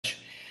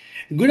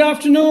Good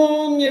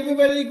afternoon,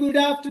 everybody. Good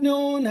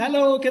afternoon.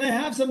 Hello, can I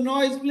have some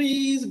noise,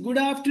 please? Good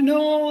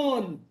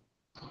afternoon.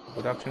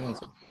 Good afternoon,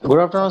 sir. Good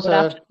afternoon,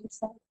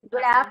 sir.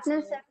 Good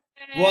afternoon, sir.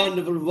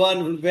 Wonderful,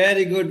 wonderful.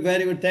 Very good,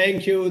 very good.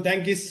 Thank you.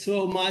 Thank you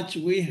so much.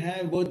 We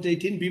have about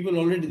 18 people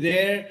already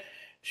there.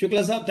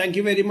 Shukla Saab, thank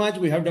you very much.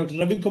 We have Dr.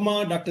 Ravi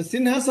Kumar, Dr.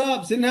 Sinha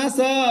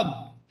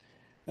Saab.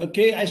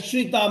 Okay,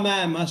 Ashtrita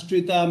ma'am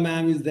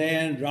is there,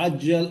 and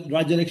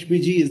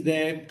Rajalakshmi ji is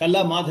there.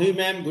 Kalla Madhavi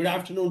ma'am, good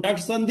afternoon.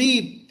 Dr.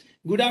 Sandeep,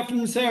 good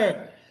afternoon,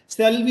 sir.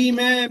 Selvi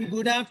ma'am,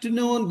 good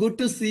afternoon. Good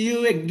to see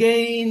you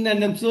again,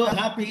 and I'm so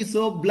happy,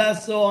 so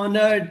blessed, so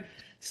honored,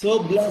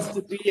 so blessed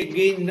to be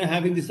again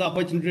having this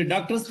opportunity.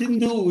 Dr.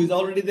 Sindhu is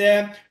already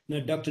there.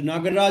 Dr.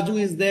 Nagaraju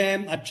is there.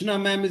 Archana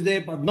ma'am is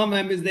there. Padma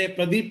ma'am is there.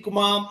 Pradeep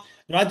Kumar,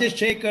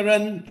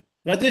 Rajeshekaran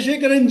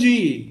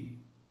ji.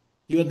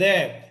 You're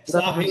there.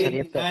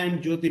 Sahil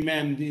and Jyoti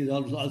ma'am is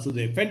also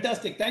there.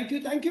 Fantastic. Thank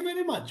you. Thank you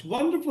very much.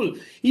 Wonderful.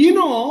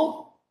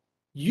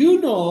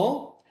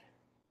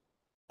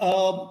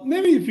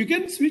 Maybe if you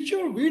can switch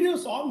your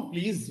videos on,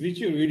 please switch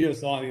your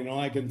videos on.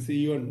 I can see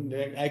you and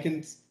I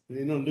can,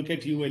 look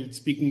at you while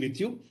speaking with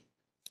you.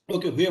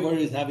 Okay, whoever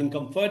is having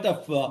comfort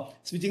of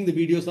switching the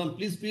videos on,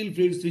 please feel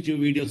free to switch your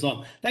videos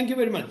on. Thank you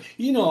very much.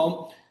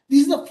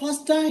 This is the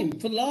first time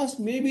for the last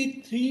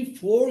maybe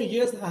 3-4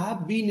 years I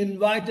have been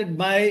invited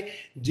by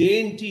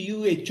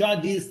JNTU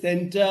H.D.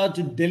 Center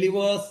to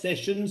deliver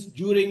sessions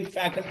during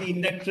faculty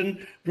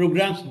induction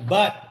programs.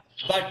 But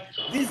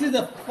this is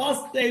the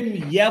first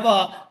time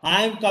ever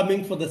I am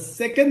coming for the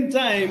second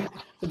time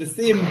for the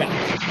same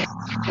batch.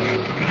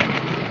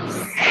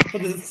 For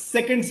the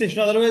second session.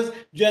 Otherwise,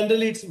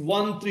 generally it's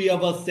 1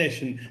 3-hour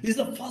session. This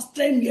is the first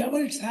time ever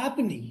it's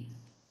happening.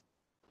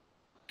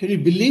 Can you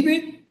believe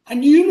it?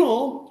 And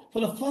for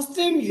the first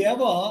time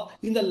ever,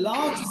 in the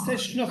last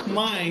session of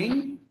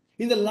mine,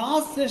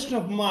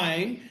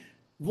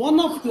 one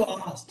of you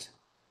asked,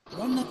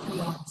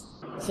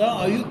 sir,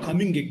 are you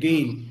coming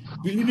again?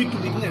 Will you be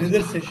taking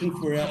another session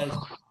for us?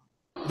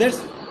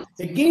 That's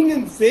again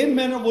in the same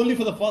manner, only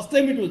for the first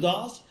time it was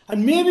asked.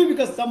 And maybe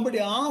because somebody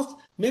asked,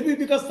 maybe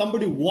because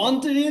somebody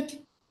wanted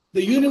it,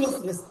 the universe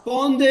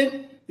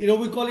responded.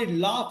 We call it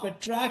law of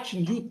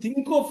attraction. You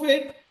think of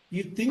it,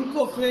 you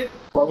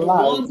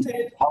want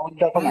it.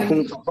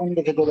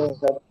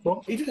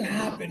 It will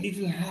happen.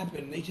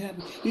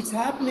 It's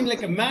happening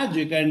like a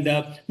magic. And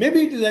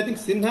maybe it is, I think,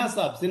 Sinha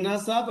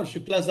Saab or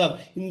Shukla Saab.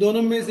 In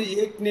दोनों में से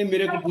एक ने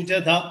मेरे को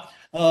पूछा था,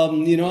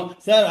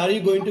 sir, are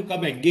you going to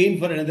come again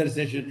for another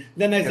session?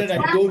 Then I said, I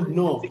don't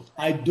know.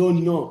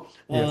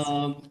 Yes.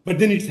 But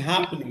then it's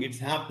happening.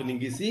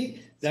 You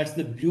see, that's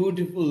the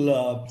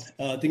beautiful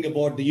thing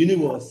about the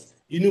universe.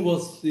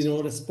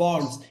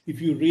 Responds.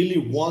 If you really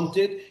want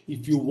it,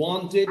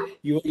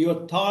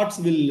 your thoughts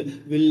will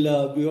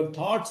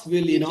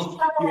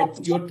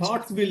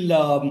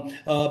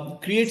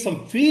create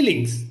some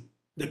feelings.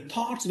 The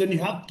thoughts, when you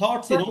have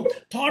thoughts,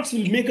 thoughts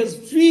will make us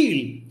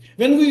feel.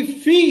 When we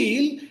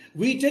feel,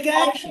 we take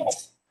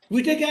actions.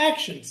 When you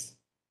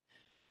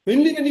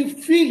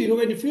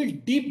feel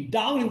deep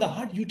down in the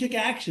heart, you take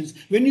actions.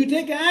 When you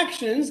take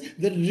actions,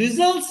 the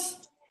results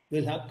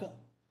will happen.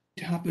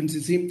 It happens,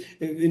 you see,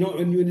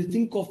 when you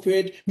think of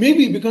it,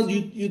 maybe because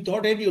you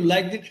thought it, you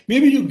liked it,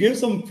 maybe you gave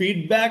some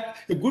feedback,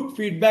 a good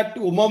feedback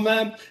to Uma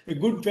ma'am, a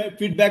good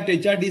feedback to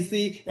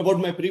HRDC about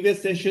my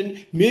previous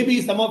session.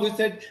 Maybe some of you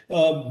said,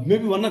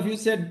 maybe one of you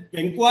said,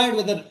 inquired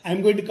whether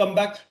I'm going to come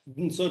back.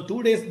 So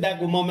 2 days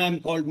back, Uma ma'am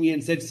called me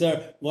and said,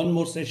 sir, one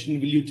more session,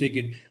 will you take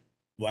it?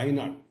 Why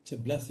not? It's a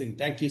blessing.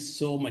 Thank you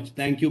so much.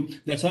 Thank you.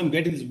 That's why I'm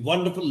getting this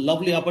wonderful,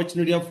 lovely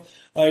opportunity of,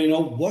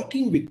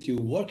 working with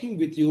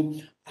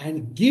you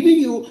and giving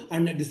you,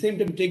 and at the same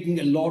time taking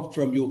a lot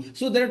from you.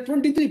 So there are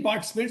 23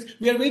 participants.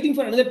 We are waiting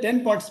for another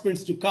 10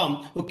 participants to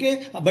come.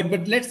 Okay,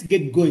 but let's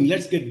get going.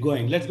 Let's go.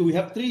 We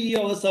have 3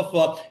 hours of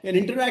an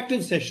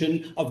interactive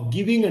session of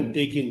giving and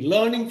taking,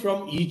 learning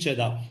from each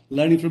other.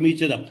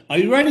 Are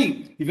you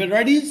ready? If you're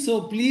ready, so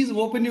please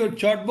open your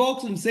chat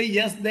box and say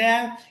yes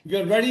there. If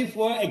you're ready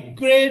for a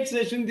great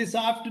session this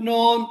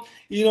afternoon,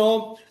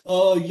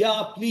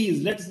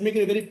 please, let's make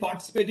it a very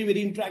participative,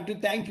 very interactive.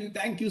 Thank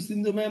you,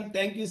 Sindhu ma'am.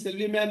 Thank you,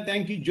 Selvi ma'am.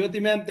 Thank you,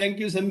 Jyoti ma'am. Thank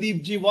you,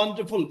 Sandeep ji.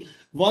 Wonderful.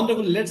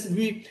 Let's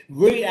be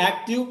very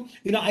active.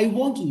 I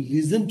want to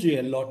listen to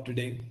you a lot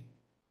today.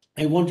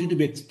 I want you to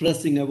be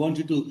expressing. I want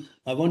to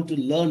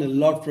learn a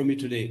lot from you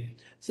today.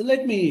 So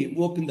let me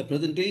open the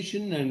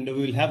presentation, and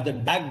we'll have the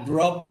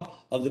backdrop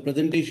of the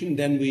presentation.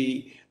 Then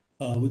we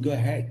go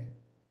ahead.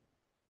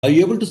 Are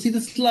you able to see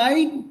the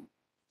slide?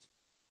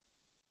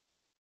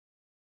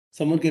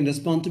 Someone can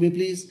respond to me,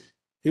 please.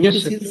 You want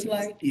to see the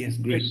slide? Yes,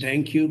 great. Yes.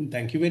 Thank you.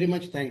 Thank you very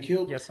much. Thank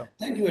you. Yes, sir.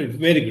 Thank you.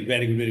 Very good.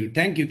 Thank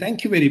you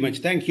very much.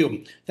 Thank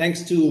you.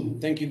 Thank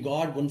you,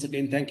 God, once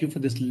again. Thank you for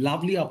this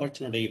lovely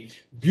opportunity.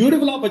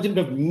 Beautiful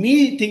opportunity of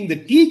meeting the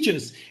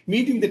teachers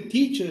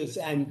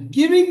and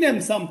giving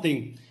them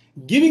something,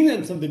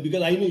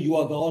 because I know you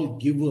are all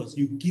givers.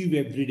 You give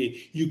every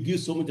day. You give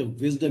so much of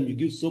wisdom. You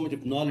give so much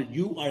of knowledge.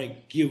 You are a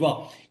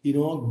giver.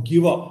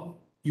 Give up.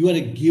 You are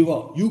a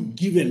giver. You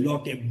give a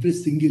lot every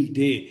single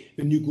day.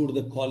 When you go to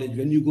the college,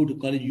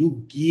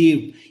 you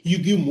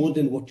give more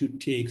than what you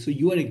take. So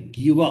you are a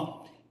giver,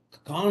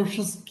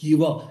 conscious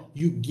giver.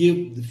 You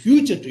give the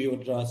future to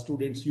your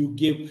students. You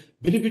give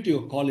benefit to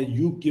your college.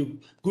 You give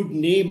good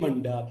name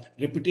and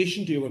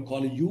reputation to your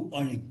college. You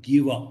are a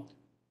giver.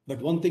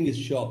 But one thing is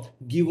sure,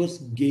 givers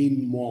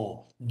gain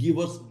more.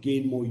 Givers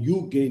gain more.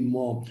 You gain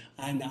more.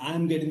 And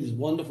I'm getting this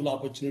wonderful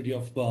opportunity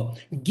of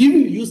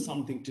giving you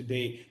something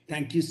today.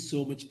 Thank you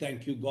so much.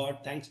 Thank you, God.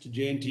 Thanks to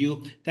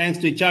JNTU. Thanks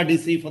to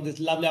HRDC for this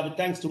lovely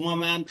opportunity. Thanks to my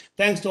man.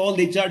 Thanks to all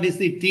the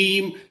HRDC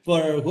team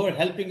for who are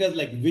helping us,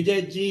 like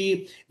Vijay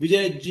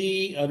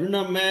ji,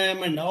 Aruna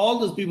ma'am, and all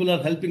those people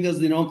are helping us,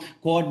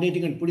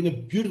 coordinating and putting a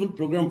beautiful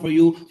program for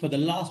you for the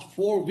last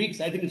 4 weeks.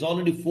 I think it's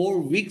already 4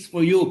 weeks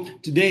for you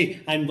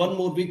today, and one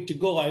more week to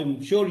go.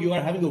 I'm sure you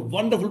are having a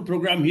wonderful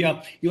program here.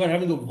 You are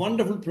having a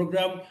wonderful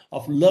program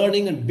of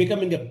learning and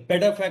becoming a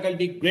better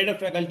faculty, greater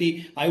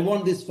faculty. I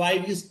want this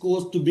 5 years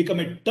course to become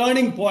a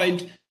turning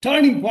point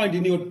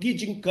in your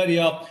teaching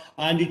career,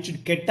 and it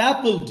should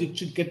catapult.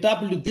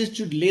 This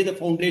should lay the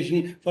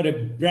foundation for a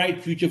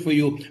bright future for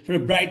you,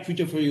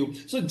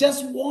 So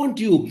just want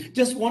you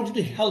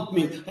to help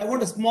me. I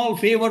want a small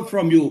favor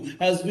from you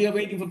as we are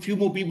waiting for a few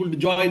more people to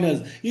join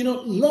us.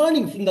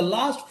 Learning from the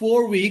last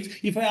 4 weeks,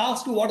 if I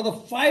ask you what are the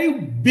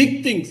 5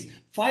 big things,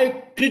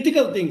 5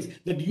 critical things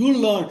that you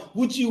learn,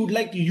 which you would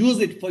like to use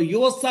it for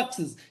your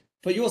success,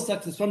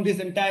 from this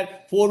entire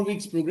 4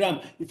 weeks program.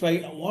 If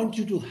I want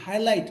you to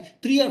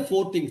highlight 3 or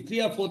 4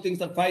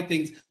 things or 5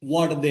 things,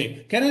 what are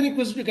they? Can I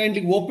request you to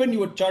kindly open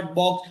your chat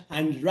box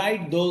and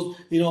write those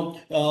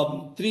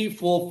 3,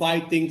 4,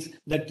 5 things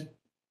that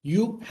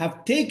you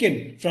have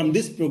taken from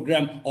this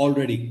program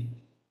already.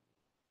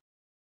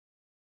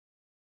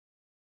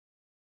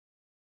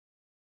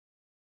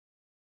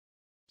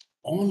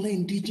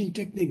 Online teaching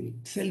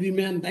technique. Selvi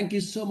man, thank you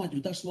so much.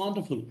 That's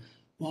wonderful.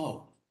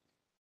 Wow.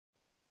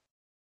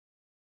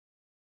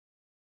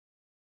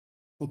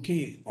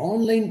 Okay,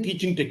 online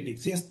teaching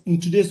techniques. Yes,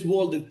 in today's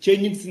world, the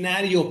changing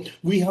scenario,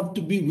 you have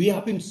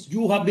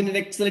been an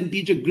excellent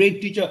teacher,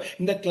 great teacher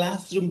in the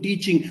classroom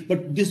teaching,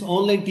 but this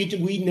online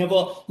teaching we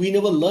never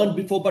learned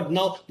before, but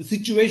now the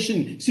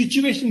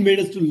situation made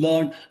us to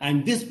learn,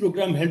 and this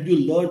program helped you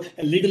learn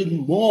a little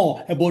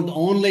more about the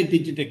online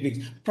teaching techniques.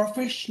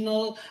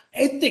 Professional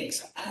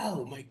ethics.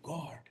 Oh my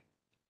God.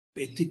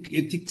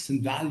 Ethics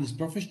and values,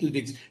 professional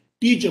ethics.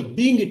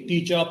 Being a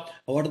teacher,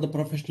 what are the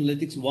professional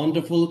ethics?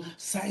 Wonderful.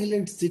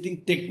 Silent sitting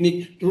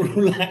technique to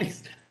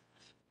relax.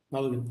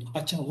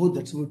 That's a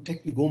good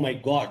technique. Oh my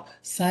God.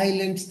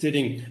 Silent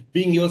sitting,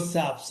 being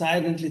yourself,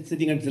 silently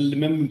sitting, and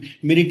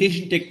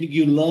meditation technique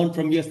you learn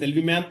from your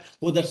Selvi ma'am.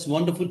 Oh, that's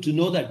wonderful to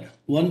know that.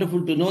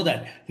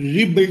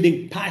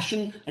 Rebuilding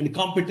passion and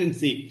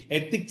competency,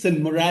 ethics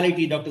and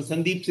morality. Dr.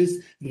 Sandeep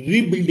says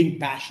rebuilding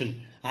passion.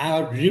 I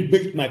have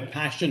rebuilt my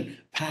passion.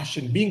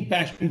 Being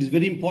passionate is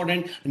very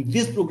important, and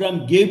this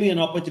program gave me an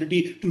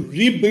opportunity to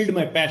rebuild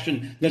my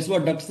passion. That's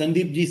what Dr.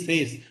 Sandeep ji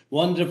says.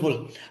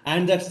 Wonderful.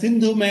 And that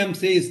Sindhu ma'am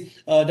says,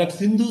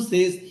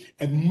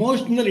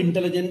 emotional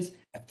intelligence,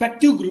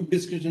 effective group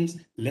discussions,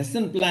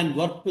 lesson plan,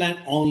 work plan,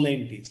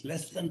 online teach.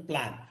 Lesson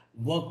plan,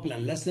 work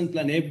plan, lesson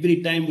plan.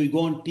 Every time we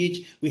go and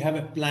teach, we have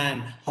a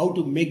plan, how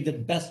to make the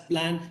best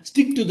plan,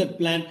 stick to that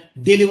plan,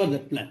 deliver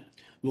that plan.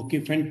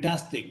 Okay,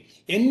 fantastic.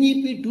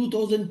 NEP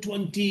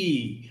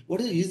 2020.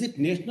 What is it?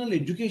 National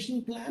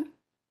Education Plan?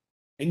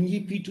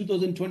 NEP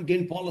 2020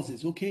 gain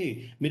policies.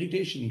 Okay,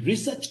 meditation,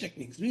 research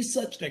techniques.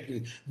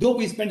 Though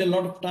we spend a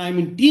lot of time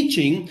in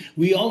teaching,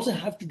 we also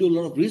have to do a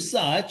lot of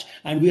research,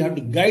 and we have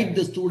to guide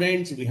the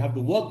students. We have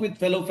to work with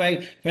fellow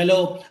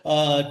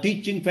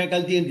teaching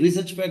faculty and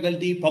research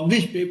faculty,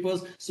 publish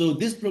papers. So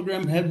this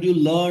program helped you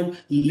learn a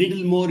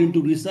little more into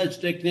research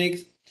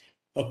techniques.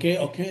 Okay.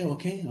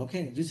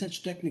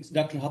 Research techniques.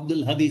 Dr.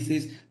 Abdul Hadi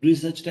says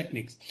research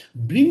techniques.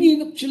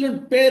 Bringing up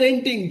children,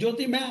 parenting.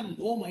 Jyoti ma'am,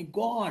 oh my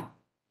God.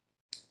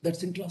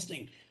 That's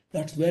interesting.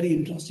 That's very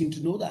interesting to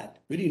know that.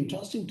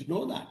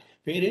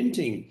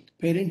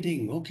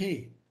 Parenting.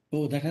 Okay.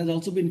 Oh, that has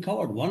also been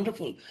covered.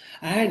 Wonderful.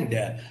 And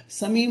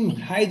Samim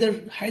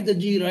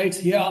Haidarji writes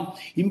here,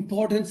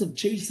 importance of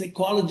child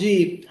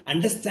psychology,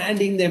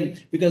 understanding them,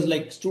 because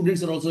like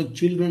students are also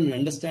children, and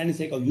understanding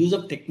use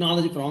of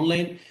technology for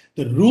online,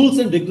 the rules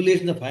and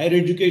regulations of higher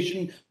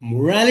education,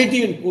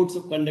 morality and codes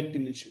of conduct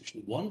in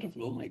institutions.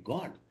 Wonderful. Oh my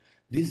God.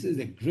 This is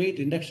a great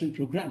induction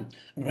program.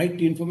 Right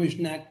to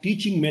Information Act,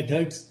 teaching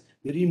methods,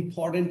 very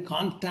important,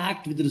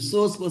 contact with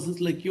resource persons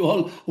like you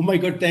all. Oh my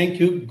God, thank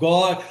you,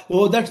 God.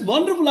 Oh, that's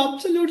wonderful.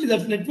 Absolutely.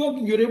 That's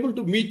networking. You're able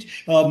to meet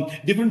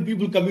different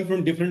people coming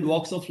from different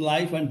walks of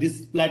life, and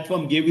this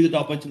platform gave you that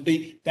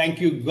opportunity. Thank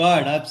you,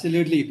 God.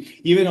 Absolutely.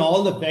 Even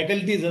all the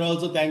faculties are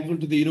also thankful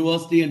to the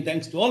university, and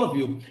thanks to all of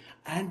you.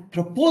 And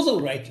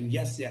proposal writing.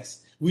 Yes.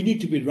 We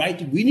need to be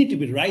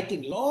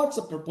writing lots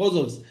of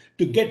proposals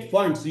to get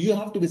funds. You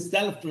have to be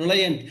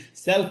self-reliant,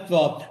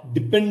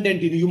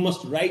 self-dependent. You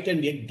must write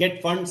and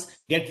get funds,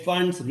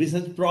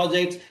 research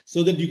projects,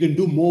 so that you can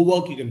do more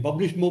work, you can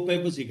publish more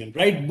papers, you can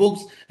write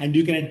books, and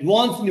you can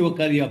advance in your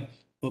career.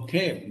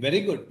 Okay, very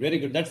good, very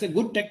good. That's a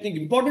good technique,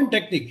 important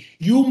technique.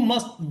 You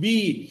must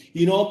be,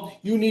 you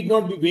need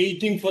not be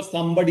waiting for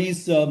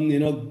somebody's, whatever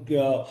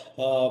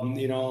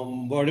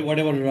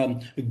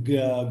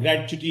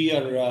gratuity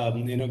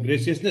or,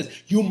 graciousness.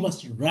 You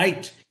must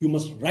write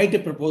a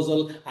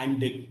proposal and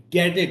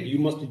get it. You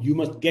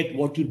must get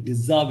what you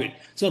deserve it.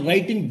 So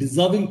writing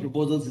deserving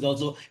proposals is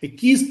also a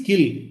key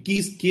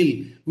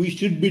skill we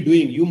should be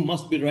doing. You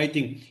must be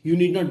writing. You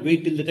need not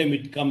wait till the time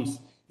it comes.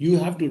 You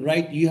have to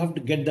write, you have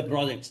to get the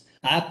projects.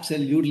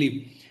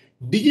 Absolutely.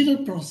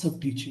 Digital process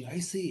of teaching. I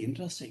see.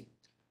 Interesting.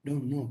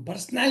 Don't know.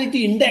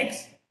 Personality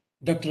index.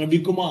 Dr. Ravi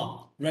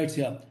Kumar writes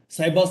here.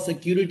 Cyber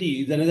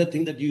security is another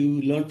thing that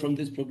you learn from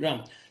this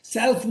program.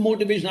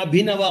 Self-motivation.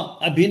 Abhinava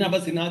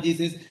Sinhaji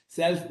says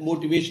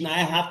self-motivation. I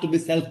have to be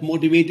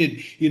self-motivated.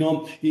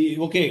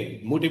 Okay,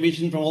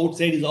 motivation from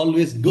outside is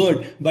always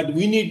good, but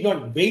we need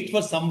not wait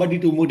for somebody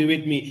to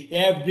motivate me.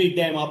 Every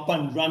time up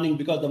and running,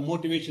 because the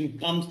motivation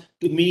comes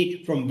to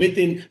me from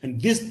within.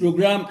 And this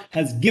program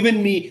has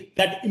given me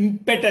that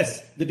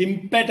impetus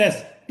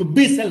to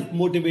be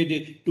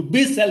self-motivated, to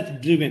be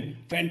self-driven.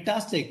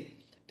 Fantastic.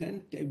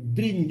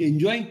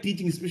 Enjoying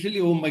teaching, especially,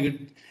 oh my God.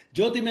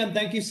 Jyoti ma'am,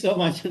 thank you so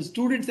much.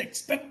 Students'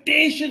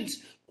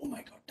 expectations. Oh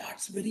my God,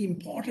 that's a very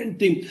important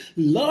thing.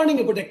 Learning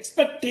about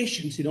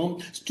expectations,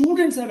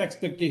 Students have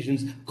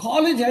expectations.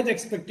 College has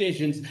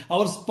expectations.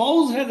 Our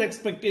spouse has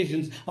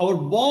expectations. Our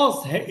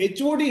boss,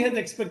 HOD has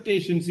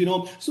expectations,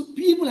 So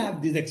people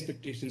have these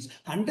expectations.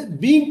 And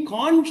being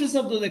conscious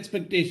of those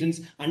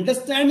expectations,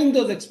 understanding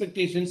those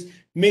expectations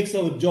makes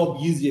our job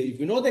easier. If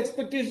you know the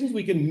expectations,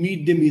 we can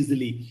meet them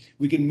easily.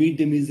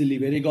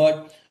 Very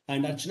good.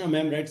 And Archana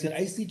ma'am writes here,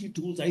 ICT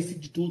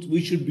tools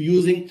we should be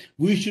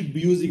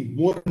using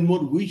more and more.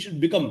 We should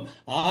become,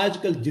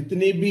 aajkal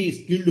jitne bhi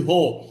skilled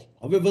ho,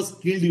 however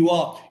skilled you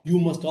are, you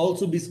must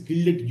also be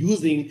skilled at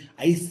using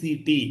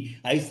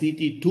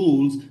ICT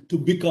tools to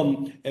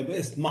become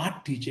a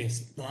smart teacher.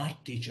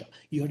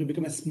 You have to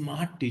become a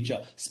smart teacher.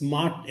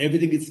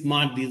 Everything is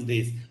smart these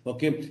days.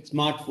 Okay,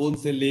 smartphone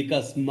se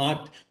lekar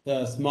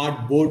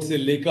smart board se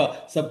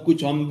lekar sab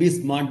kuch hum bhi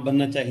smart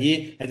banna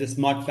chahiye. As a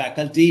smart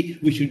faculty,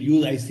 we should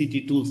use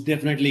ICT tools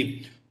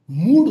definitely.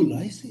 Moodle,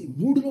 I say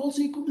Moodle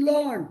also you could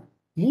learn.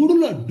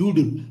 Moodle or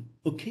Doodle.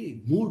 Okay,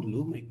 Moodle.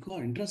 Oh my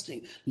God,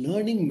 interesting.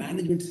 Learning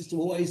management system.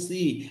 Oh, I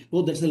see.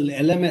 Oh, that's a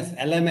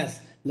LMS.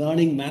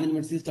 Learning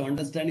management system.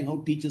 Understanding how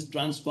teachers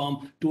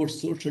transform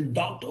towards social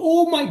doctor.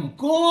 Oh my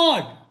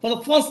God! For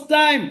the first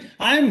time,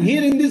 I am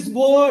hearing this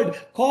word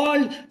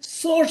called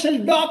social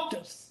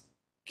doctors.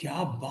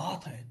 Kya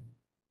baat hai?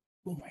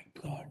 Oh my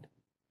God.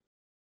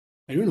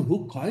 I don't know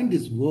who coined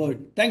this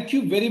word. Thank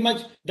you very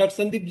much,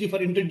 Dr. Sandeep ji,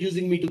 for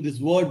introducing me to this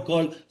word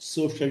called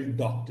social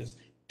doctors.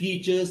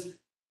 Teachers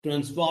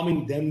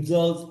transforming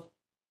themselves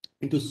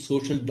into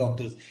social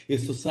doctors.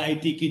 इस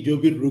society की जो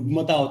भी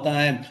रुग्मता होता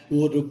है,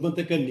 वो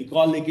रुग्मता को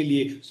निकालने के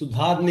लिए,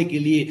 सुधारने के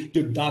लिए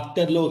जो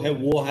डॉक्टर लोग हैं,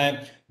 वो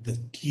है the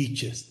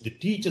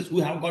teachers who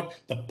have got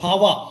the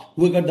power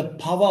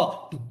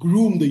to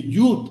groom the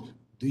youth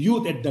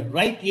at the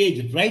right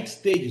age, right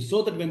stage,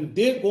 so that when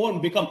they go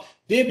and become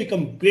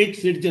great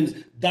citizens.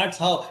 That's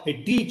how a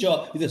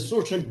teacher is a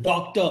social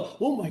doctor.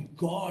 Oh my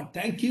God,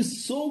 thank you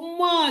so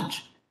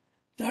much.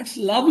 That's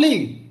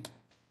lovely.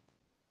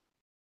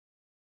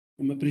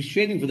 I'm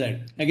appreciating for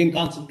that. Again,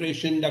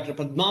 concentration. Dr.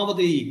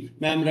 Padmavati,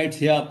 ma'am writes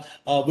here,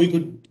 we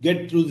could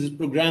get through this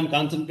program,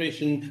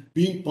 concentration,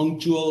 being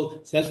punctual,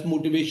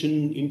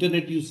 self-motivation,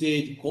 internet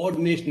usage,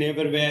 coordination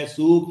everywhere,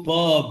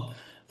 superb.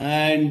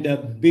 And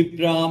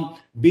Bipram,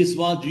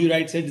 Biswa, you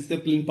writes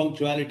discipline,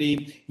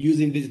 punctuality,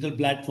 using digital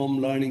platform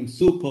learning,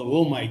 super.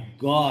 Oh my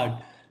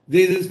God.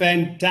 This is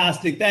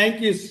fantastic.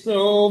 Thank you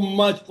so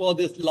much for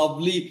this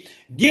lovely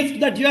gift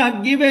that you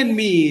have given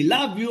me.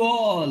 Love you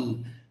all.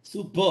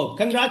 Superb.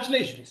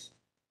 Congratulations.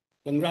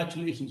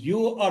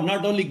 You are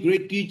not only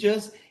great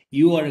teachers,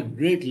 you are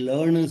great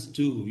learners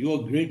too. You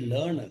are great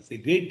learners. A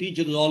great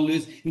teacher is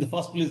always, in the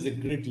first place, a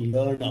great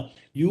learner.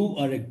 You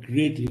are a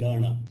great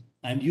learner.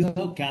 And you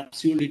have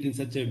capsuled it in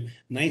such a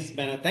nice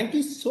manner. Thank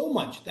you so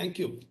much. Thank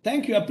you.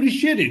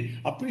 Appreciate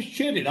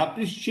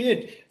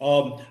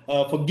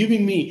for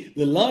giving me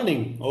the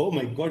learning. Oh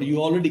my God,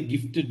 you already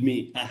gifted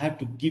me. I have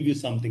to give you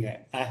something.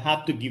 I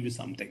have to give you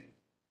something.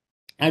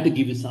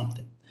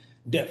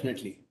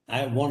 Definitely.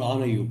 I want to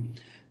honor you.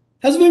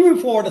 As we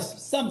move forward,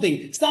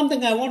 something,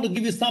 I want to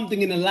give you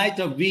something in a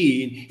lighter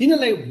vein.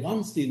 Like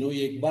once,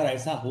 एक बार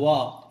ऐसा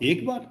हुआ,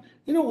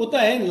 होता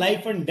है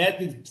life and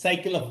death is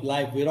cycle of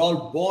life. We're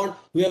all born,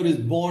 whoever is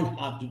born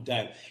have to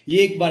die.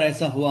 एक बार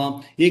ऐसा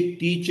हुआ, एक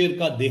teacher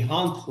का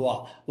देहांत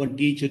हुआ. One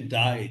teacher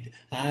died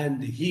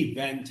and he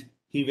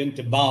went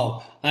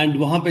above. And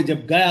वहां पे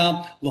जब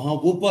गया, वहां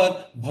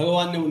ऊपर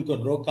भगवान ने उनको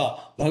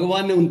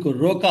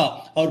रोका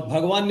और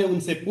भगवान ने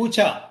उनसे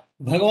पूछा,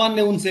 भगवान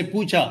ने उनसे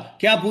पूछा,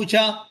 क्या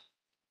पूछा?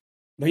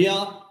 भैया,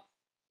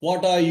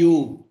 what are you,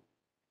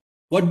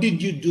 what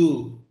did you do?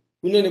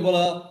 उन्होंने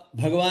बोला,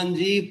 भगवान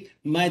जी,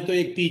 मैं तो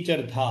एक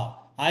टीचर था,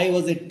 I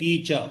was a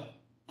teacher,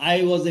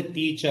 I was a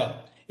teacher.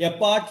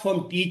 Apart from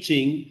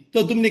teaching,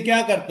 तो तुमने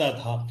क्या करता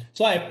था?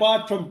 So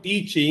apart from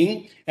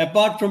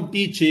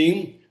teaching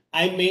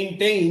I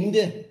maintained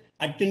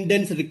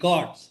attendance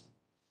records.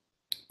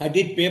 I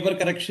did paper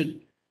correction.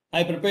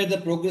 I prepared the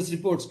progress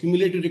reports,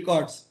 cumulative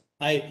records.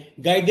 I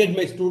guided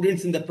my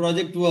students in the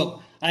project work.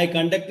 I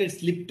conducted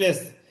slip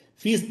tests.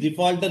 Fees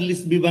defaulter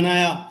list भी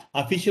बनाया,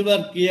 official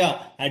work किया,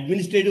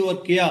 administrative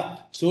work किया,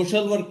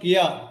 social work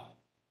किया,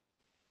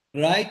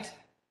 right?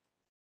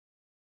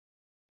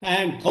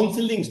 And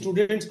counselling,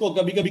 students को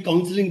कभी कभी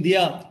counselling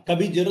दिया,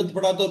 कभी जरूरत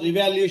पड़ा तो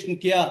रिवैल्यूएशन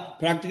किया,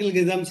 प्रैक्टिकल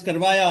एग्जाम्स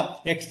करवाया,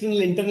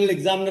 एक्सटर्नल इंटरनल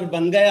एग्जामिनर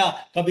बन गया,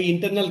 कभी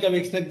इंटरनल कभी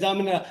एक्सटर्नल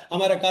एग्जामिनर।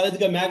 हमारा कॉलेज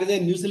का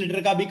मैगजीन न्यूज़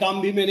लेटर का भी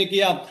काम भी मैंने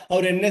किया,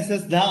 और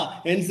एनएसएस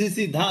था,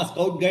 एनसीसी था,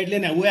 स्काउट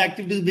गाइडलाइन है वो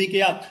एक्टिविटीज भी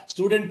किया,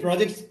 स्टूडेंट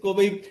प्रोजेक्ट्स को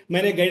भी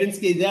मैंने गाइडेंस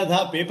किया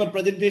था, पेपर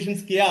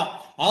प्रेजेंटेशंस किया,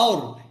 और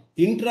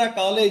इंट्रा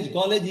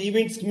कॉलेज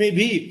इवेंट्स में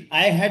भी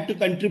I had to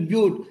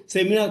contribute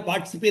seminar,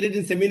 participated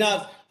in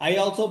seminars. I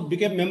also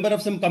became member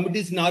of some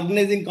committees in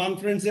organizing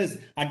conferences,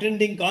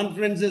 attending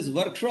conferences,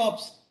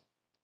 workshops.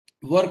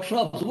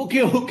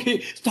 Okay.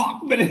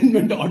 Stock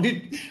management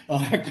audit,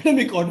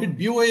 academic audit,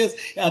 BOS,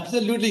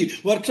 absolutely.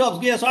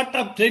 Workshops किया, short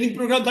term training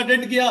programs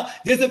attend किया,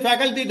 जैसे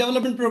faculty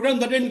development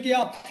programs attend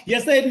किया,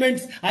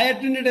 assignments, I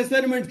attended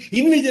assignments,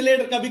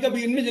 invigilator, कभी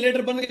कभी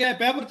invigilator बन गया,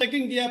 paper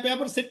checking किया,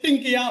 paper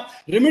setting किया,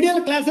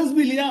 remedial classes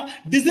भी लिया,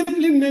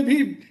 डिसिप्लिन में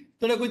भी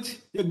थोड़ा कुछ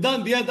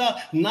योगदान दिया था,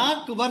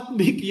 नाक वर्क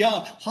भी किया,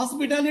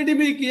 हॉस्पिटैलिटी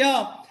भी किया,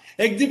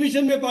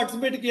 एग्जीबिशन में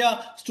पार्टिसिपेट किया,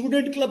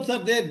 student clubs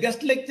are there,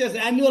 guest lectures,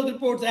 annual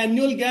reports,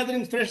 annual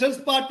gatherings, freshers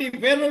party,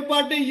 farewell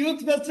party,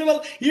 youth festival,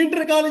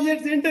 inter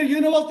colleges, inter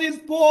university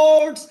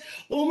sports,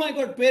 oh my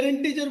god, parent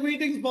teacher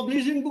meetings,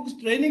 publishing books,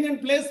 training and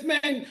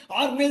placement,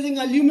 organizing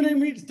alumni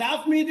meets,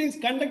 staff meetings,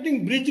 conducting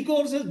bridge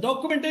courses,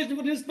 documentation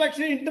for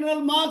inspection, internal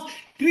marks,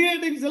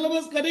 creating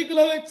syllabus,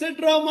 curriculum,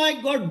 etc. My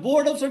God,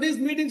 board of studies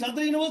meetings,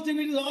 other university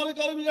meetings, all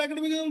college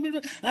academic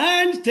meetings,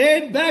 and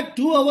stayed back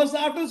 2 hours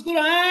after school,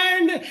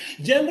 and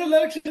general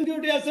election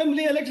duty,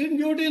 assembly election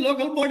duty,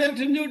 local board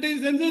election duty,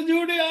 census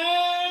duty,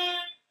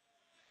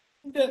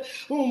 and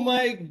oh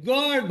my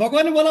God,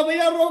 भगवान ने बोला,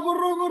 भैया रोको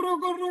रोको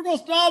रोको रोको,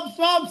 stop.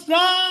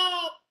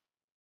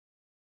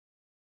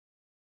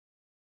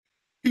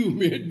 You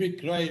made me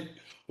cry.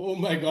 Oh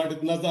my God,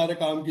 इतना सारा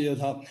काम किया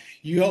था.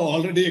 You have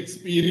already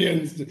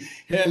experienced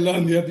hell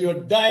on earth. You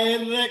are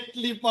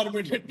directly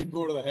permitted to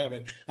go to the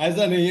heaven.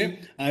 ऐसा नहीं है,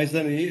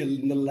 ऐसा नहीं है.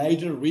 In the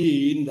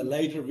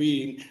lighter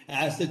vein,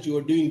 as such you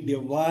are doing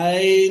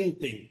divine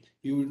thing.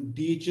 You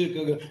teacher,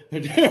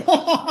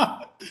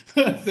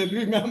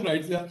 Selvi ma'am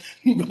writes,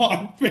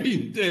 God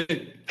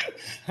painted.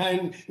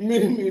 And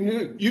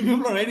you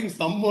people are writing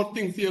some more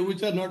things here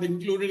which are not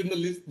included in the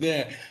list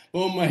there.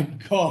 Oh my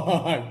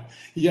God.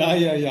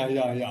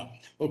 Yeah.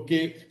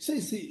 Okay. So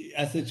you see,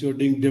 as such, you're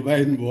doing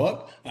divine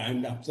work,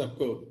 and आप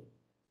सबको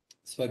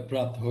स्वर्ग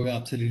प्राप्त होगा.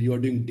 Absolutely, you are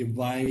doing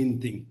divine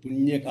thing.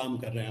 पुण्य काम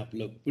कर रहे हैं आप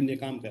लोग, पुण्य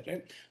काम कर रहे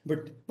हैं.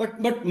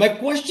 But my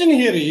question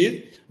here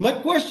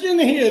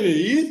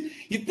is,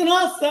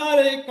 इतना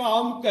सारे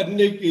काम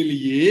करने के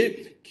लिए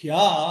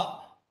क्या,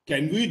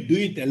 can we do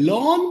it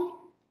alone?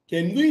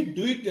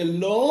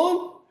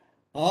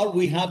 Or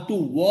we have to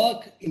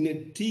work in a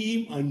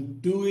team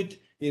and do it,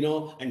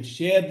 and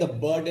share the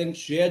burden,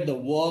 share the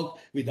work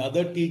with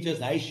other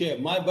teachers. I share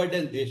my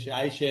burden,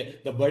 I share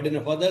the burden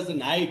of others,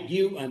 and I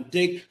give and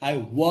take. I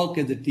work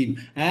as a team.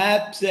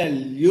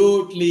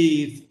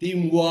 Absolutely, it's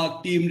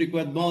teamwork. Team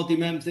requires Mauti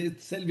ma'am,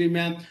 Selvi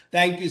ma'am.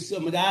 Thank you so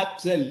much.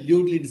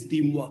 Absolutely, it's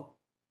teamwork.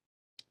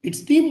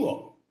 It's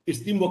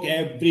teamwork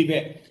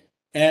everywhere.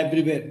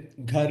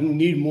 Ghar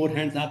need more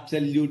hands,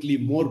 absolutely.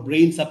 More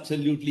brains,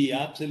 absolutely.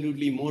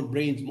 More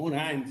brains, more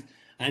hands,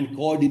 and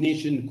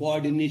coordination,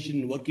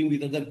 working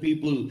with other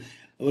people.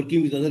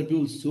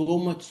 So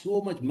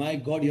much. My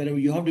God,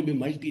 you have to be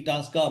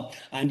multitasker,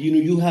 and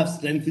you have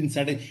strength in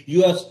certain.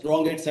 You are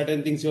strong at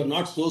certain things. You are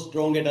not so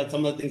strong at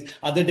some other things.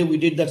 Other day we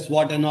did that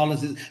SWOT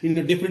analysis.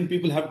 Different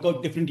people have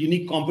got different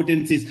unique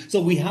competencies. So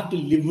we have to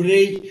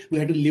leverage. We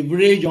have to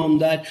leverage on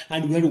that,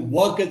 and we have to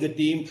work as a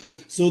team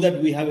so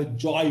that we have a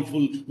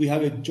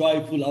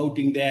joyful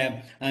outing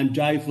there,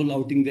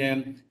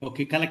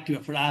 Okay, collective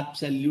effort.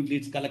 Absolutely,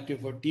 it's collective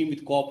effort. Team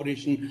with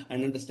cooperation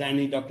and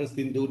understanding. Dr.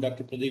 Sindhu,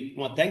 Dr. Pradeep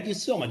Kumar, thank you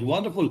so much.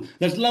 Wonderful.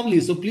 That's lovely.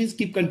 So please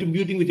keep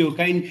contributing with your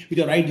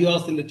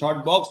ideas in the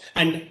chat box.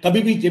 And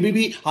कभी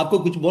भी आपको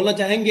कुछ बोलना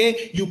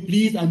चाहेंगे, you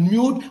please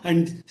unmute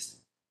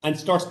and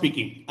start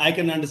speaking. I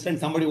can understand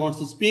somebody wants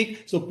to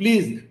speak, so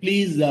please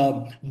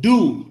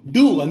do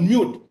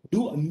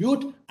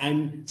unmute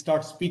and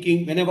start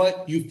speaking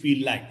whenever you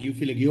feel like.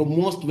 You're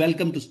most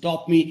welcome to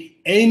stop me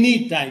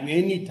anytime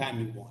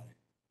you want.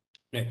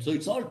 Right. So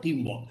it's all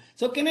teamwork.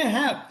 So can I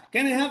have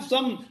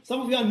some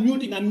of you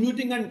unmuting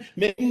and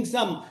making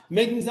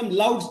some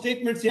loud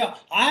statements here?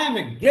 I am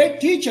a great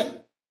teacher.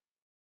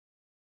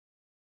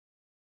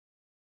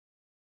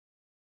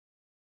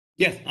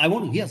 Yes, I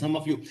want to hear some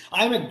of you.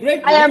 I am a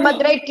great I am a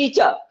learner. great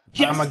teacher.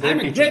 Yes, I'm a great I'm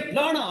a teacher. great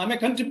learner. I'm a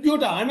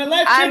contributor. I'm a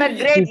life I am changer. a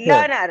Yes. great Teacher.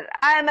 learner.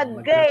 I am a I'm a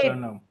great great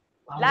learner.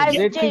 I'm a life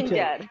great teacher.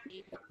 changer.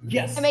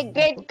 Yes. I am a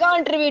great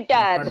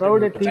contributor.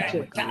 Proud a Contributor.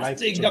 teacher. I'm a life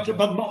Fantastic, Dr.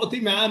 changer. Padmavati,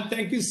 ma'am.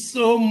 Thank you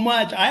so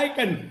much. I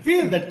can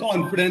feel that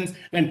confidence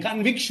and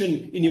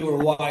conviction in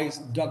your voice.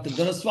 Dr.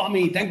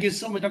 Doraswamy, thank you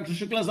so much. Dr.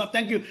 Shukla, sir,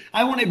 thank you.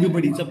 I want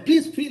everybody, so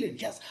please feel it.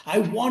 Yes, I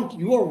want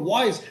your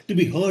voice to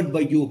be heard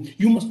by you.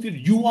 You must feel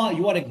you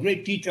are a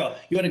great teacher.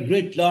 You are a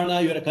great learner.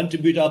 You are a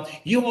contributor.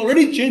 You have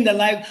already changed a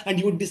life and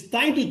you are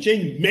destined to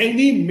change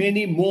many,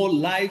 many more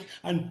lives.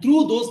 And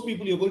through those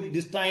people, you're going to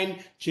destined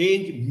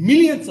change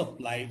millions of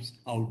lives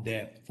out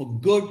there for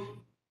good,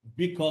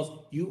 because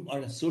you are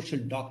a social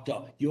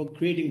doctor. You're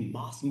creating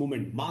mass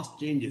movement, mass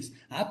changes.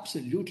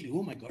 Absolutely.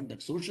 Oh my God,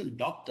 that social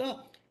doctor.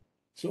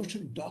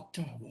 Social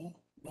doctor. Wow,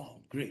 wow,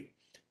 great.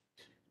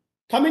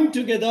 Coming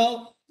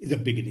together is a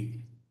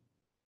beginning.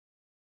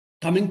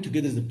 Coming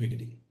together is the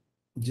beginning.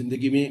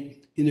 Jindagi mein,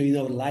 in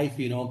our life,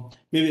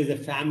 maybe as a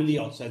family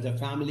also, as a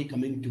family,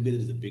 coming together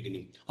is the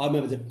beginning. Or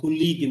maybe as a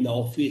colleague in the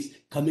office,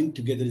 coming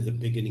together is the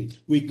beginning.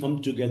 We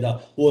come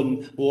together,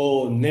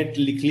 net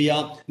लिख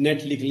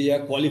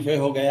लिया, qualify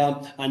हो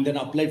गया, and then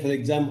applied for the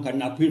exam,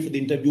 appeared for the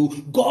interview,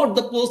 got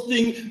the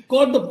posting,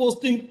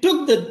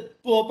 took the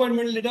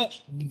appointment letter,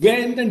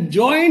 went and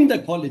joined the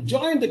college,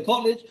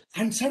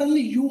 and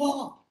suddenly you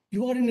are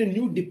in a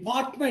new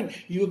department.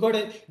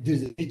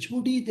 There's an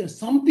HOD. There's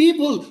some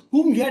people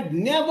whom you had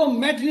never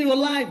met in your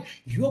life.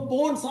 You are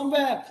born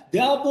somewhere. They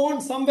are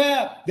born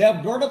somewhere. They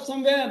are brought up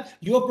somewhere.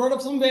 You are brought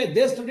up somewhere.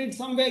 They studied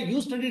somewhere.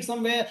 You studied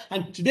somewhere.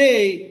 And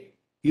today,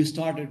 you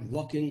started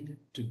working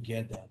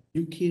together.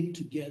 You came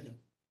together.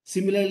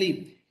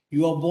 Similarly,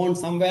 you are born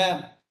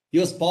somewhere.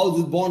 Your spouse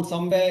is born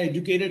somewhere,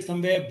 educated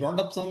somewhere, brought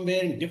up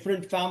somewhere in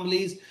different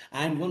families.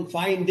 And one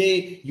fine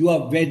day, you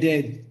are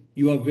wedded.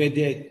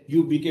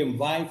 You became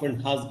wife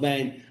and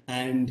husband,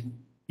 and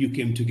you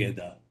came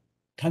together.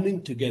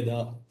 Coming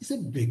together is a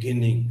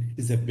beginning,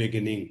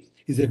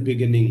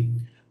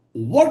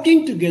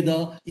 Working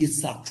together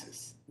is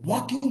success.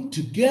 Working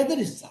together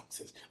is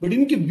success. But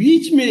इनके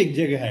बीच में एक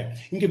जगह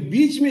है, इनके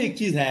बीच में एक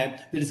चीज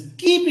है, that is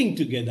keeping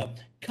together.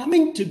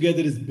 Coming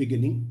together is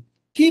beginning,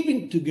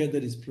 keeping together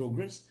is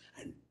progress,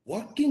 and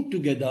working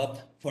together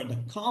for the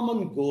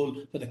common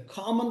goal, for the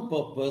common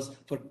purpose,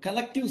 for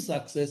collective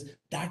success,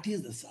 that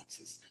is the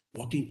success.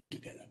 Working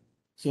together.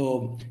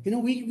 So,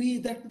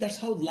 that's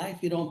how life,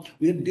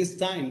 we're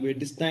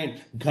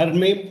destined, ghar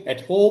mein,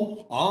 at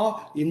home,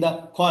 or in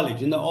the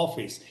college, in the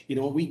office,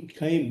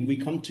 we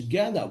come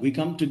together.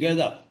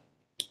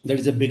 That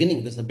is a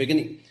beginning. That's a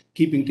beginning.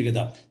 Keeping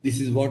together. This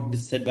is what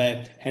is said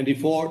by Henry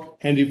Ford.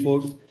 We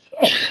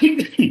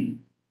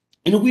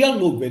all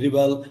know very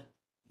well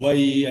why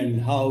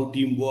and how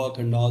teamwork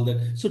and all that.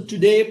 So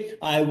today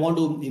I want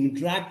to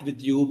interact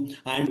with you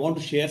and want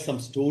to share some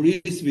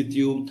stories with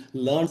you,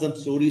 learn some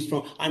stories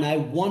from, and I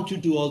want you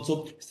to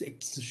also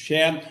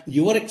share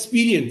your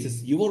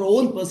experiences, your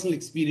own personal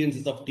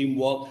experiences of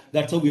teamwork.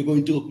 That's how we're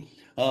going to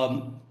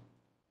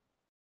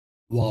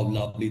wow,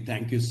 lovely.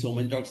 Thank you so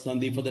much, Dr.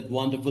 Sandeep, for that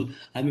wonderful.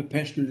 I'm a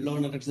passionate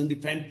learner, Dr.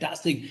 Sandeep.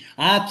 Fantastic.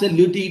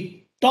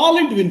 Absolutely.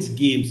 Talent wins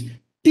games.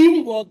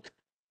 Teamwork,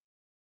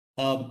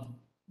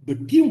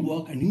 but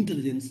teamwork and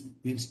intelligence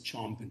wins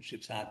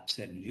championships.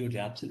 Absolutely.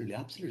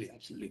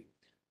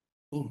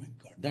 Oh my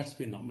God, that's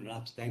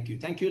phenomenal. Thank you,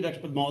 Dr.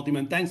 Padmavati,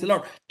 man. Thanks a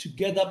lot.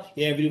 Together,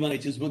 everyone. I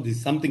just want this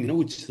is something,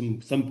 which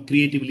some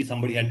creatively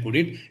somebody had put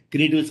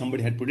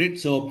it.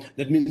 So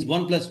that means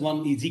 1 +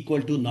 1 is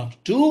equal to not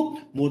 2,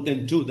 more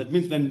than 2. That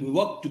means when we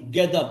work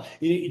together,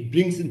 it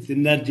brings in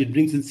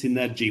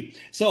synergy.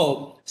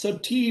 So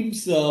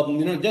teams,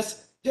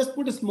 just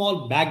put a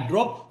small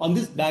backdrop. On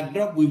this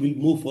backdrop, we will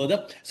move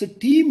further. So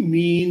team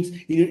means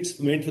it's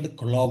meant for the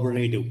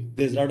collaborative.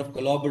 There's a lot of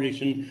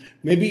collaboration.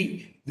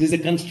 Maybe there's a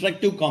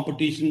constructive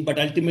competition, but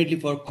ultimately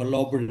for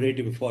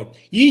collaborative effort.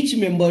 Each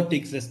member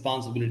takes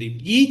responsibility.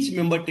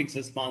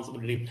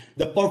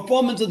 The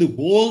performance of the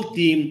whole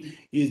team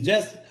is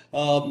just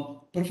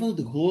performance of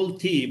the whole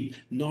team,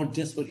 not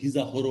just for his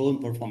or her own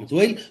performance.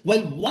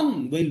 While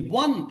one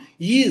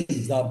is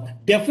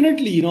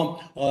definitely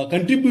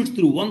contributes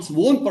through one's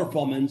own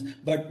performance,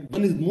 but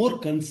one is more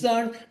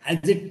concerned as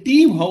a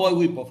team. How are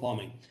we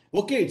performing?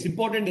 Okay, it's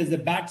important as a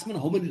batsman,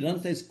 how many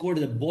runs I scored,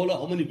 as a bowler,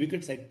 how many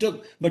wickets I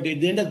took. But at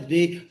the end of the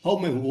day, how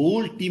my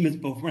whole team has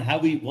performed.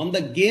 Have we won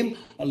the game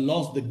or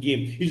lost the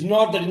game? It's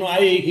not that, I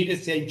hit a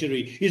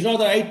century. It's not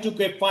that I took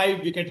a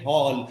 5-wicket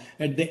haul.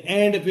 At the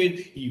end of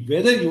it,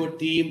 whether your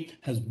team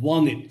has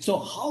won it. So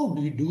how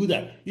do you do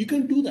that? You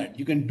can do that.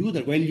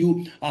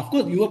 Well, of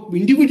course, your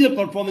individual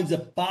performance is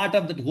a part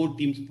of that whole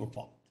team's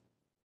performance.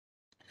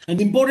 And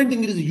the important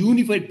thing is a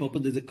unified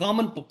purpose. There's a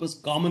common purpose,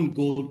 common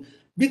goal,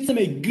 with some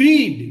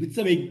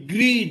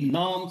agreed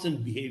norms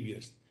and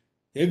behaviors.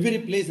 Every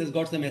place has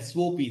got some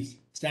SOPs,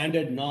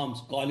 standard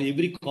norms.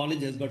 Every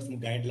college has got some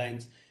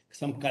guidelines.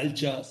 some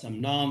culture, some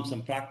norms,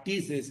 some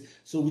practices,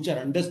 so which are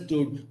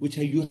understood, which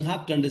you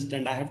have to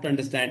understand, I have to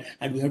understand,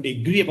 and we have to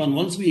agree upon.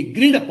 Once we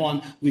agreed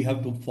upon, we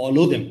have to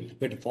follow them.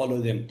 We have to follow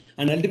them,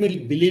 and ultimately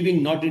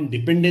believing not in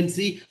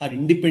dependency or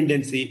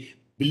independency,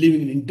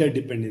 believing in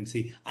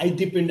interdependency. I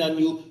depend on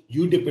you,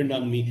 you depend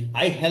on me.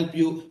 I help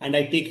you and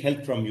I take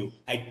help from you.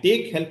 I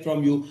take help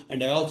from you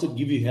and I also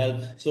give you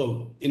help.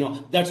 So,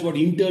 that's what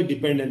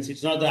interdependence.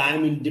 It's not that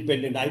I'm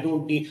independent. I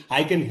don't need,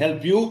 I can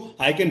help you.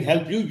 I can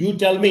help you. You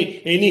tell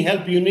me any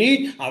help you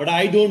need, but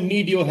I don't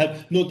need your help.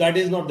 No, that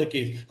is not the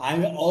case.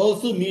 I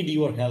also need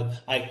your help.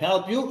 I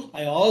help you.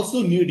 I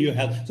also need your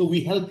help. So we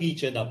help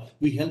each other.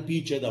 We help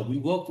each other. We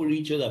work for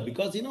each other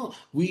because,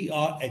 we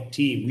are a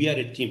team. We are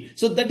a team.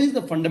 So that is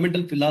the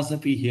fundamental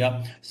philosophy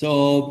here.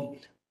 So,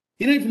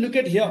 if you look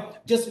at here,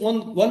 just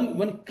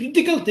one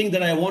critical thing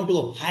that I want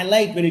to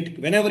highlight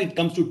whenever it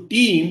comes to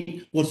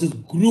team versus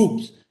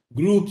groupism,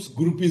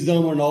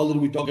 and all that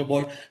we talk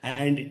about,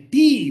 and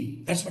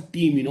team. That's what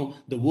team.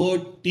 The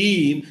word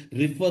team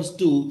refers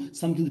to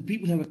something that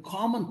people have a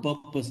common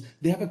purpose.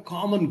 They have a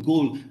common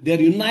goal. They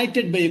are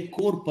united by a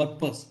core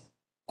purpose.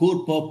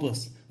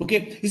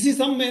 Okay, you see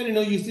somewhere,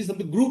 you see some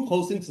group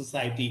housing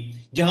society,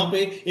 jahan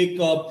pe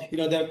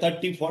there are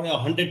 30, 40,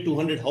 100,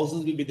 200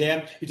 houses will be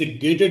there. It's a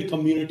gated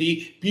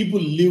community. People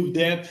live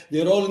there.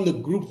 They're all in the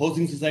group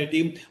housing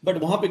society. But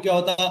wahan pe kya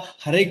hota?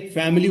 Har ek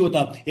family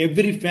hota.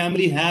 Every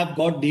family have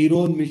got their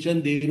own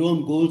mission, their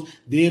own goals,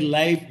 their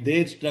life,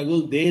 their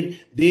struggle. They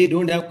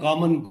don't have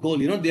common goal.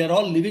 They are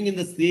all living in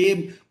the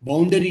same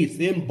boundary.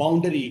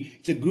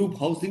 It's a group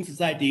housing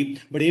society,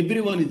 but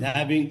everyone is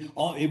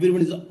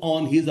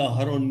on his or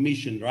her own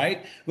mission,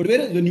 right? But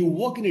whereas when you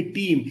work in a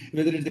team,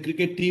 whether it's a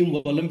cricket team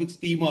or Olympics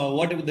team or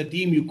whatever the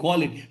team you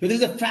call it, whether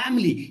it's a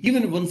family,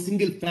 even one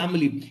single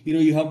family,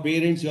 you have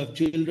parents, you have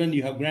children,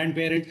 you have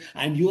grandparents,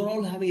 and you're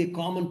all having a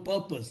common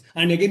purpose.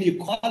 And again, your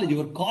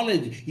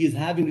college is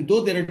having,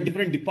 though there are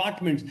different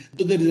departments,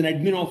 though there is an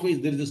admin office,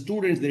 there is a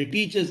students, there are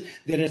teachers,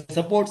 there are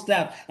support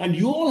staff, and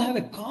you all have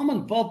a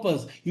common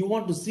purpose. You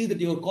want to see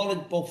that your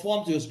college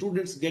performs, your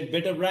students get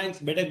better ranks,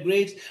 better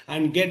grades,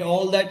 and get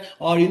all that,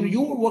 or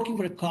you are working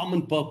for a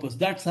common purpose.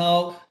 That's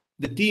how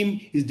the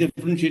team is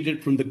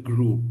differentiated from the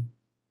group.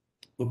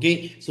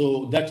 Okay,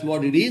 so that's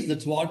what it is.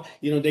 That's what,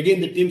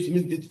 again, the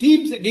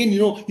teams again,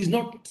 is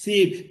not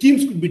safe.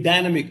 Teams could be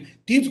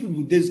dynamic. There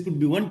could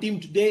be one team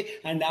today,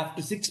 and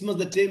after 6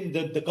 months,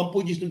 the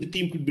composition of the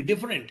team could be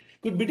different,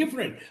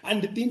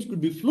 and the teams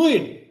could be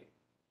fluid.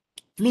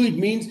 Fluid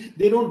means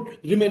they don't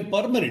remain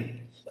permanent.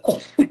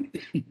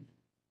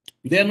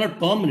 They are not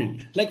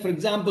permanent. Like, for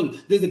example,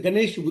 there's a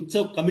Ganesh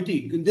Utsav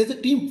committee. There's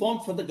a team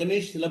formed for the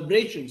Ganesh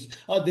celebrations.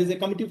 Or there's a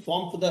committee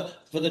formed for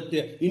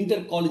the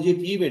intercollegiate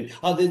event.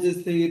 Or there's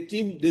a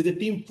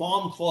team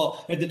formed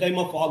for at the time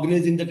of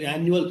organizing the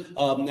annual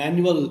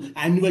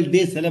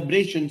day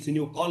celebrations in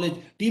your college.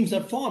 Teams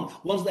are formed.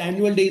 Once the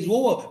annual day is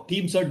over,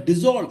 teams are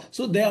dissolved.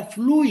 So they are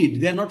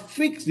fluid. They are not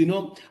fixed.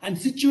 And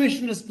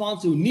situation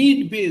responsive,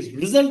 need based,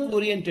 result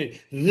oriented.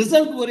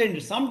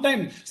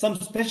 Sometimes some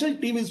special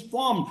team is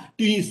formed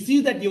to see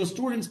that your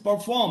students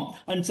perform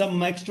and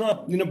some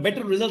extra,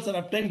 better results are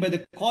obtained by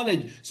the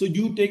college. So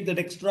you take that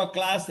extra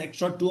class,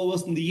 extra 2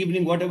 hours in the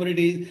evening, whatever it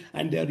is,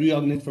 and they are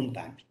reorganized from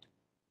time.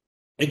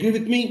 Agree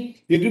with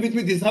me? You agree with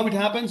me? This is how it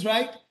happens,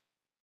 right?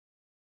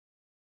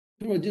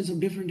 Just some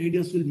different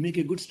ideas will make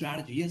a good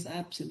strategy. Yes,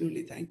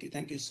 absolutely. Thank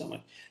you so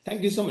much.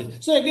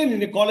 So again,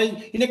 in a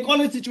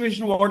college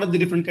situation, what are the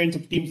different kinds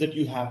of teams that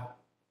you have?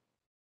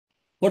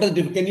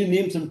 Can you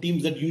name some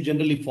teams that you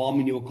generally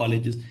form in your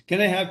colleges? Can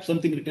I have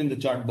something written in the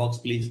chat box,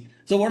 please?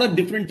 So what are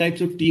different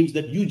types of teams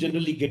that you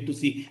generally get to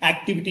see?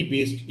 Activity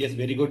based. Yes,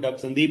 very good,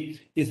 Dr. Sandeep.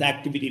 Is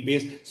activity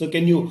based. So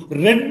can you,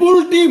 Red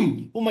Bull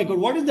team? Oh my God,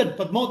 what is that?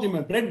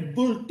 Padmavat, Red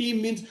Bull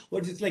team means,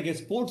 what is it, like a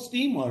sports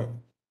team or?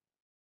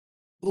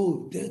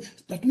 Oh,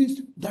 that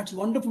means that's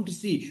wonderful to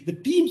see. The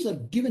teams are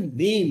given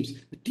names.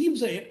 The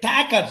teams are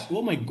attackers.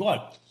 Oh my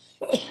God.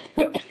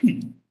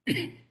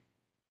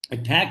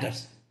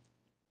 Attackers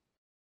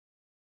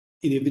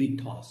in every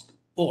task.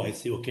 Oh, I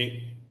see.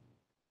 Okay.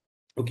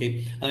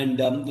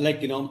 And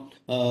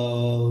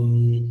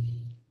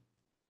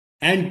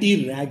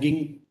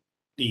anti-ragging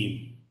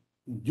team.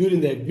 During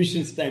the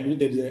admissions time,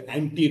 there is an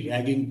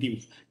anti-ragging team.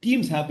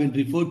 Teams have been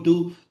referred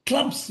to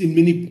clubs in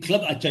many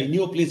club. In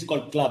your place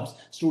called clubs,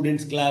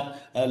 students club,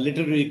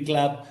 literary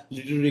club,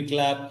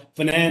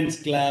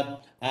 finance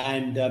club,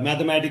 and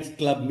mathematics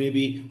club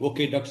maybe.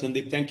 Okay, Dr.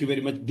 Sandeep, thank you very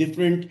much.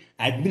 Different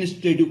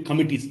administrative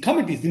committees.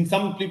 In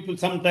some people,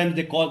 sometimes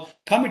they call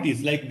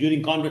committees, like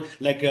during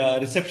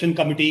reception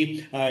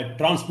committee,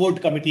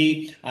 transport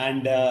committee,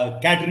 and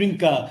catering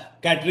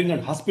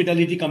and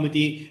hospitality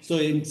committee.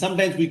 So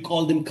sometimes we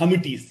call them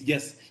committees.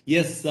 Yes,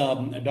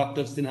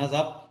 Dr. Sinha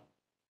Saab.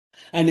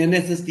 And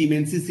NSS team,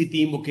 NCC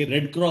team, okay,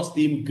 Red Cross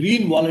team,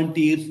 Green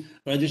Volunteers,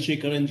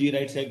 Rajesh Shekharanji,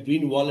 right side,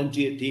 Green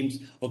Volunteer teams,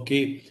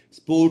 okay,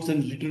 sports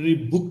and literary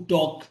book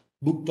talk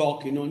book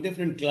talk,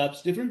 different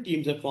clubs, different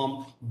teams have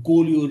formed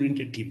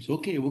goal-oriented teams.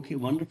 Okay,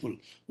 wonderful,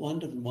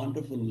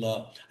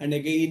 wonderful. And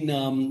again,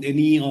 on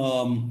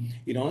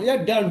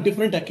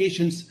different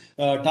occasions,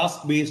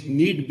 task-based,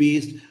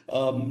 need-based,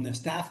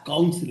 staff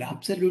council,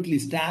 absolutely,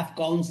 staff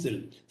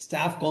council,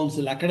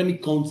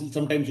 academic council,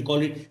 sometimes you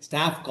call it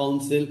staff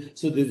council.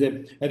 So there's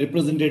a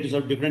representatives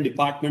of different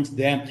departments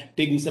there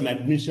taking some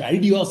administrative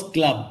ideas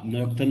club.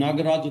 Dr.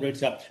 Nagaraj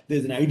writes up,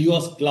 there's an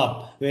ideas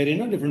club where,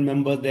 different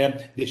members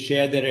there, they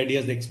share their ideas,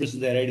 they express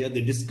their ideas,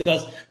 they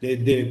discuss,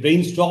 they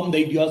brainstorm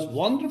the ideas.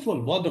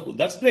 Wonderful.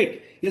 That's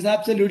great. Yes,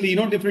 absolutely.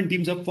 Different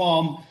teams have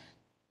formed.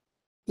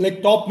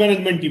 Like top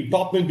management team,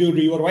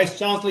 your vice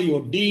chancellor,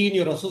 your dean,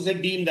 your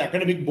associate dean, the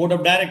academic board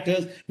of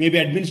directors, maybe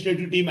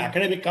administrative team,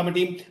 academic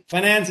committee,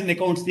 finance and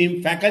accounts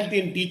team, faculty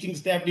and teaching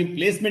staff team,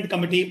 placement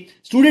committee,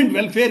 student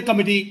welfare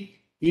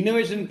committee,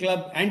 innovation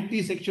club,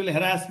 anti-sexual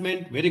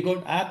harassment, very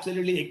good,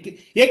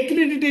 absolutely.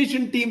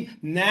 Accreditation team,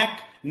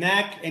 NAC,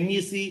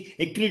 NEC,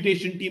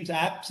 accreditation teams,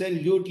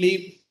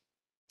 absolutely.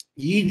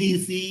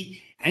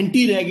 EDC,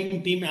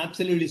 anti-ragging team,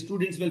 absolutely.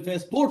 Students welfare,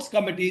 sports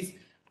committees,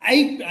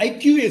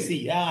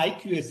 IQAC,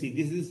 IQAC.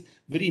 This is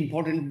very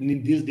important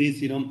in these days,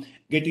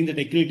 getting that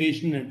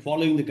accreditation and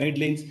following the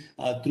guidelines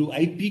through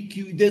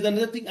IPQ. There's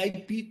another thing,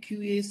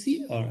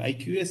 IPQAC or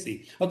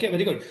IQAC. Okay,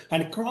 very good.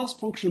 And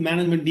cross-functional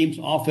management teams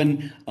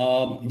often,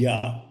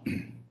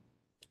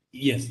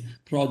 yes,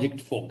 project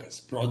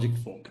focus.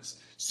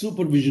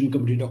 Supervision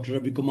committee, Dr.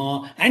 Ravi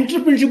Kumar.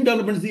 Entrepreneurship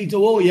development,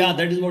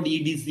 that is what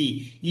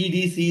EDC.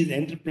 EDC is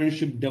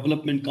Entrepreneurship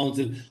Development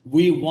Council.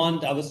 We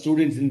want our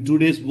students in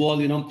today's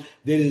world,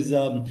 there is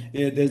a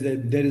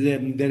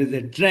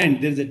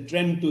trend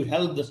to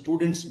help the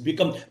students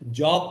become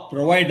job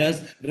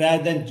providers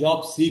rather than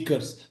job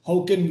seekers.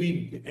 How can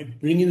we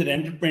bring in the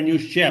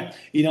entrepreneurship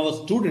in our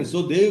students?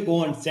 So they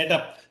go and set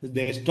up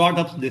their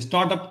startups, the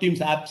startup teams,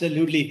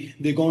 absolutely.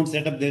 They go and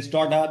set up their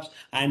startups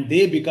and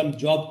they become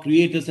job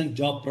creators and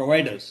job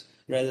providers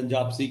rather than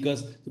job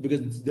seekers.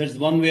 Because that's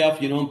one way of,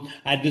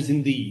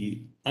 addressing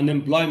the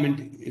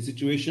unemployment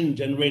situation,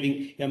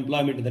 generating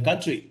employment in the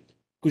country.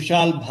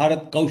 Kushal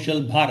Bharat,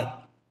 Kaushal Bharat,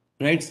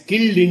 right?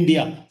 Skilled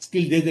India,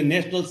 there's a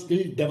National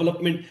Skill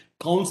Development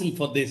Council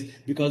for this,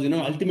 because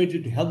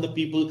ultimately to help the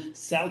people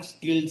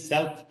self-skilled,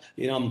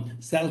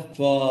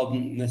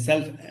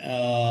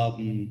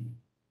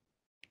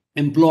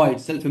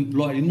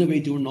 self-employed,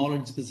 innovative,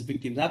 knowledge-specific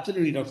teams.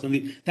 Absolutely, Dr.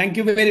 Sandeep. Thank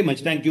you very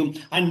much. Thank you.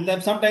 And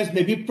then sometimes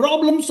maybe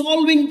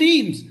problem-solving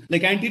teams,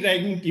 like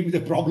anti-ragging team is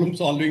a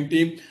problem-solving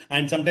team.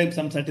 And sometimes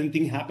some certain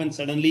thing happens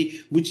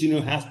suddenly, which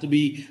has to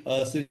be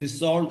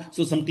resolved.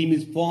 So some team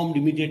is formed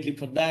immediately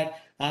for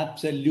that.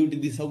 Absolutely,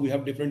 this is how we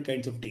have different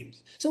kinds of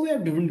teams. So we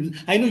have different.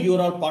 I know you're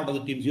all part of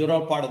the teams.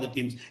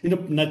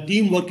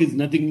 Teamwork is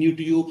nothing new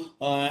to you.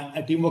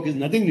 Teamwork is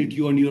nothing new to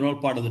you, and you're all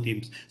part of the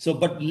teams. So,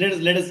 but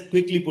let us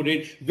quickly put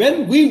it.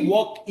 When we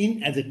walk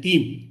in as a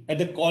team at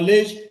the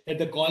college,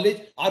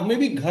 or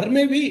maybe ghar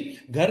mein bhi,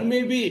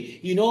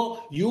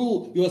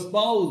 you, your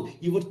spouse,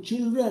 your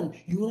children,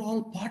 you are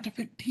all part of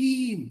a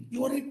team.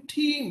 You are a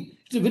team.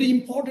 It's a very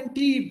important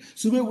team.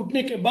 Subah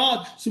utne ke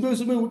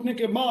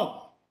baad.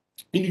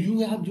 You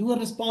have your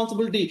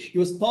responsibility,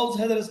 your spouse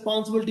has a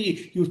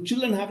responsibility, your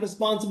children have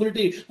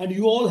responsibility, and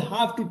you all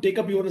have to take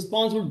up your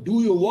responsibility,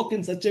 do your work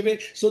in such a way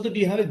so that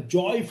you have a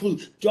joyful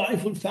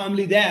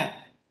family there.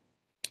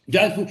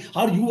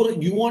 Or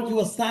you want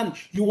your son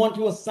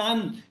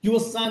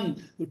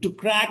to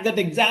crack that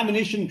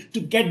examination, to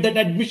get that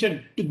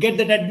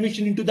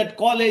admission into that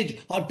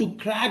college, or to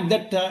crack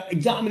that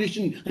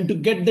examination and to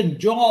get the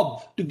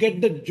job,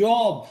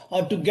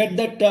 or to get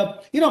that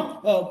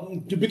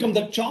to become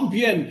the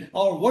champion,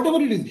 or whatever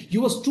it is.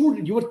 Your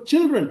student, your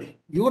children.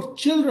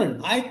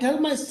 I tell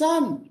my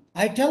son,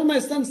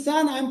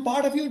 son, I'm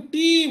part of your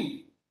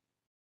team.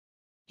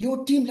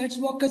 Your team. Let's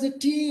work as a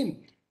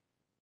team.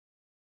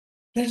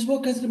 Let's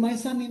work as my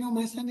son.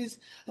 My son is,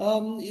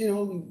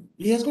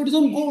 he has got his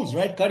own goals,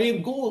 right? Career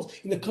goals.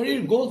 In the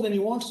career goals, when he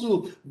wants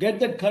to get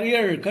that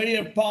career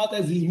path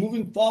as he's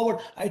moving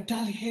forward, I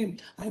tell him,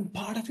 I'm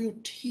part of your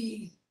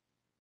team.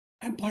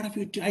 I'm part of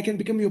your team. I can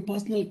become your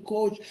personal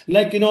coach.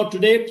 Like,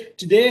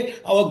 today,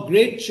 our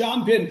great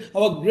champion,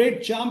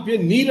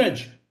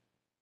 Neeraj.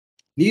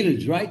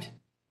 Neeraj, right?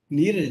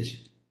 Neeraj.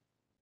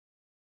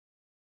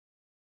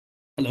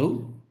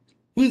 Hello?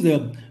 Who is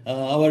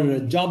our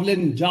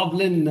javelin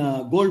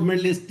gold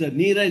medalist,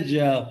 Neeraj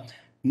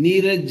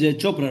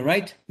Chopra,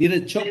 right?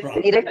 Neeraj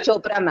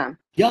Chopra, ma'am.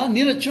 Yeah,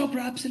 Neeraj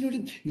Chopra,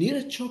 absolutely.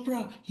 Neeraj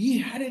Chopra, he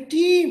had a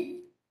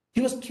team. He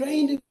was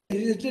trained.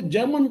 He's a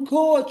German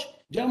coach.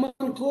 He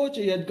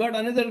had got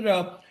another.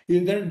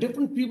 There are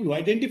different people who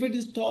identified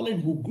his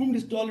talent, who groomed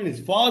his talent. His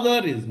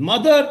father, his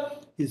mother,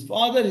 his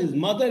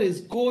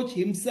coach,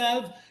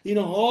 himself.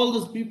 All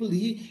those people.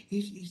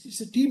 It's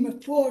a team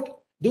effort.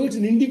 Though it's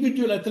an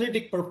individual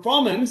athletic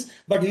performance,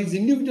 but his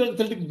individual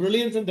athletic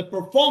brilliance and the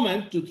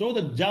performance to throw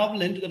the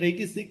javelin to the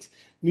 86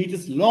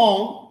 meters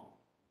long,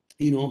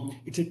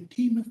 it's a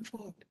team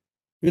effort.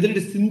 Whether it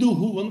is Sindhu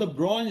who won the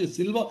bronze or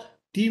silver,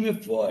 team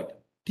effort.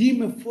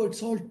 Team effort,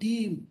 it's all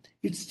team.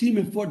 It's team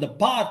effort. The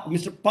Park,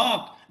 Mr.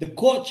 Park, the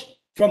coach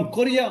from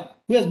Korea,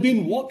 who has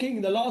been working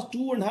in the last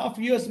 2.5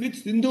 years with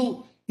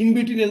Sindhu. In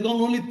between, he has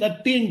gone only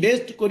 13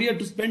 days to Korea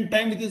to spend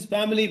time with his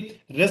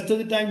family. Rest of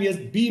the time, he has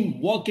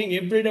been working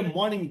every day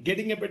morning,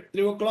 getting up at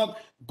 3 o'clock,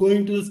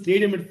 going to the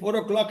stadium at 4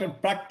 o'clock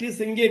and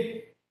practicing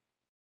it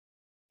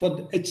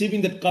for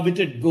achieving that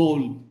coveted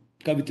goal.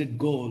 Coveted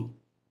goal.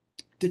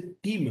 The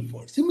team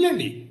effort.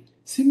 Similarly,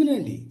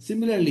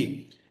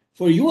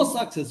 for your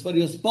success, for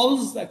your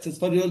spouse's success,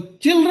 for your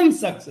children's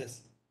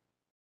success,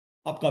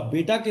 आपका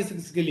बेटा के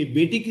success के लिए,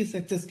 बेटी की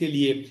success के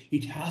लिए,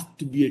 it has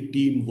to be a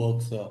team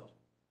work, sir.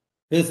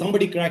 There's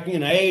somebody cracking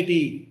an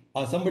IIT,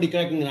 or somebody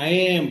cracking an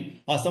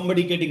IIM, or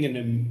somebody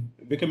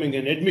becoming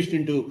an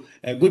admission into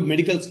a good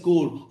medical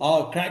school,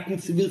 or cracking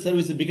civil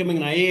services, becoming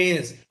an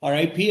IAS or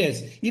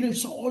IPS.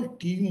 It's all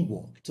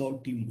teamwork. It's all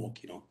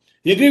teamwork. You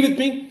agree with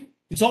me?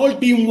 It's all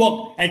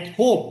teamwork at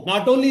home,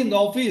 not only in the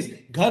office,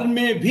 ghar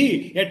mein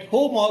bhi, at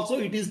home also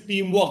it is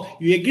teamwork.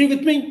 You agree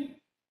with me?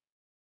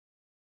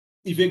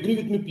 If you agree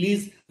with me,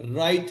 please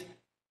write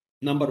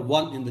number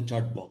 1 in the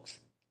chat box.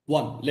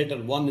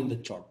 Letter 1 in the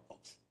chat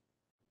box.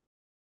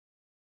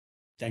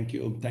 Thank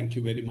you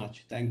very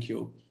much. Thank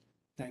you.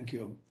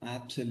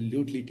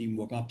 Absolutely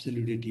teamwork,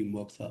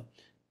 sir.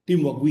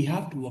 Teamwork, we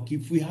have to work.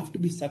 If we have to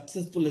be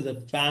successful as a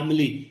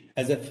family,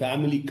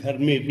 घर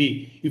में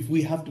भी, if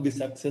we have to be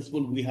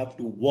successful, we have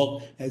to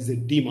work as a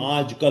team.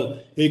 आजकल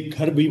एक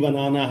घर भी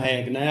बनाना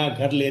है, एक नया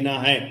घर लेना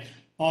है,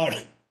 और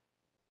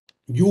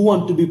you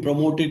want to be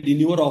promoted in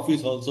your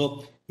office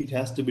also, it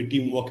has to be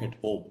teamwork at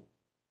home.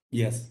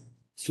 Yes,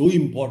 so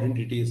important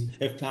it is.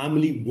 A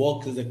family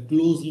works as a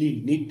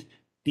closely knit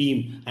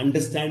team,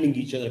 understanding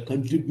each other,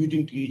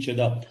 contributing to each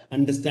other.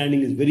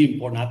 Understanding is very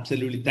important.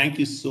 Absolutely. Thank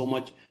you so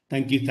much.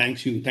 Thank you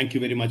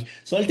very much.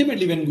 So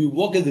ultimately, when we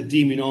work as a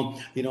team, we know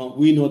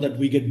that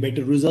we get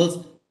better results.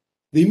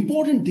 The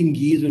important thing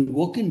is when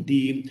work in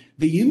team,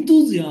 the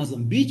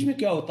enthusiasm, बीच में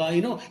क्या होता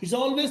है, it's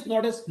always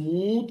not a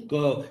smooth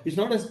curve. It's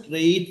not a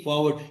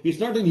straightforward. It's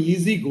not an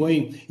easy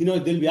going. There'll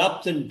be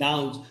ups and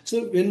downs.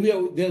 So when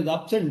there's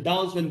ups and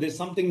downs, when there's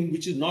something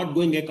which is not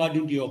going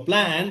according to your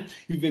plan,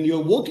 when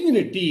you're working in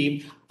a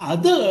team,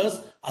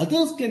 others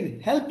can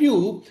help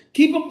you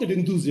keep up that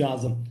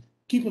enthusiasm.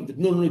 Keep up.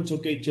 No, it's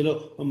okay.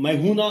 Chalo, मैं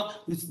हूं ना.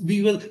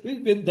 We will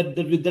with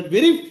that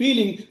very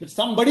feeling that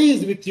somebody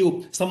is with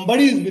you.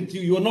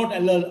 You are not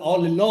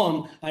all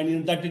alone,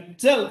 and that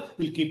itself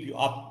will keep you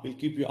up.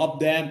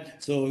 There,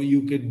 so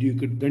you could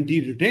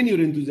continue to retain your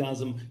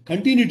enthusiasm,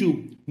 continue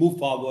to move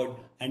forward,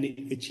 and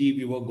achieve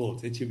your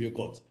goals.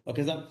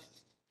 Okay, sir.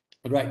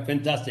 Right.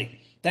 Fantastic.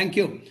 Thank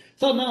you.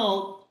 So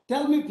now,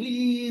 tell me,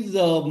 please.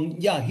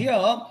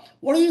 Here,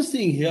 what are you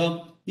seeing here?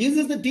 Is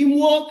this the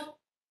teamwork?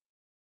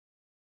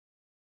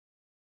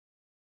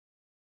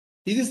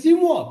 It is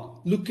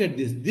teamwork. Look at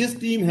this. This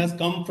team has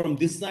come from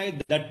this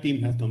side, that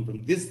team has come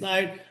from this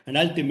side, and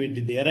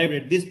ultimately they arrived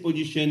at this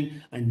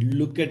position. And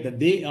look at that,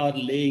 they are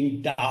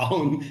laying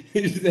down.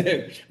 It's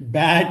a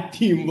bad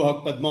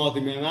teamwork,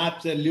 Padmavati ma'am.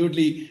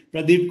 Absolutely.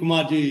 Pradeep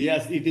Kumar ji,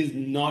 yes, it is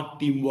not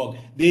teamwork.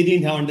 They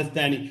didn't have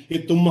understanding. ये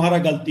तुम्हारा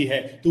गलती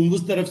है, तुम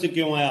उस तरफ से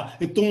क्यों आया,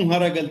 ये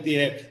तुम्हारा गलती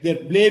है.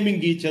 They're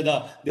blaming each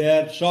other,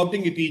 they're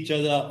shouting at each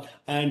other,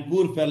 and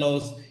poor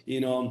fellows,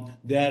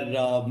 they're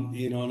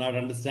not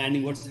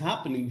understanding what's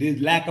happening. There's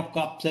lack of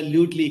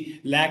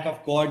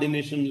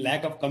coordination,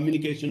 lack of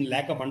communication,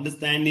 lack of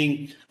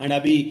understanding, and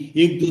अभी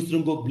एक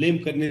दूसरों को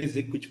blame करने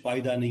से कुछ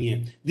फायदा नहीं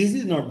है. This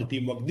is not the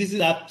teamwork. This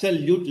is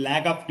absolute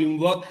lack of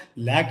teamwork,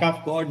 lack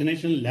of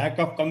coordination, lack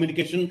of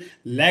communication,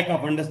 lack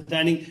of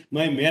understanding.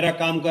 मैं मेरा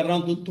काम कर रहा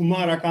हूं, तो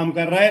तुम्हारा काम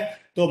कर रहा है,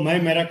 तो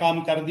मैं मेरा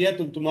काम कर दिया,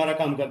 तुम तुम्हारा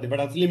काम कर दिया, बट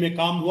असली में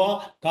काम हुआ,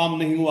 काम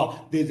नहीं हुआ.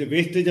 There is a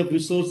wastage of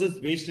resources,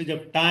 wastage of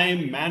time,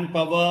 man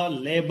power,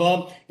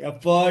 labour,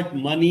 effort,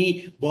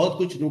 money, बहुत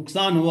कुछ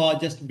नुकसान हुआ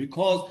just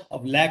because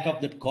of lack of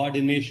that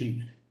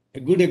coordination. A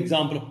good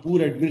example of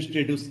poor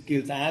administrative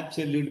skills,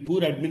 absolutely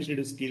poor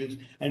administrative skills,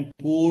 and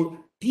poor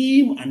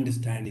team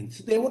understanding.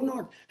 So they were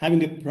not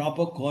having a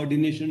proper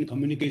coordination,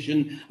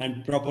 communication,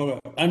 and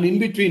in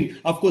between,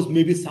 of course,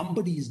 maybe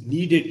somebody is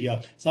needed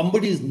here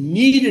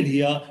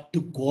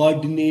to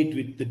coordinate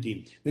with the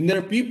team. When there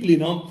are people,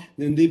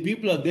 when the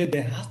people are there,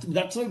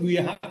 that's why we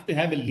have to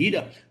have a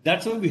leader.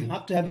 That's why we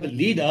have to have a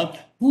leader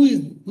who is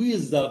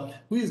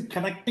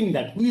connecting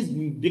that, who is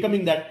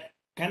becoming that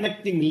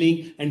connecting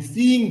link, and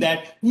seeing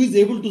that, who is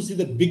able to see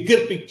the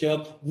bigger picture,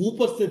 who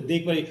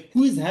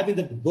is having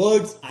the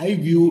bird's eye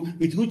view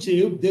with which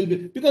they'll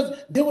be, because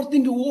they were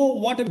thinking, oh,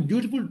 what a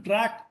beautiful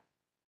track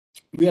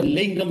we are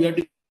laying down, we are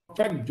doing a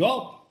perfect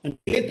job, and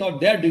they thought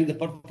they are doing the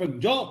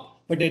perfect job.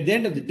 But at the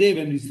end of the day,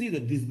 when we see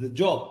that this is the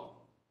job,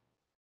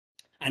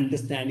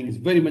 understanding is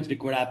very much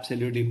required.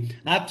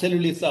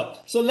 Absolutely, sir.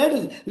 So let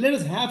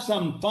us have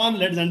some fun.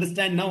 Let us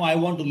understand. Now I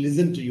want to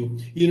listen to you.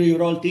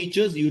 You're all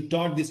teachers. You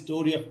taught the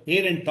story of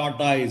hare and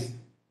tortoise,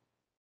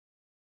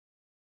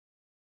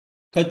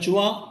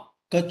 kachwa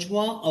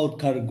or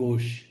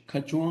khargosh.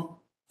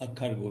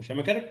 Am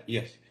I correct?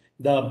 Yes.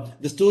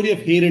 the story of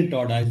hare and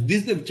tortoise.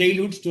 This is the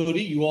childhood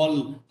story you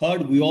all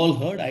heard, we all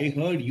heard, I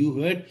heard,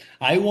 you heard.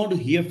 I want to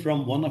hear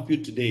from one of you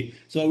today.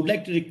 So I would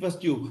like to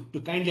request you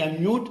to kindly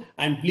unmute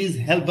and please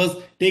help us,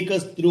 take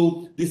us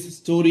through this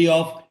story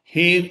of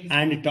hare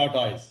and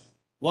tortoise.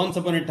 Once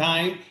upon a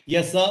time,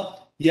 yes sir,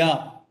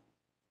 yeah.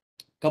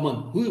 Come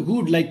on, who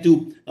would like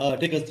to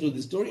take us through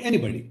this story?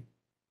 Anybody?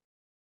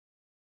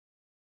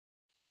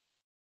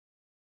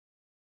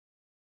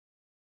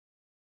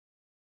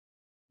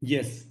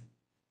 Yes.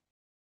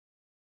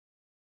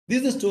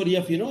 This is the story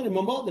of,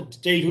 remember the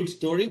childhood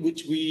story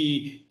which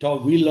we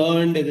taught, we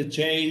learned as a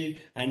child,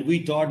 and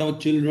we taught our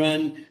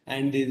children,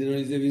 and it's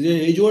an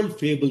age-old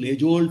fable,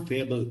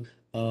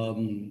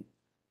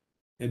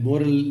 a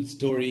moral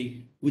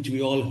story which we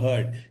all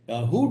heard.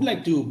 Who would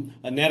like to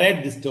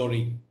narrate this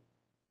story?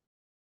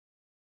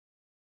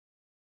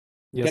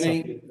 Yes, Can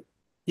sir. I?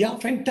 Yeah,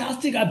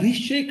 fantastic.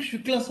 Abhishek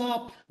Shukla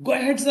Saab. Go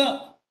ahead, sir.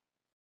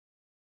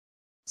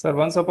 Sir,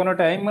 once upon a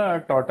time,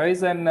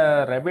 tortoise and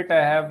rabbit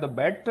have the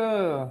bet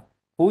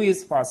who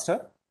is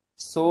faster.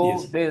 So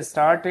Yes. they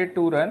started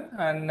to run,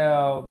 and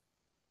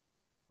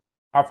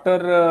after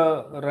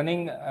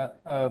running,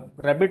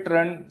 rabbit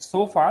run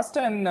so fast,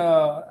 and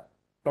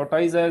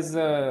tortoise has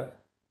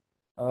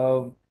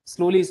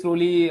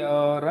slowly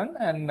run,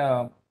 and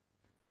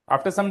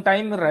after some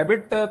time,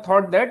 rabbit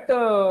thought that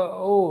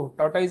oh,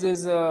 tortoise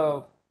is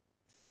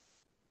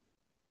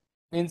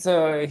means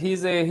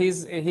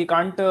he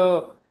can't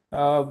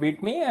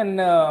beat me, and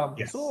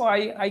so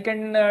Yes. I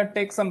can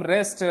take some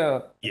rest.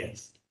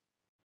 Yes.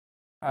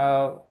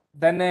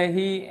 Then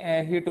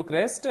he took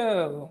rest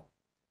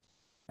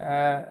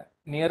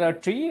near a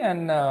tree,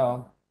 and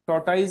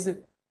tortoise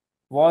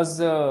was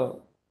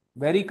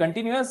very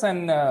continuous,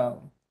 and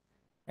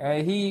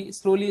he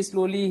slowly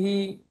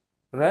he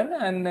ran,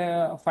 and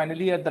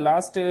finally at the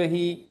last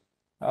he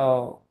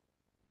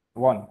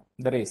won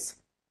the race.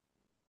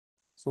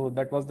 So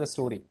that was the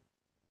story.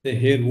 The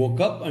hare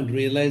woke up and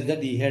realized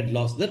that he had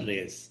lost the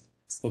race.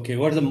 Okay,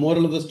 what's the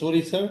moral of the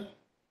story, sir?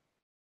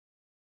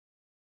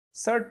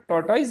 Sir,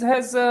 tortoise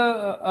has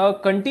a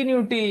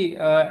continuity,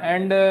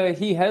 and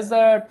he has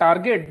a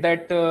target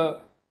that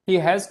he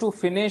has to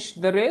finish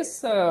the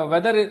race.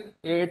 Whether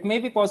it may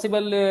be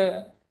possible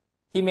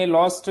he may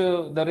lost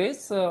the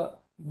race,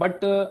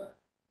 but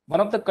one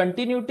of the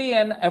continuity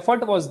and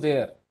effort was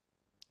there.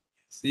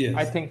 Yes.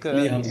 I think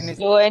Yes. in his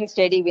Slow and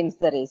steady wins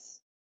the race.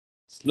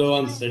 Slow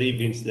and steady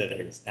wins the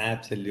race.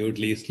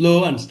 Absolutely.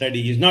 Slow and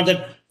steady. It's not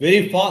that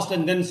very fast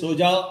and then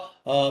soja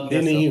yes,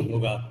 sir. nahi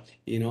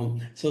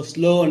hoga. So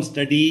slow and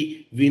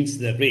steady wins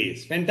the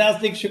race.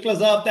 Fantastic, Shukla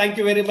Saab. Thank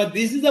you very much.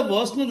 This is the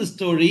version of the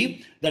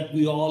story that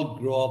we all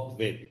grow up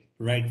with.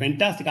 Right,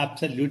 fantastic,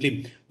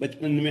 absolutely.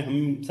 बचपन में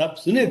हम सब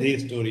सुने थे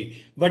story,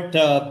 but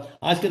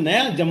आज के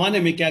नया जमाने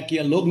में क्या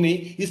किया लोग ने,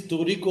 इस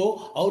स्टोरी को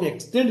और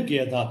एक्सटेंड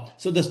किया था.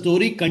 सो द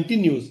स्टोरी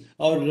कंटिन्यूज,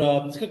 और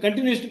इसका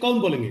कंटिन्यूएशन कौन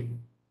बोलेंगे?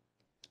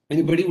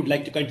 Anybody would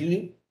like to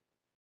continue?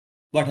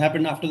 What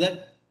happened after that?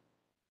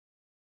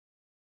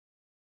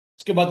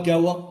 उसके बाद क्या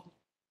हुआ?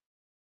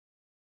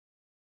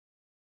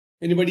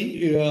 Anybody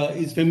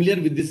is familiar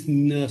with this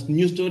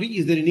new story?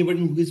 Is there anybody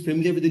who is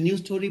familiar with the new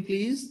story,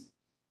 please?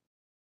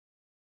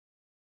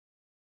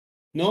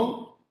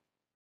 No?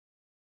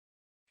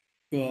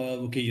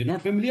 Okay, you're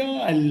not familiar?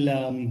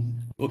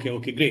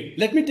 Okay, great.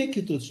 Let me take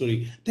you through the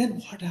story. Then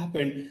what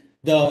happened?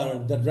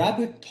 The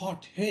rabbit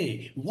thought,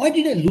 hey, why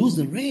did I lose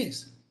the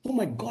race? Oh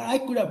my God, I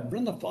could have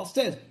run the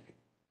fastest.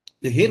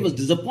 The hare was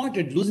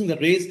disappointed losing the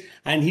race,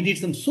 and he did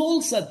some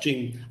soul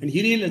searching, and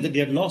he realized that he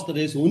had lost the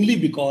race only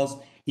because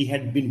he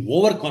had been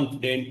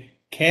overconfident,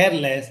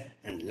 careless,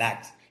 and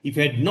lax. If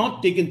he had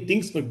not taken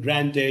things for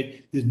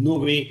granted, there's no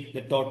way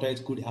the tortoise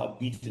could have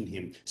beaten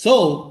him.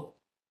 So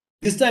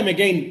this time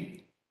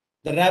again,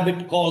 the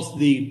rabbit calls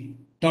the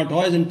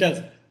tortoise and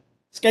tells,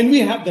 can we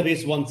have the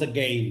race once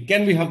again?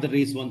 Can we have the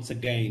race once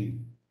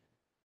again?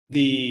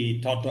 The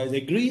tortoise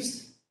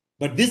agrees.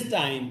 But this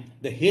time,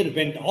 the hare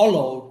went all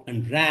out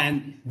and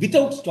ran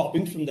without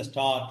stopping from the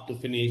start to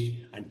finish,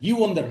 and he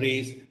won the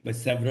race by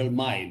several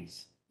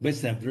miles.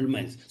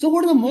 So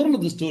what is the moral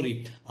of the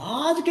story?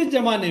 आज के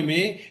जमाने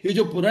में ये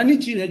जो पुरानी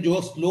चीज है,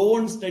 जो slow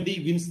and steady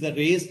wins the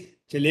race,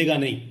 चलेगा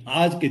नहीं.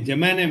 आज के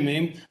जमाने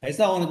में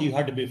ऐसा होना चाहिए, you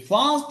have to be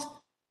fast,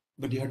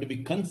 but you have to be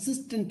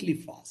consistently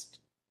fast.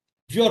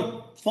 If you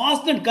are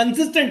fast and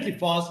consistently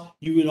fast,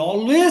 you will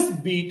always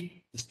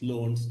beat the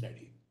slow and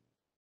steady.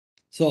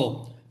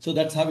 So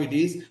that's how it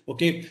is.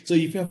 Okay. So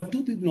if you have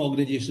two people in an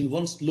organization,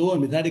 one slow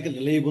and methodical,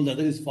 reliable, the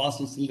other is fast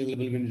and still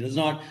reliable when it does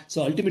not.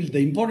 So ultimately, the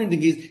important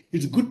thing is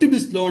it's good to be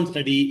slow and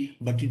steady,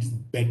 but it's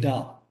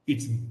better.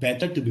 It's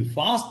better to be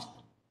fast,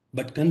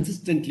 but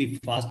consistently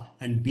fast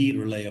and be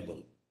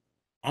reliable.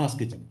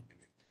 Ask it.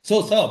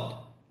 So, sir,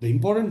 the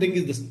important thing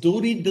is the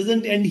story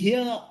doesn't end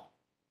here.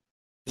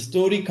 The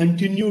story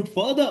continued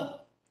further.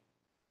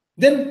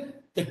 Then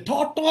the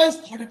tortoise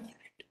thought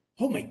about it.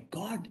 Oh my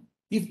God,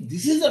 if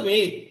this is the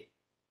way,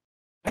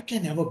 I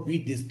can never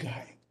beat this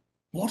guy.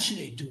 What should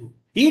I do?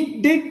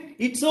 It did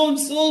its own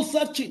soul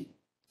searching.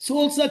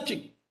 Soul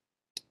searching.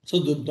 So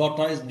the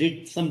tortoise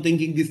did some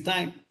thinking this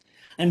time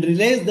and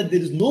realized that there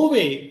is no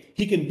way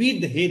he can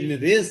beat the hare in a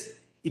race.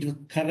 It was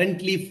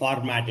currently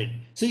formatted.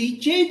 So he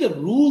changed the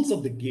rules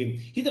of the game.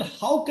 He thought,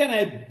 how can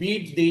I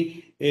beat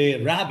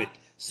the rabbit?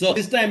 So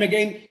this time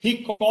again,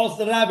 he calls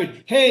the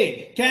rabbit,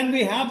 hey, can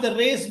we have the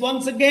race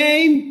once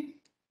again?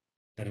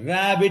 The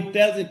rabbit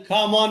tells him,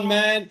 come on,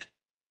 man.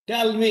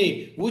 Tell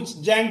me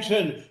which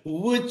junction,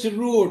 which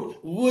route,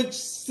 which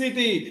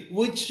city,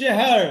 which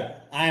shahar.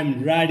 I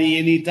am ready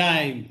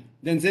anytime.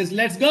 Then says,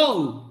 let's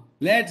go.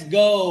 Let's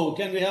go.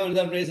 Can we have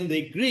another race? And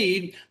they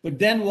agreed. But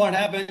then what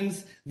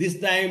happens? This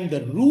time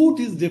the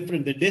route is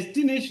different. The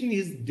destination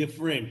is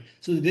different.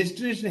 So the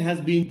destination has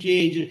been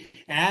changed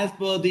as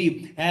per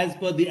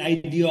the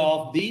idea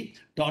of the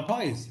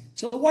tortoise.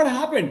 So what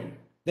happened?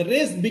 The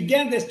race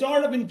began. They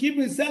started in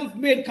keeping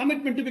self-made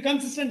commitment to be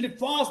consistently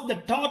fast.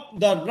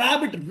 The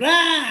rabbit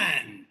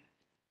ran.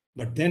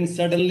 But then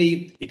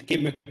suddenly it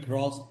came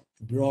across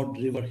broad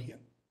river here.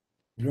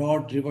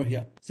 Broad river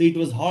here. So it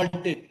was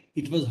halted.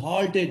 It was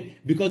halted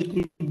because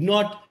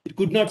it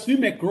could not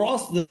swim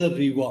across the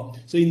river.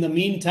 So in the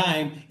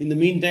meantime,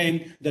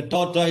 the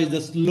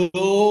tortoise,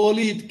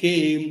 slowly it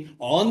came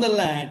on the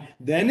land,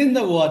 then in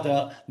the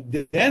water,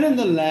 then on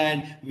the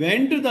land,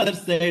 went to the other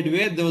side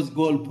where there was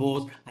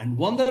goalpost and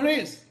won the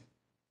race.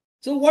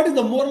 So what is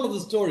the moral of the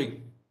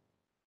story?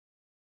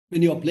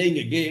 When you are playing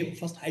a game,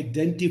 first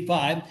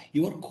identify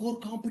your core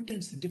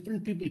competence.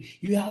 Different people,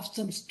 you have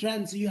some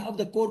strengths, you have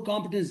the core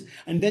competence,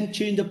 and then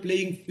change the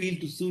playing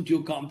field to suit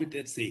your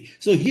competency.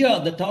 So here,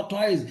 the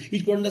tortoise,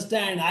 it could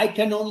understand, I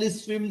can only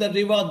swim the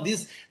river.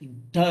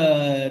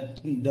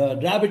 The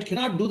rabbit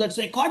cannot do that.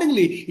 So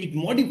accordingly, it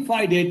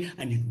modified it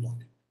and it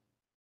won.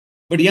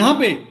 But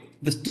यहाँ पे,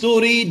 the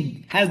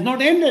story has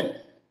not ended.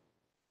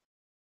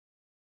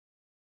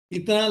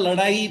 इतना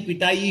लड़ाई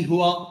पिटाई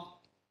हुआ.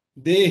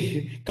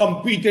 They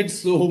competed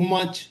so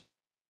much.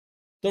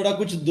 थोड़ा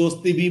कुछ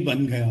दोस्ती भी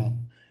बन गया.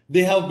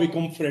 They have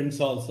become friends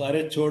also.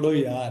 अरे छोड़ो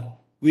यार.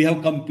 We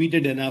have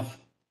competed enough.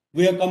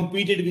 We have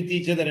competed with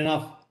each other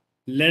enough.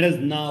 Let us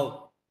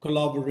now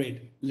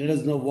collaborate. Let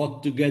us now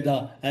work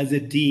together as a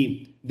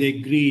team. They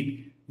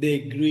agreed.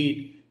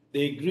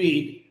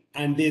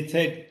 And they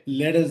said,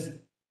 let us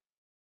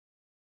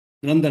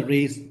run the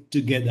race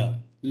together.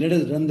 Let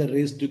us run the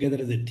race together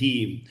as a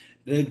team.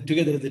 So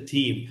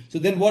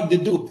then what they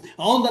do?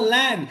 On the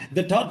land,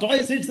 the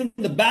tortoise sits in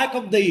the back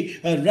of the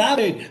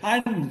rabbit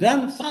and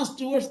runs fast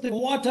towards the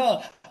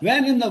water.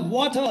 When in the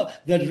water,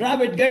 the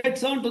rabbit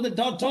gets onto the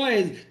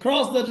tortoise,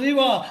 cross the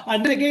river,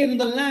 and then again in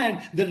the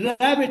land, the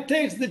rabbit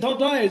takes the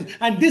tortoise.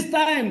 And this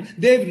time,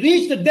 they've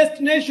reached the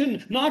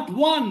destination, not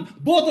one.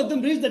 Both of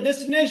them reach the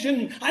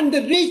destination, and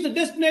they reach the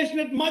destination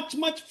at much,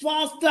 much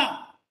faster.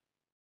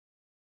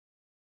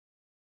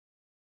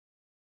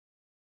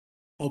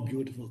 Oh,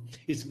 beautiful.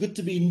 It's good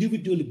to be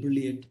individually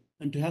brilliant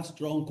and to have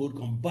strong core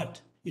comp,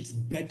 but it's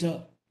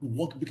better to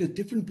work because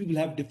different people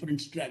have different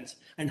strengths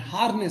and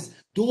harness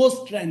those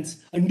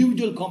strengths,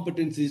 individual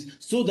competencies,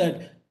 so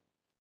that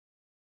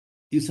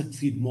you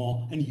succeed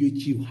more and you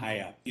achieve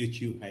higher.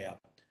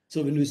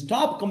 So when we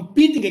stop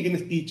competing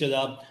against each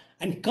other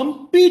and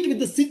compete with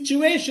the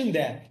situation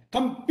there,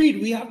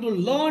 we have to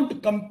learn to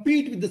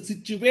compete with the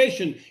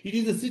situation. It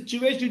is the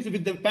situation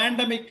with the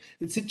pandemic,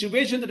 the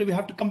situation that we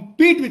have to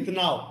compete with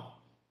now.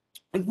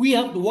 And we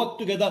have to work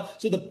together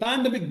so the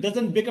pandemic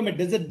doesn't become a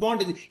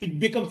disadvantage. It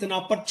becomes an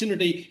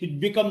opportunity. It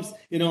becomes,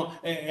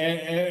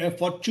 a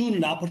fortune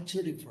and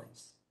opportunity for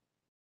us.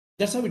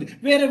 That's how it is.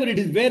 Wherever it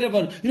is,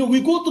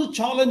 we go through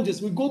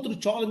challenges. We go through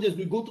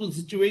the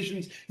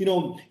situations.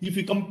 If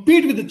you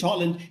compete with the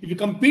challenge, if you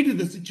compete with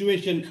the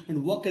situation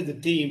and work as a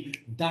team,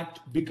 that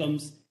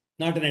becomes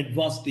not an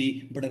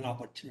adversity, but an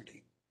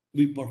opportunity.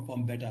 We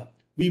perform better.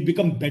 We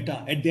become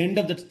better. At the end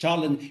of that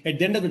challenge, at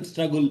the end of that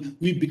struggle,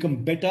 we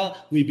become better,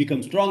 we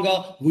become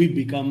stronger, we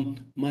become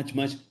much,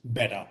 much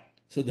better.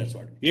 So that's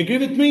what. You agree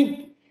with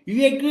me?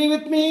 You agree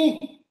with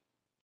me?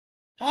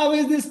 How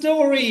is this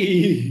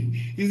story?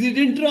 Is it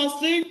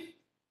interesting?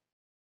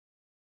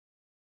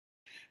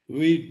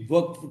 We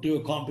work to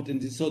a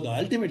competency. So the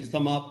ultimate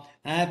sum up,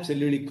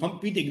 absolutely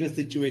compete against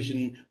the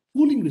situation,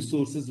 pooling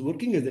resources,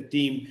 working as a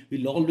team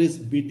will always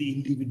beat the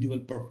individual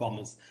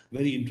performance.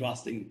 Very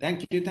interesting.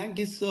 Thank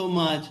you so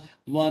much.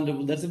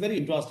 Wonderful. That's a very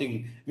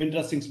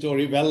interesting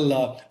story.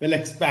 Well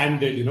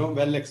expanded,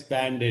 well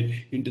expanded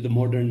into the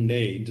modern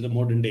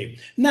day.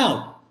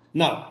 Now,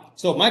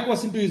 so my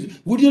question to you is: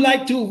 Would you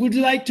like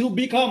to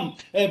become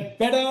a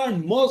better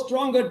and more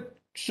stronger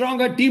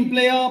team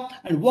player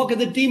and work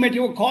as a team at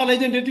your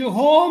college and at your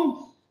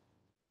home?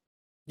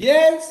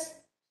 Yes.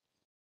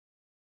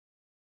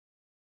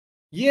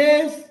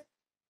 Yes.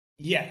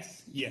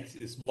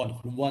 It's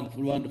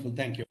wonderful.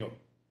 Thank you.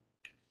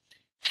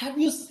 Have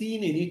you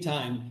seen any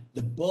time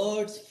the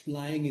birds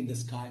flying in the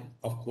sky?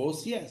 Of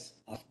course, yes.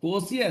 It's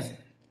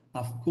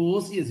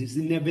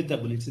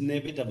inevitable.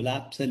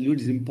 Absolutely,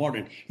 it's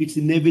important. It's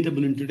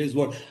inevitable in today's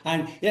world.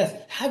 And yes,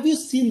 have you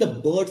seen the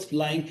birds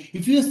flying?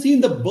 If you have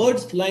seen the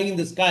birds flying in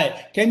the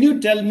sky, can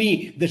you tell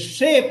me the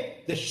shape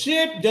The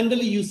shape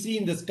generally you see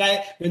in the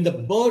sky when the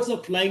birds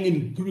are flying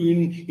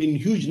in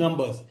huge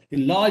numbers,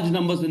 in large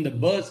numbers when the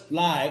birds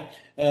fly,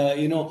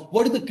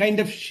 what is the kind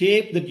of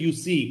shape that you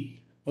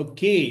see?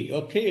 Okay,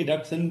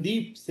 Dr.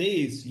 Sandeep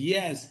says,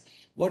 yes.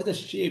 What is the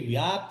shape?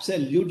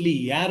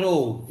 Absolutely.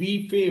 Arrow,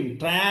 V frame,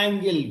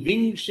 triangle,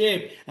 wing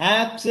shape.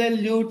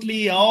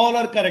 Absolutely. All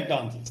are correct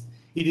answers.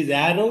 It is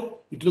arrow,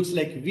 it looks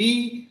like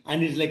V,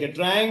 and it's like a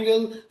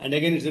triangle, and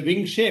again it's a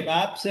wing shape.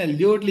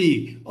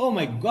 Absolutely. Oh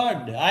my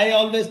God. I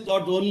always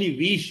thought only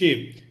V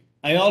shape.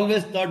 I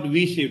always thought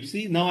V shape.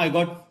 See, now I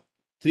got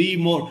three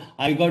more.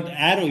 I got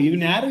arrow.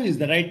 Even arrow is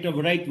the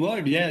right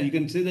word. Yeah, you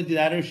can say that is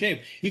arrow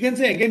shape. You can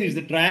say again it's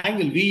the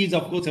triangle. V is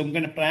of course some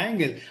kind of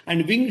triangle.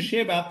 And wing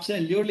shape,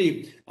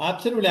 absolutely.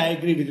 Absolutely, I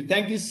agree with you.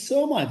 Thank you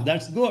so much.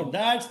 That's good.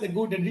 That's the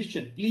good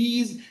addition.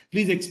 Please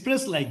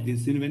express like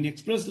this. When you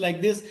express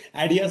like this,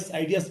 ideas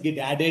get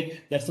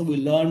added. That's how we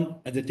learn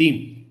as a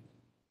team.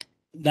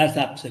 That's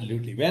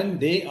absolutely. When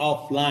they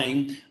are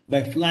flying,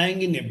 by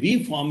flying in a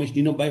V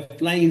formation, by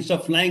flying instead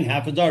of flying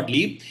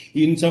haphazardly,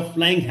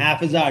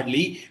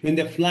 when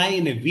they fly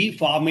in a V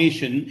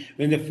formation,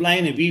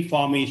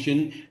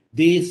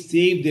 they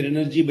save their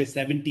energy by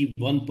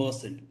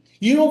 71%.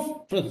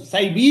 From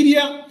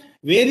Siberia,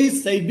 where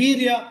is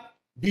Siberia?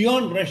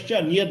 Beyond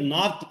Russia, near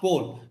North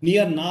Pole,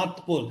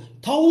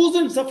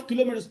 thousands of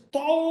kilometers.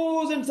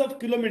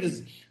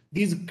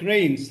 These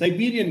cranes,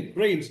 Siberian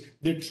cranes,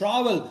 they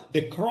travel,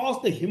 they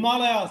cross the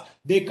Himalayas,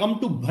 they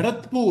come to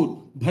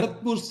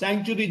Bharatpur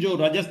sanctuary, जो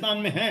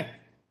राजस्थान में है.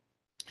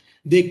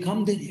 They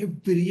come there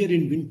every year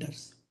in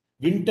winters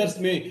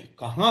में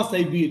कहाँ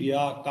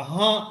Siberia,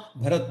 कहाँ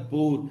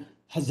भरतपुर,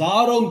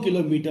 हजारों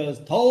kilometers,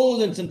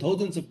 thousands and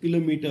thousands of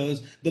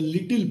kilometers. The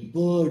little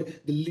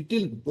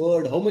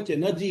bird, how much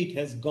energy it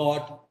has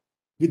got.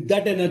 With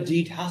that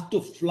energy, it has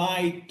to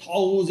fly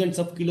thousands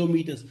of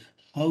kilometers.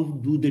 How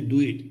do they do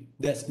it?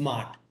 They're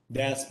smart.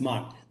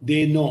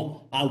 They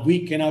know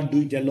we cannot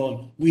do it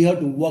alone. We have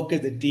to work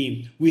as a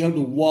team. We have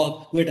to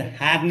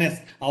harness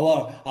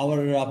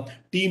our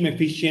team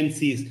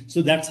efficiencies.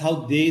 So that's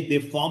how they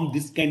form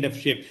this kind of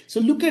shape. So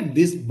look at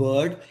this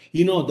bird.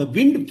 The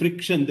wind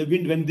friction,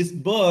 when this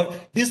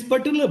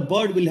particular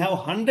bird will have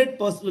 100%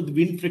 of the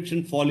wind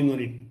friction falling on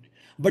it.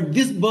 But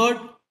this bird,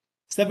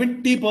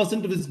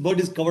 70% of this bird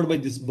is covered by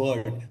this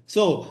bird.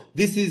 So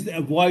this is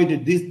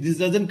avoided. This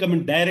doesn't come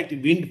in direct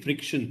wind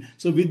friction.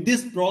 So with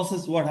this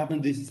process, what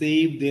happens? They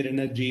save their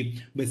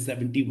energy by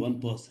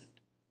 71%.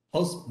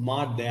 How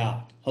smart they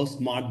are.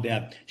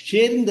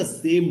 Sharing the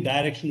same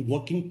direction,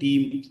 working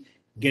teams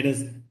get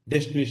us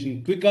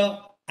destination quicker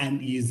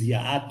and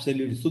easier.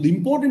 Absolutely. So the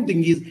important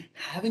thing is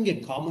having a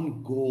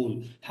common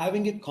goal,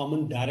 having a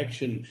common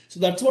direction. So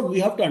that's what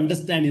we have to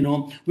understand.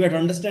 We have to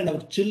understand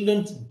our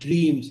children's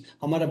dreams.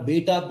 हमारा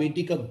बेटा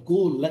बेटी का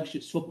goal, लक्ष्य,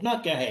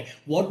 स्वप्न क्या है?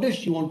 What does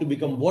she want to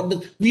become?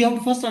 We have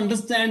to first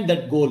understand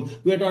that goal.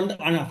 We have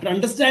to after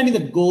understanding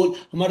that goal,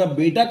 हमारा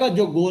बेटा का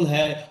जो goal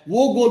है,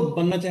 वो goal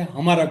बनना चाहिए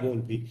हमारा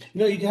goal भी.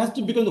 It has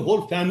to become the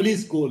whole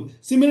family's goal.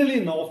 Similarly,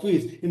 in the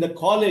office, in the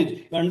college,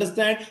 you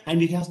understand,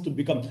 and it has to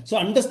become. So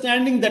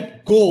understanding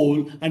that goal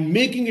and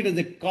making it as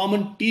a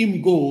common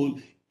team goal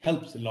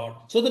helps a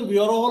lot, so that we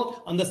are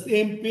all on the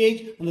same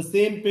page, on the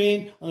same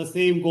pain, on the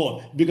same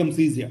goal. It becomes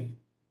easier.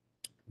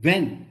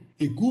 When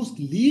a goose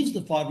leaves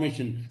the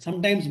formation,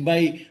 sometimes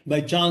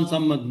by chance,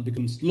 someone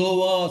becomes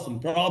slower, some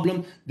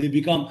problem, they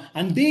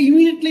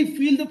immediately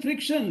feel the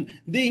friction,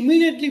 they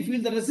immediately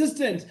feel the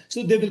resistance.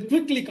 So they will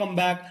quickly come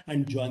back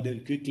and join. This.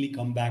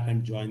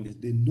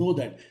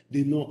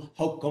 They know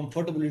how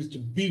comfortable it is to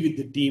be with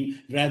the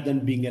team rather than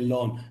being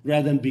alone.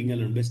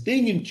 By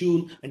staying in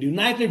tune and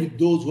united with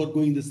those who are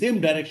going the same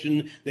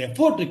direction, the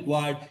effort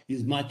required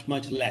is much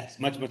less.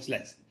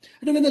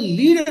 And when the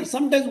leader,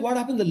 sometimes what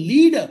happens, the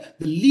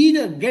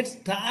leader gets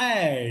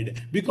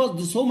tired because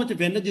there's so much of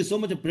energy, so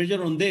much of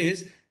pressure on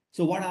this.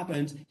 So what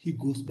happens? He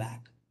goes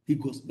back.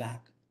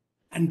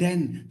 And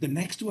then the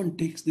next one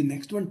takes the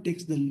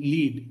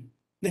lead.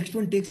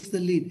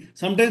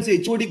 Sometimes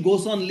HOD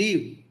goes on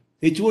leave.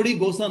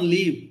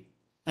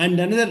 And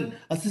another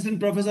assistant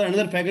professor,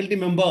 another faculty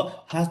member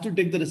has to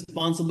take the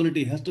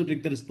responsibility.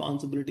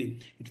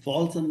 It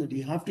falls on that.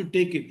 You have to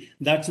take it.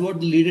 That's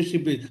what the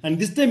leadership is. And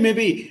this time,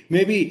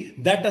 maybe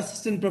that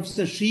assistant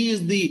professor, she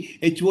is the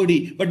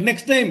HOD. But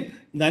next time,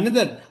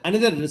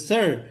 another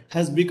sir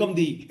has become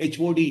the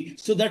HOD.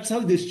 So that's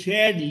how this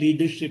shared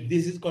leadership.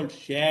 This is called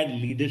shared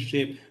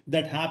leadership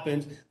that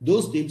happens.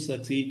 Those teams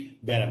succeed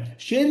better.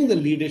 Sharing the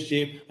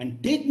leadership and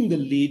taking the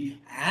lead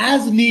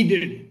as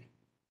needed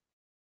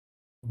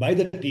by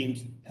the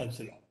teams helps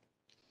a lot.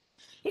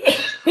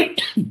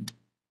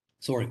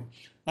 Sorry.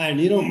 And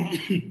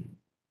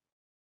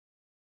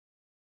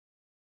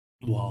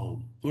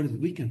wow, what is it?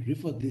 We can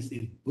refer this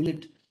in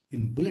bullet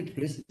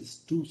races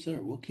too, sir.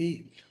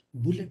 Okay.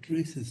 Bullet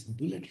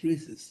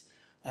races.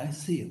 I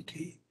see,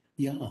 okay.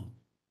 Yeah.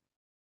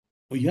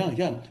 Oh yeah.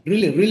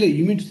 Relay.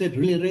 You mean to say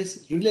relay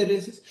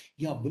races?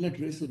 Yeah, bullet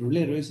races,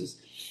 relay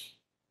races.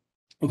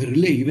 Okay,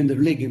 relay, even the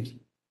relay games.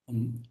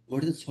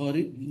 What is it?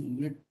 Sorry,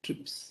 bullet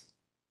trips.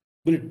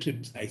 Bullet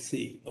trips, I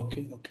see.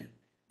 Okay, okay.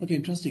 Okay,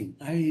 interesting.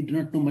 I do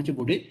not know much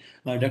about it.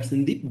 That's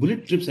in the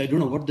bullet trips. I don't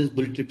know what these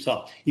bullet trips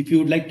are. If you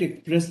would like to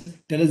express,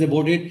 tell us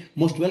about it,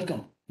 most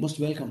welcome. Most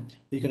welcome.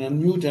 You can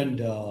unmute and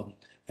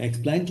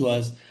explain to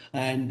us.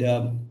 And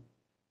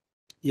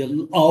yeah. Yeah.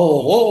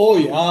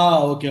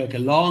 Okay. Okay.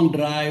 Long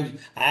drives.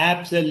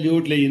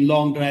 Absolutely. In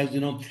long drives,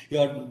 you're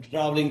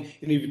traveling.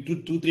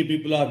 If three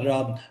people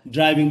are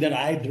driving that,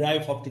 I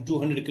drive up to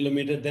 200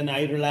 kilometers. Then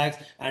I relax,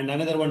 and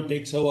another one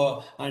takes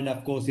over. And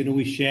of course,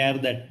 we share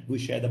that. We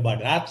share the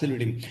burden.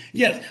 Absolutely.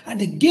 Yes.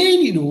 And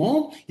again,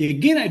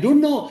 again, I don't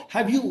know.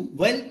 Have you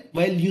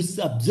while you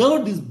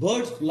observe these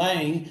birds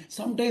flying?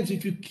 Sometimes,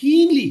 if you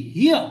keenly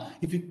hear,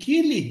 you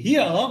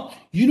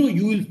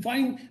will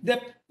find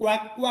that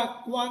quack,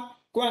 quack, quack,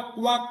 quack,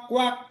 quack,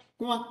 quack,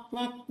 quack,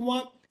 quack,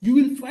 quack. You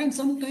will find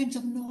some kinds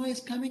of noise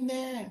coming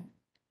there.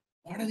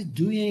 What are they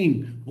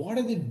doing? What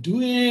are they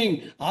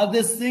doing? Are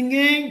they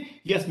singing?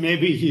 Yes,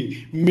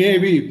 maybe,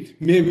 maybe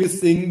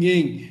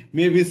singing,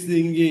 maybe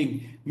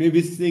singing.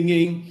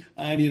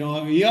 And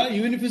yeah,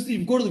 even if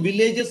you go to the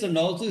villages and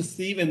also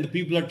see when the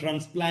people are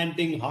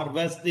transplanting,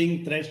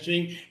 harvesting,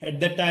 threshing, at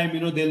that time,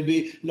 there'll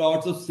be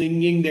lots of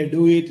singing. They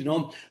do it,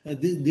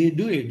 they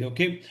do it,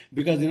 okay?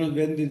 Because,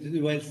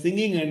 while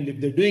singing, and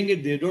if they're doing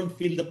it, they don't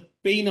feel the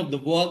pain of the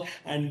work,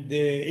 and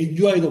they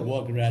enjoy the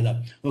work rather.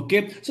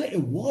 Okay, so a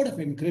word of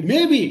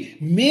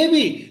encouragement.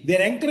 Maybe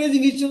they're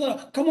encouraging each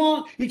other. Come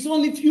on, it's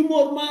only a few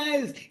more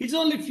miles. It's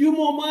only a few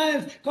more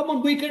miles. Come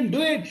on, we can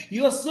do it.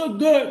 You are so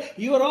good.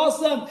 You are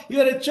awesome. You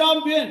are a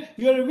champion.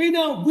 You are a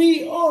winner.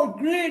 We are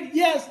great.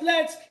 Yes,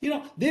 let's.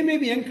 They may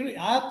be encouraging.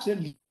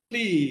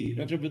 Absolutely.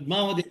 Dr.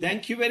 Padmavati,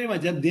 thank you very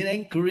much. And they're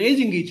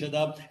encouraging each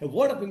other. A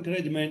word of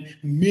encouragement.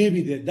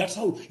 Maybe that's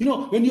how,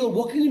 when you're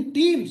working in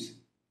teams,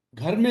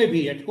 घर में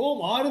भी, at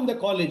home or in the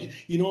college,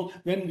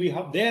 when we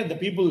have there the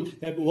people,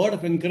 a word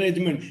of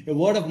encouragement, a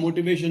word of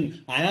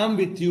motivation. I am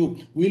with you.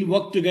 We'll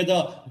work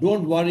together.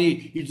 Don't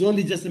worry. It's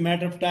only just a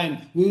matter of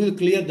time. We will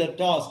clear the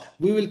task.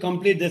 We will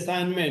complete the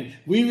assignment.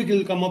 We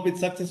will come up with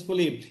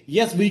successfully.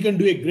 Yes, we can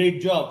do a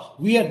great job.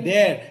 We are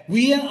there.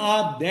 We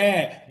are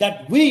there.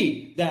 That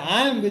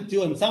I am with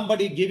you, and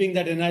somebody giving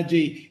that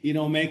energy,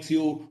 makes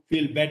you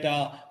feel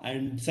better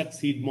and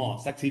succeed more.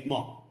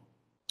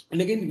 And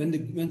again,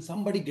 when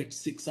somebody gets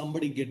sick,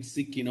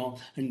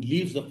 and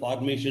leaves the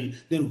formation,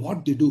 then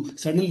what they do?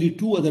 Suddenly,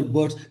 two other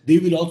birds, they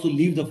will also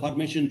leave the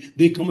formation.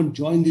 They come and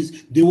join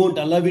this. They won't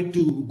allow it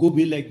to go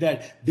be like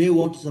that. They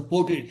want to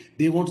support it.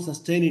 They want to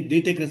sustain it. They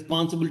take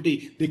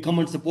responsibility. They come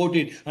and support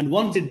it. And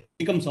once it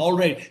becomes all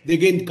right, they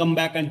again come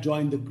back and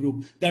join the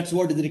group. That's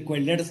what is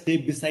required. Let us stay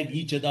beside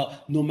each other,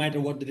 no matter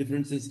what the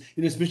difference is.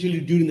 Especially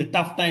during the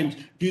tough times,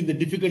 during the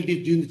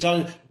difficulties, during the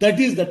challenge. That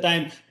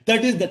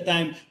is the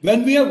time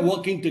when we are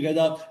working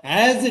together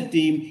as a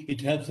team. It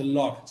helps a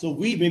lot. So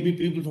we may be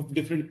people from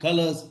different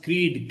colors,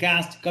 creed,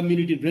 caste,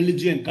 community,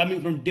 religion,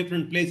 coming from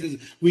different places.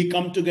 We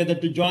come together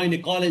to join a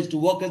college, to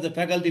work as a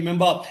faculty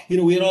member.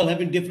 We are all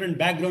having different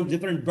backgrounds,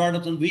 different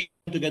products, and we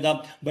come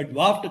together. But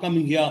after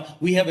coming here,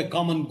 we have a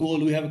common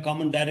goal, we have a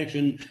common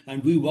direction,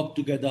 and we work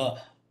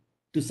together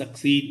to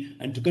succeed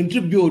and to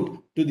contribute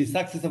to the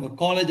success of a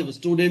college, of a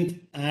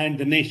student, and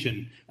the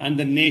nation.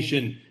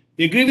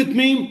 You agree with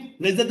me?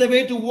 Is that the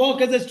way to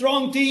work as a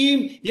strong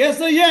team?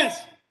 Yes or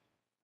yes?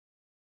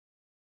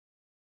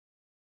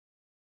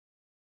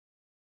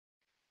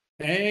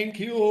 Thank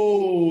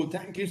you.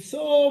 Thank you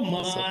so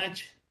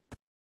much.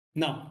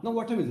 Now,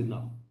 what time is it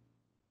now?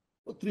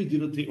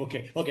 3:03.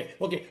 Okay.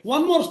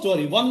 One more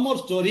story.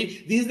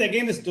 This is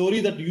again a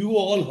story that you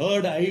all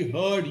heard, I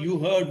heard, you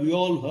heard, we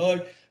all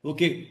heard.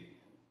 Okay.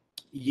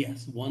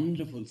 Yes,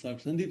 wonderful, sir.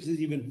 Sandeep says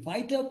even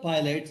fighter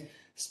pilots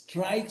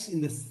strikes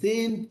in the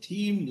same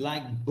team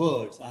like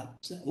birds.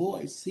 Oh,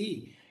 I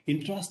see.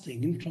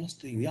 Interesting.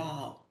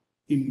 Yeah.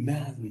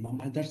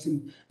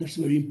 Imagine, that's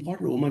very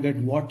important. Oh my God,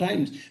 what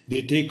times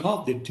they take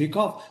off?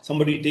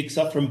 Somebody takes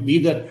off from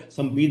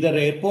some Bidar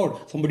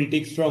airport. Somebody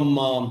takes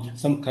from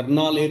some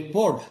Karnal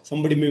airport.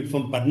 Somebody maybe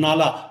from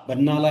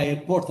Barnala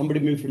airport.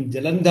 Somebody maybe from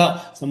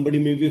Jalandhar. Somebody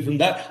maybe from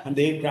that. And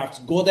the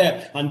aircrafts go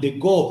there and they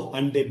go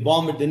and they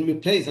bomb at the enemy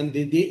place. And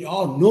they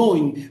are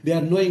knowing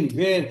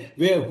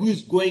where who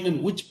is going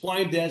and which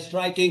point they are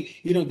striking.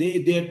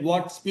 They at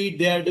what speed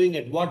they are doing,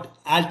 at what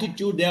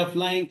altitude they are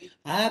flying.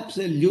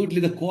 Absolutely,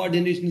 the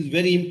coordination is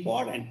very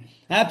important.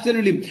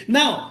 Absolutely.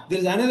 Now, there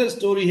is another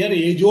story here,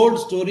 age-old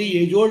story,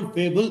 age-old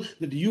fable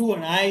that you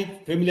and I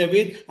familiar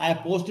with. I have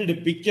posted a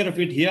picture of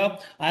it here.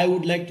 I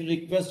would like to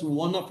request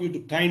one of you to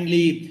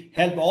kindly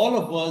help all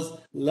of us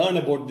learn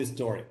about this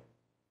story.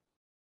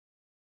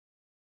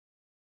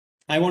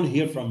 I want to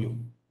hear from you.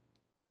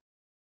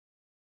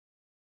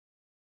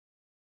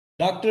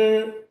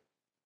 Doctor,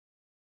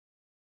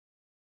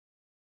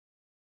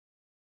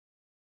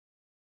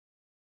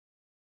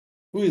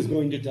 who is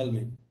going to tell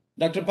me?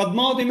 Dr.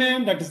 Padmavati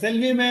ma'am, Dr.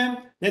 Selvi ma'am,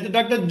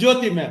 Dr.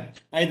 Jyoti ma'am.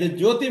 Either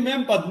Jyoti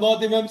ma'am,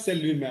 Padmavati ma'am,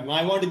 Selvi ma'am.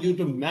 I wanted you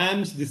to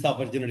ma'ams this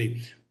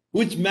opportunity.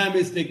 Which ma'am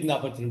is taking the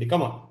opportunity?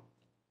 Come on.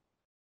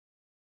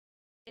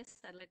 Yes,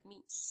 sir. Let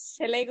me.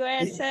 Shall I go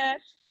ahead, sir?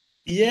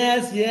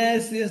 Yes,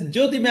 yes, yes.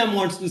 Jyoti ma'am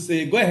wants to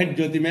say. Go ahead,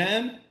 Jyoti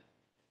ma'am.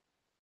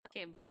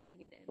 Okay.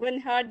 One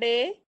hot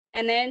day,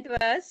 an ant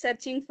was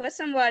searching for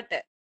some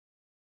water.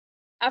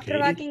 After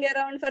Okay. walking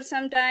around for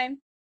some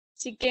time,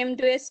 she came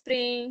to a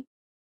spring.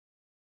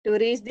 To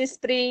reach this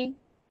spring,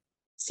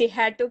 she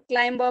had to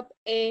climb up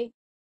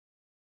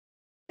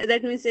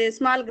that means a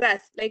small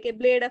grass, like a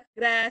blade of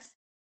grass,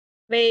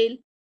 veil.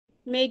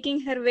 Making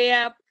her way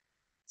up,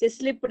 she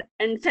slipped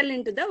and fell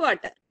into the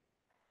water.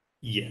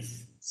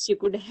 Yes. She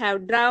could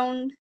have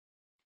drowned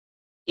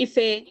if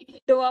a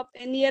toe of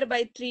a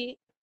nearby tree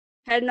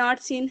had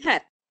not seen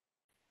her.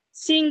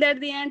 Seeing that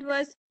the ant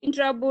was in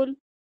trouble,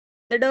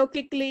 the dog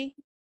quickly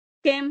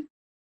came.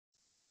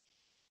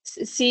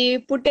 She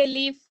put a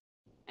leaf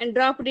and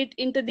dropped it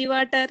into the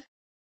water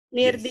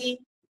near Yes. the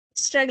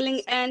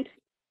struggling ant.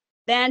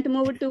 The ant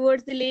moved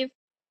towards the leaf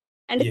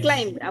and Yes.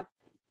 climbed up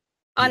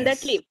on that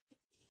Yes. leaf.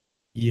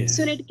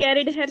 Soon Yes. it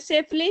carried her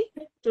safely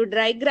to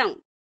dry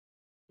ground.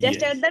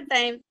 Just Yes. at that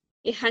time,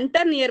 a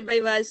hunter nearby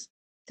was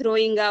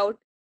throwing out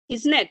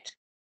his net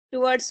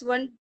towards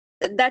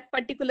that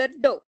particular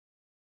dog,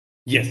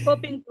 Yes.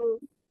 hoping to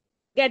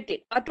get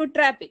it or to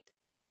trap it.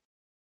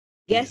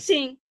 Yes.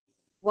 Guessing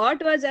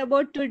what was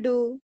about to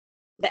do,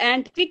 the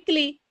ant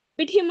quickly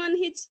bit him on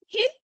his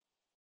heel.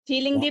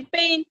 Feeling Wow. the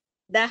pain,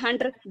 the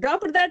hunter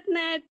dropped that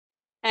net,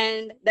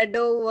 and the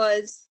dog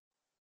was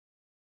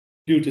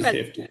Due to well,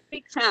 safety.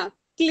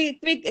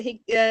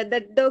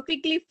 the dog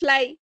quickly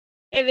fly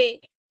away,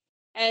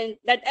 and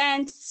that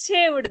ant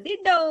saved the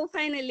dog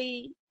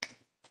finally.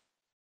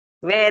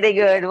 Very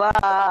good.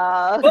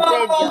 Wow.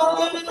 Great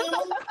job.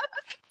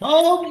 Oh,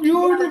 how Wow,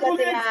 beautifully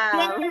Jyoti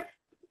ma'am. explained.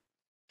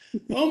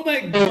 Oh my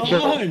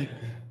God.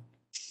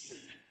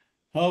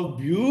 How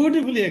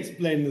beautifully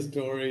explained the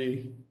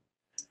story.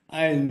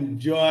 I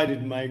enjoyed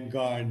it, my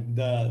God.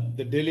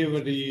 The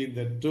delivery,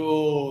 the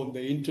tone,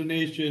 the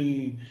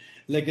intonation,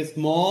 like a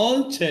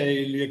small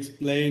child, you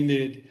explained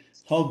it.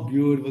 How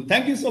beautiful.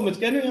 Thank you so much.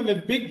 Can you have a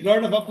big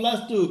round of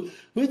applause to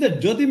who is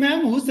that? Jyoti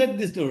ma'am? Who said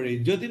this story?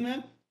 Jyoti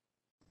ma'am?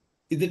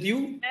 Is it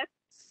you? Yes.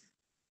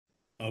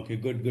 Okay,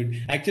 good,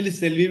 good. Actually,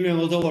 Selvi may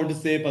also want to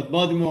say,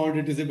 Padmavati may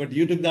wanted to say, but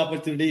you took the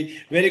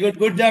opportunity. Very good,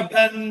 good job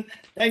done.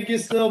 Thank you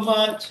so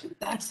much.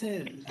 That's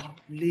a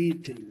lovely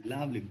thing,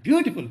 lovely,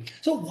 beautiful.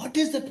 So, what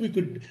is that we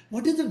could?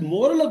 What is the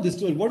moral of this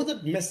story? What is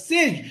the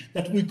message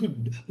that we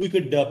could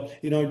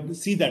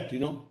see that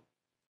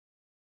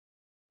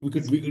we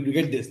could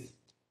get this.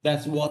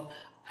 That's what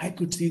I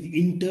could see, the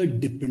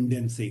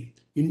interdependency.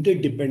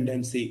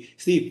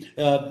 See,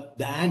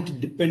 the ant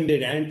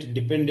depended, and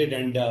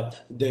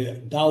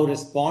the dove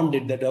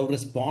responded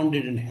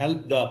and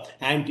helped the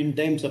ant in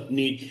times of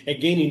need.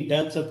 Again, in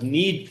terms of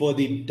need for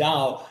the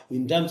dove,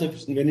 in terms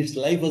of when its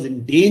life was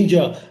in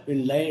danger,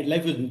 when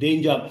life was in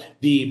danger,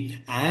 the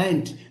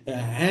ant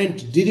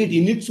did it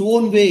in its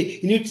own way,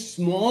 in its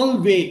small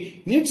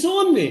way, in its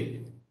own way.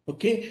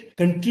 Okay,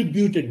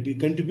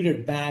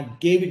 contributed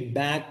back, gave it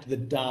back to the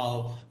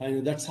Tao.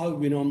 And that's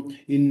how,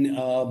 in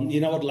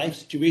our life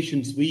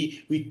situations,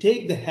 we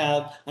take the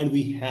help and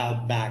we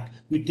help back.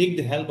 We take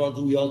the help,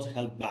 also we also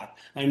help back.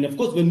 And of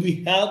course, when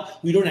we help,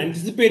 we don't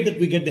anticipate that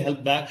we get the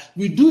help back.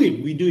 We do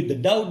it.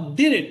 The Tao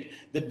did it.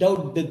 The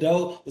Tao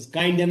was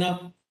kind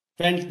enough,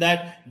 felt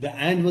that the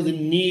ant was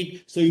in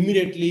need, so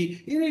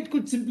immediately, it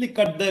could simply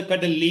cut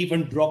a leaf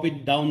and drop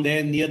it down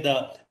there near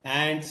the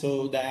ant,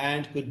 so the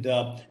ant could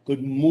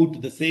move to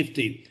the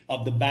safety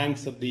of the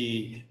banks of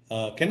the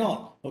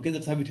canal. Okay,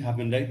 that's how it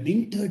happened, right?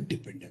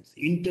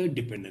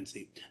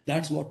 Interdependency.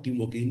 That's what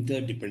teamwork is.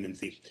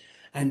 Interdependency.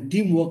 And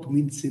teamwork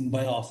means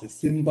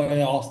symbiosis,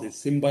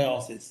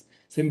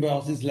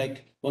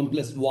 like 1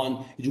 plus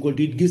 1 is equal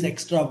to, it gives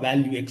extra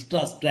value,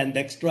 extra strength,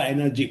 extra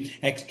energy.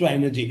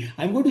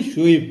 I'm going to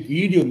show you a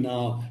video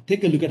now.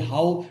 Take a look at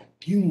how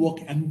teamwork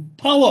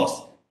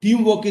empowers.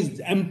 Teamwork is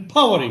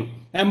empowering.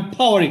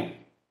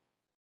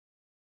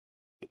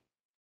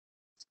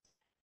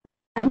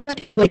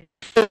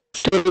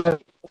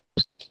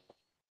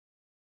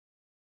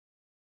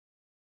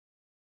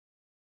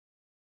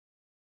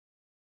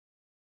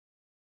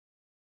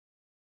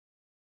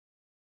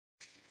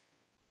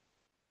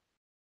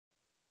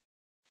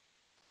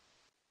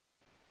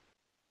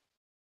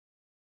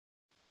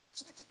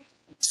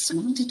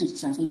 Smarter to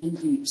travel in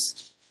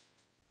groups.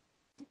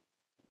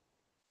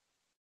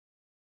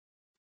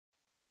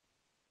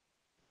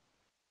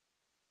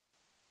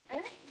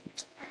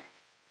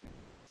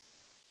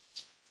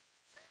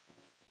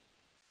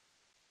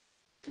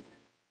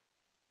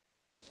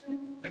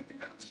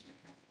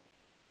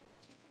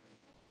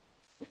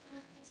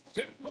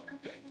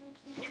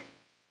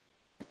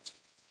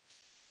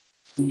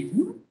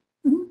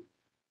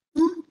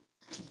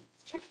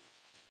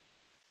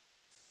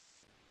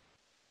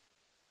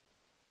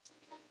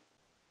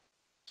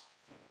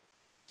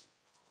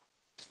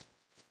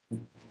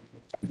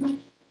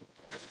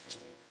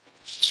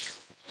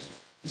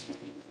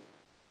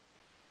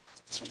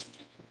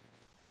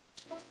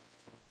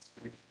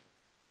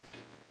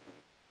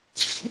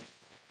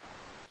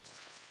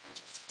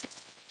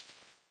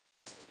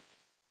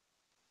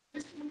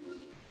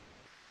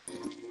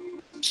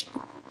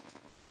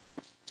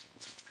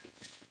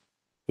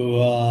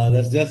 Wow,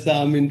 that's just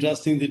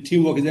interesting. The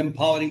teamwork is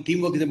empowering.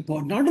 Teamwork is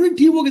empowering. Not only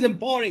teamwork is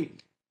empowering,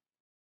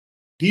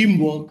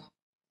 teamwork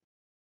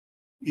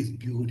is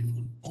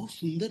beautiful. बहुत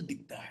सुंदर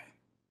दिखता है.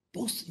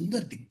 बहुत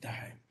सुंदर दिखता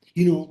है.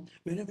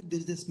 Whenever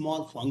there's a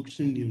small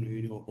function,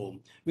 in your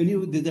home,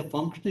 there's a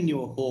function in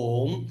your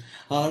home,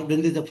 or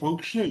when there's a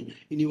function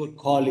in your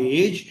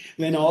college,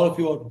 when all of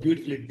you are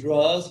beautifully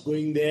dressed,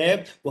 going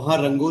there, वहाँ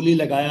रंगोली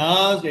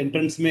लगाया,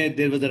 entrance में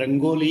there was a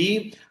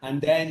rangoli,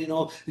 and then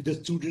your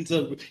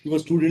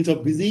students are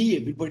busy,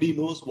 everybody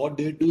knows what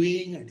they're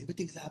doing, and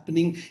everything's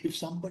happening.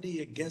 If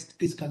a guest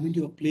is coming to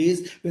your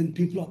place, when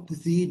people are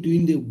busy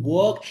doing their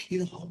work,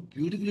 how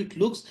beautiful it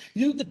looks.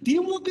 The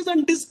teamwork is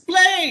on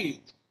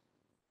display.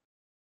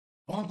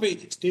 वहां पे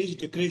stage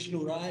decoration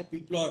हो रहा है,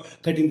 people are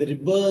cutting the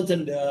ribbons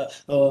and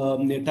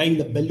tying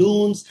the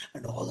balloons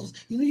and all those.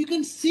 You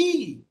can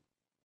see,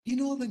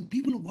 when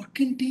people work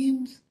in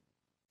teams,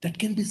 that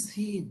can be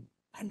seen,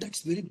 and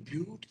that's very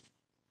beautiful.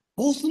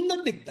 बहुत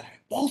सुंदर दिखता है,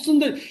 बहुत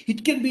सुंदर.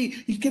 It can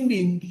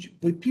be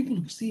by people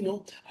who see,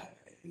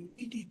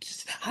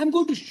 I'm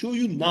going to show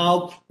you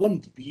now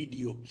one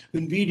video.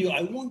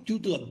 I want you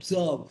to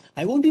observe.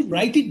 I want you to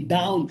write it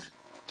down.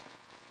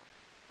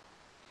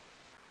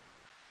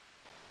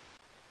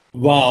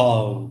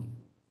 Wow.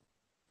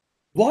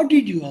 What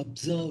did you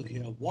observe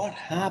here? What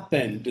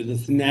happened to the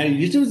scenario?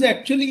 This was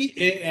actually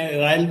a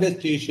railway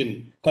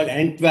station called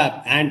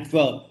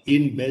Antwerp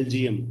in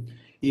Belgium.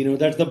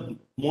 That's the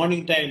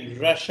morning time,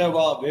 rush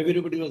hour,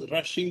 everybody was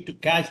rushing to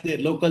catch their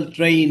local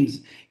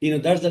trains.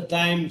 That's the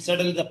time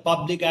suddenly the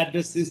public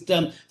address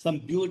system, some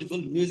beautiful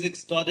music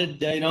started,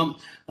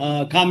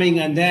 coming,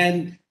 and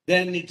then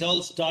it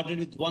all started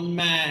with one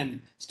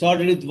man.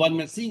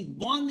 Seeing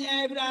one,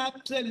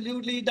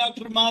 absolutely,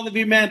 Dr.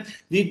 Madhavi, man.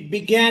 It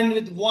began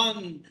with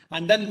one,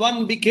 and then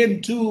one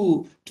became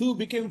two, two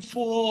became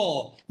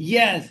four.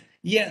 Yes.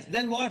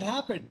 Then what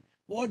happened?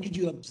 What did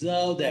you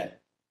observe there?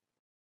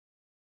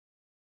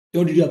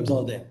 What did you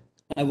observe there?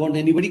 I want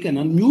anybody can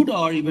unmute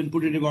or even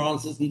put in your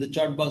answers in the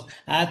chat box.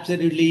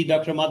 Absolutely,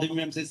 Dr. Madhavi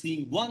ma'am says,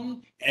 seeing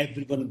one,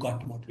 everyone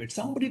got motivated.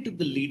 Somebody took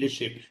the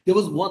leadership. There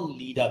was one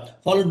leader,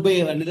 followed by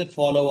another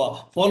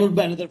follower, followed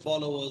by another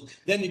followers.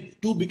 Then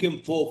two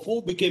became four,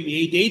 four became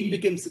eight, eight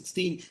became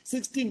 16,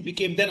 16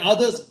 became, then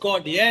others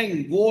got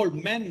young,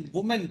 old, men,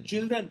 women,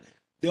 children.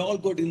 They all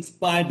got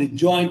inspired, they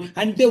joined,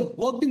 and they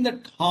worked in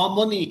that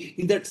harmony,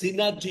 in that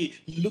synergy.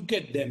 Look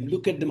at them,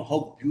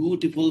 how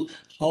beautiful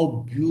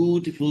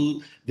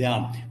they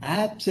are.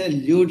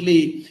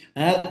 Absolutely,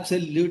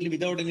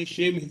 without any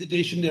shame,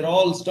 hesitation, they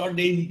all started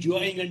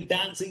enjoying and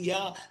dancing.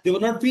 Yeah, they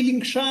were not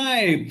feeling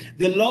shy.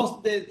 They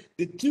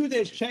threw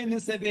their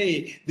shyness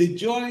away. They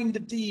joined the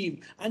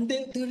team, and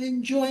they were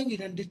enjoying it,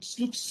 and it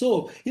looks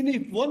so.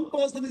 If one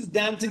person is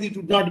dancing, it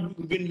would not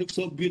look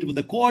so beautiful.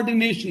 The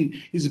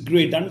coordination is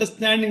great.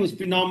 Understanding was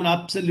phenomenal.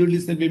 Absolutely,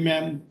 Selvi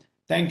ma'am.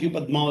 Thank you,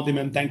 Padmavati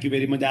ma'am. Thank you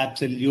very much.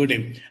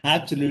 Absolutely.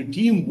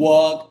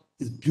 Teamwork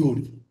is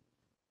beautiful.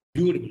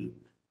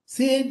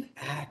 Same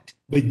act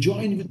by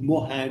joining with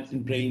more hands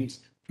and brains,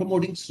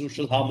 promoting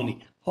social harmony.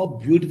 How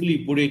beautifully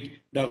you put it,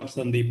 Dr.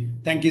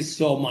 Sandeep. Thank you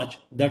so much.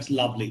 That's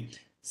lovely.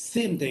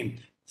 Same thing.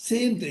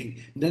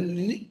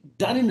 Then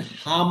done in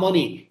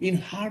harmony.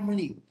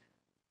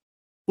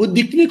 वो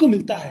दिखने को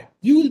मिलता है.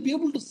 You will be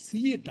able to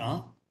see it.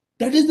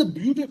 That is the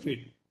beauty of it.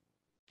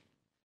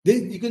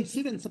 You can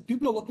see when some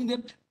people are working there,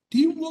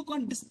 teamwork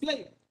on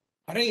display.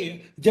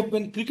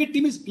 When cricket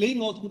team is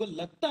playing out, people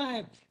लगता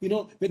है,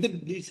 whether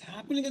it's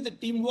happening as a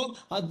teamwork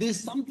or there's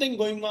something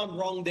going on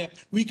wrong there.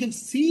 We can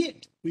see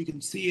it.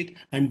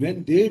 And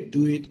when they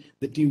do it,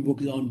 the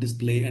teamwork is on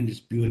display and it's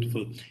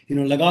beautiful.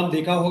 Lagan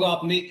देखा होगा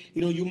आपने,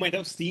 you might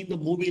have seen the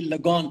movie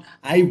Lagan.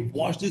 I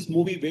watched this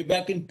movie way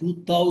back in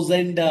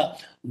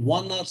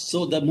 2001 or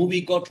so. The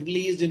movie got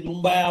released in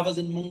Mumbai. I was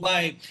in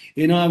Mumbai.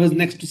 I was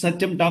next to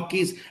Satyam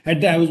Talkies.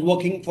 I was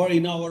working for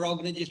our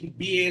organization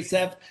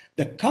BASF.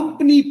 The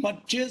company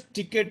purchased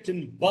tickets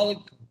in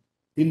bulk.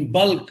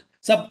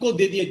 सबको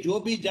दे दिए, जो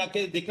भी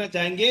जाके देखना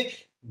चाहेंगे.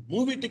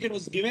 Movie ticket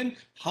was given,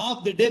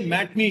 half the day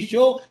matinee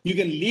show. You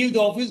can leave the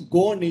office,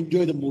 go and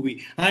enjoy the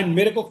movie. And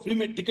मेरे को free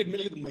में ticket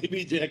मिल गई, तो मैं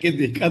भी जाके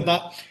देखा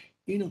था.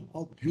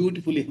 How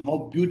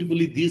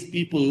beautifully these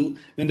people,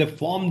 when they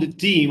form the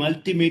team,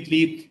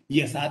 ultimately,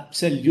 yes,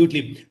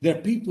 absolutely. There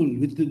are people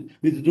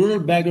with rural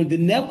background. They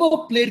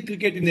never played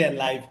cricket in their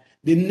life.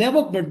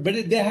 But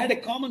they had a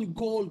common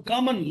goal,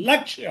 common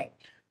लक्ष्य.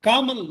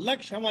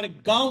 हमारे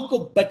गांव को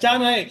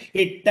बचाना है.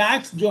 A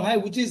tax जो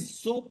है, which is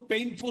so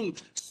painful,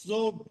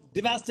 so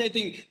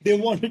devastating, they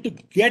wanted to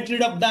get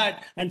rid of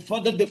that, and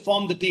further they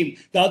formed the team.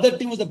 The other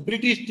team was a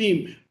British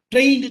team,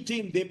 trained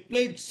team. They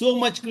played so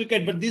much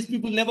cricket, but these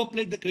people never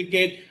played the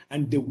cricket,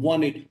 and they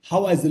won it.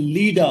 How, as a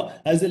leader,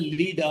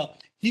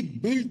 he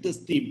built this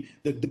team.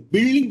 The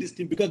building this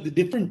team, because the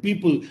different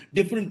people,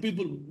 they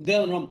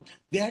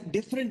had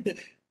different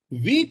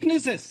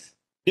weaknesses.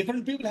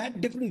 Different people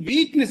had different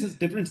weaknesses,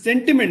 different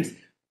sentiments.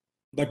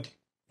 But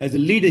as a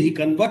leader, he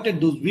converted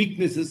those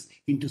weaknesses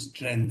into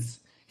strengths.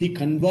 He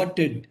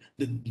converted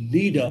the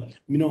leader,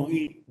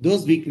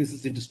 those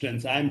weaknesses into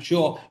strengths. I'm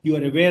sure you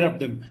are aware of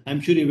them. I'm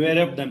sure you're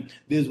aware of them.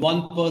 There's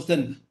one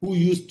person who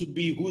used to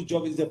be, whose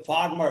job is a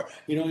farmer.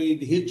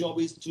 His job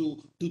is to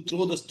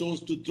throw the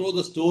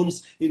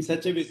stones in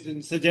such a way,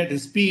 in such a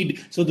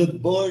speed, so the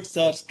birds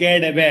are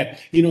scared away.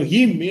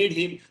 He made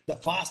him the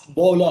fast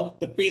bowler,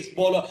 the pace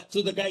bowler.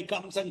 So the guy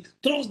comes and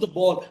throws the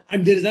ball,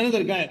 and there is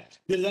another guy,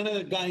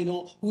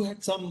 who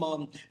had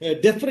some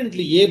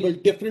differently able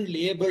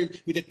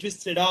with a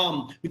twisted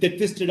arm,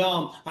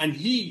 and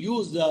he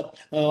used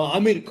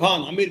Amir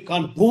Khan,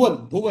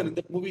 Bhuvan, in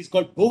the movie is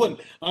called Bhuvan,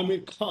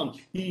 Amir Khan.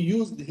 He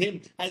used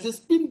him as a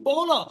spin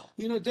bowler.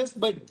 Just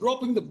by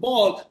dropping the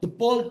ball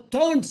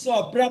turns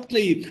so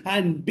abruptly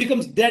and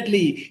becomes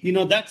deadly.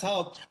 That's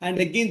how. And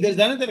again, there's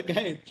another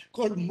guy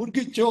called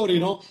Murgi Chor.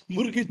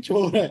 Murgi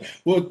Chor है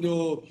वो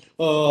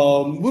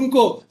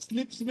उनको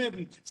slips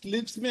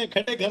में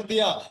खड़े कर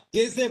दिया,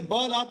 जैसे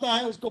ball आता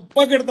है उसको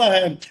पकड़ता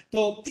है.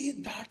 So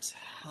that's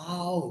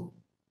how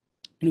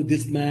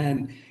this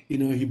man,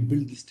 he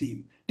built this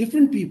team.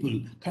 Different people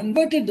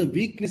converted the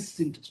weaknesses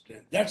into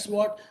strength. That's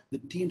what the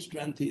team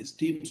strength is.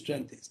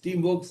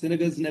 Teamwork,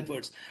 synergies, and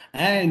efforts.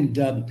 And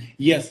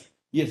yes,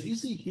 you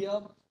see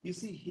here,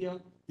 this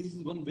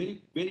is one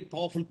very, very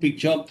powerful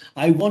picture.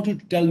 I want you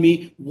to tell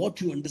me what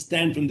you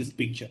understand from this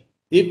picture.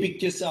 ये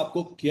picture से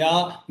आपको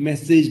क्या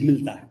message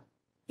मिलता है?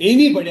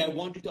 Anybody, I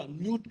want you to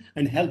unmute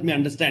and help me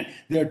understand.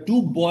 There are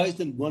two boys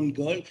and one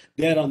girl.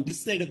 They are on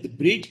this side of the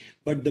bridge,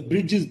 but the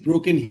bridge is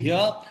broken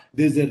here.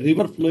 There's a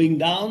river flowing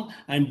down,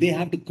 and they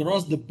have to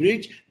cross the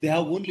bridge. They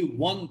have only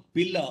one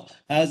pillar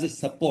as a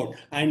support,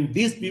 and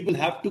these people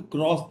have to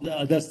cross the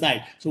other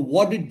side. So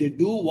what did they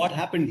do? What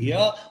happened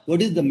here?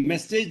 What is the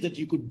message that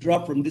you could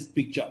draw from this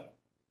picture?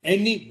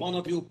 Any one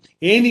of you,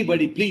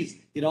 anybody, please,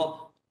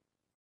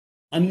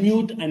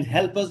 unmute and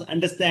help us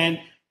understand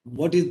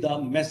what is the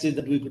message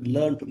that we could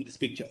learn from this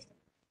picture.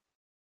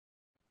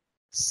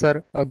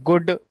 Sir, a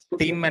good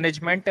team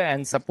management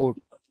and support.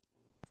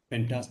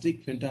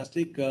 Fantastic.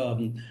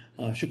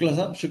 Shukla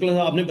साहब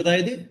आपने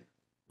बताया थे,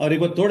 और एक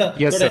बार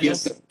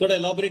थोड़ा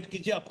elaborate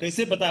कीजिए, आप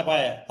कैसे बता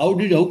पाए?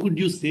 How could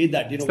you say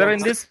that? Sir,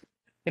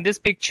 in this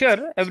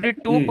picture, every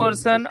two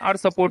person are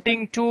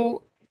supporting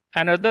to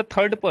another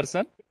third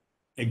person.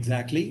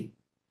 Exactly.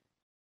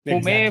 Who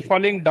may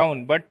falling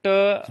down, but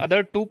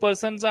other two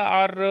persons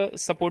are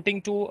supporting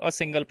to a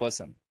single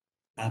person.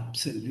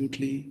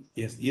 Absolutely.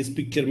 Yes. इस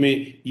picture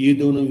में ये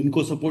दोनों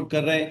इनको support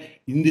कर रहे हैं.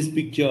 In this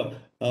picture,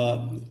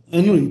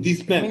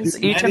 this man,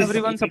 means each and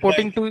everyone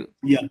supporting to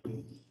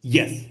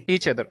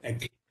each other.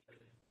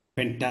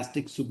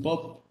 Fantastic,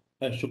 superb.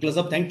 Shukla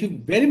Sahab, thank you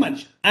very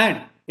much.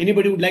 And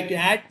anybody would like to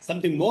add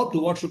something more to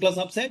what Shukla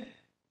Sahab said?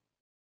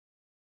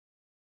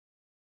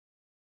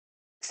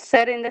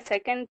 Sir, in the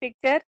second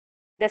picture,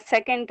 the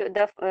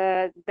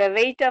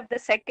weight of the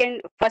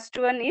first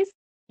one is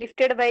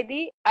lifted by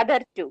the other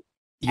two.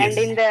 Yes.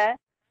 And in the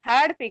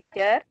third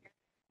picture,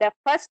 the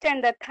first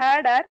and the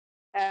third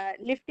are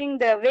lifting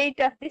the weight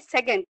of the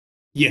second.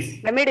 Yes.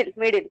 The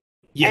middle.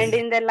 Yes. And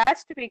in the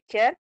last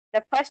picture,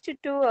 the first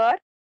two are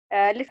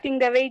lifting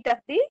the weight of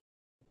the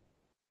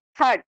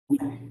third.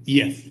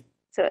 Yes.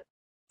 So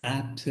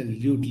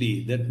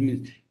absolutely. That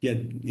means,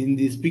 in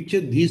this picture,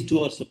 these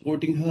two are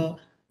supporting her.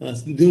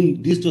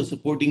 These two are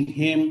supporting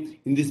him.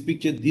 In this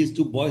picture, these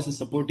two boys are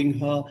supporting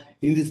her.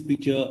 In this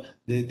picture,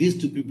 these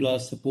two people are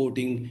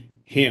supporting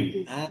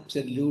him.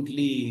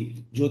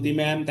 Absolutely. Jyoti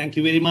ma'am, thank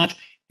you very much.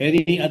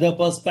 Any other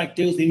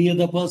perspectives?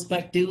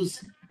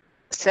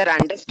 Sir,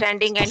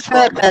 understanding and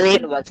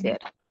cooperation works here.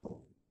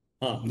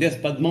 Yes,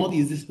 Padmavati,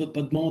 is this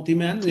Padmavati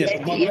ma'am?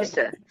 Yes,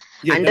 sir.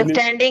 Yes,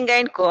 understanding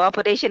and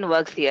cooperation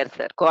works here,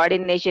 sir.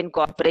 Coordination,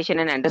 cooperation,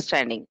 and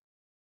understanding.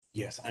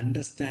 Yes,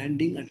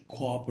 understanding and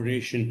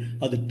cooperation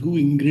are the two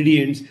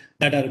ingredients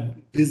that are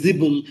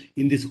visible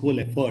in this whole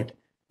effort.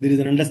 There is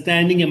an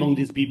understanding among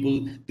these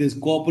people. There's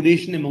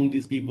cooperation among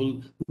these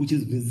people, which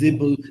is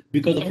visible,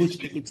 because of which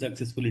they could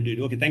successfully do it.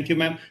 Okay, thank you,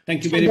 ma'am.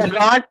 Thank you very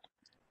much.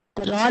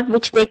 The rod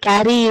which they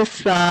carry is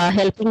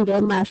helping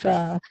them as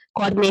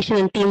coordination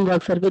and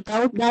teamwork, sir.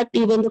 Without that,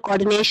 even the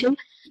coordination,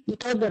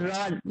 without the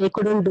rod, they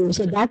couldn't do.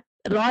 So that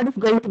rod is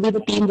going to be the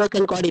teamwork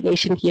and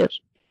coordination here.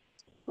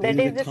 That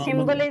is the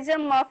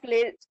symbolism of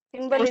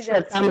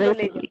symbolism.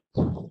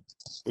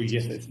 Oh,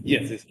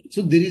 yes.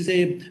 So there's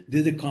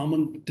a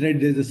common thread.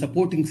 There's a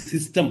supporting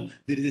system.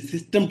 There is a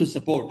system to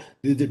support.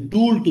 There is a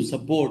tool to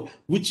support,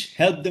 which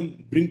help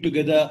them bring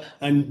together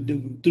and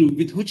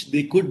with which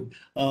they could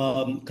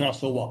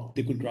cross over.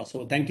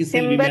 Thank you,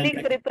 symbolic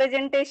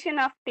representation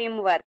of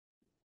teamwork.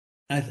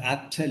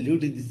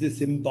 Absolutely, this is a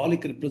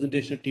symbolic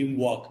representation of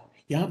teamwork.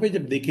 यहाँ पे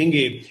जब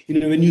देखेंगे,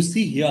 when you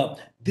see here,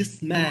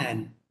 this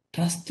man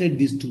trusted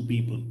these two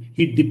people.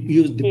 He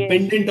was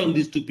dependent on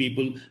these two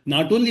people.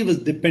 Not only was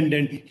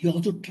dependent, he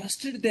also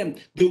trusted them.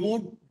 They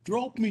won't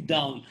drop me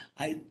down.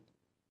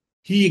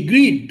 He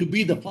agreed to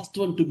be the first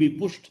one to be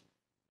pushed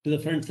to the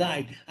front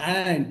side,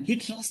 and he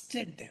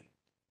trusted them,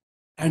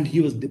 and he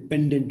was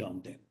dependent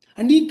on them.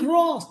 And he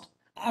crossed.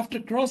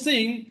 After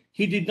crossing,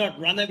 he did not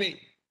run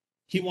away.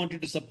 He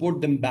wanted to support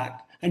them back.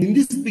 And in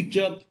this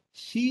picture,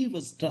 she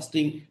was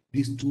trusting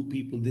these two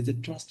people. There's a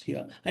trust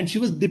here. And she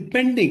was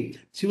depending.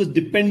 She was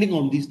depending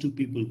on these two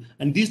people.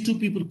 And these two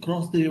people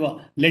crossed the river.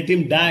 Let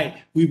him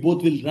die. We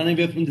both will run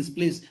away from this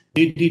place.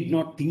 They did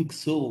not think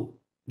so.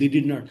 They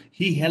did not.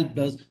 He helped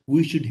us.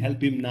 We should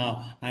help him now.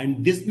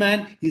 And this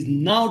man is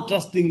now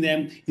trusting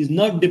them. He's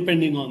not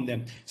depending on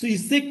them. So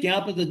इससे क्या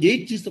पता,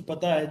 एक चीज तो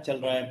पता है चल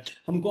रहा है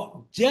हमको,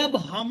 जब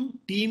हम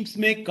टीम्स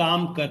में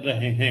काम कर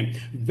रहे हैं,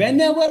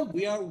 whenever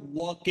we are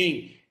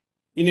working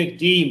in a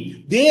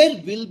team,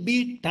 there will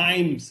be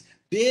times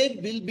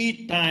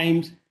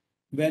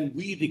when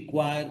we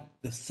require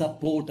the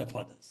support of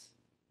others.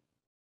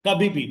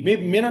 Kabhi bhi,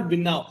 may not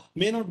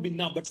be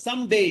now, but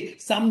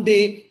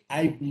someday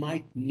I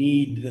might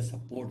need the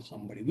support of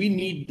somebody. We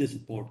need the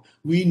support.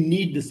 We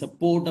need the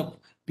support of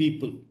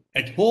people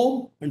at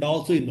home and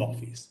also in the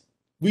office.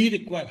 We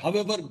require,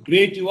 however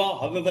great you are,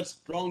 however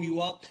strong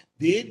you are,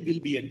 there will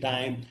be a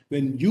time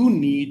when you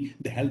need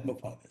the help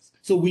of others.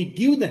 So we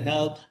give the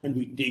help and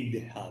we take the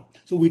help.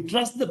 So we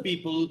trust the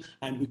people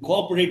and we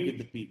cooperate with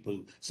the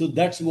people. So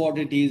that's what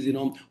it is.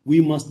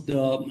 We must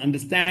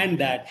understand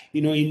that,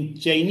 in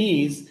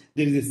Chinese,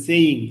 there is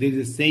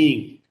a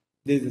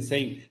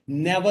saying,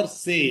 never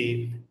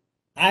say,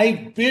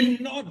 I will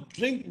not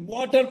drink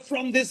water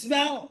from this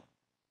well.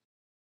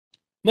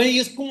 मैं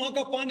इस कुआं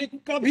का पानी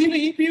कभी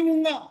नहीं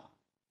पीऊंगा.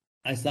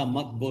 ऐसा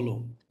मत बोलो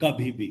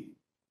कभी भी.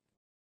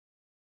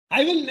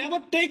 I will never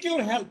take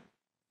your help.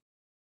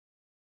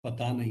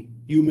 पता नहीं,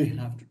 you may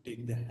have to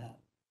take the help.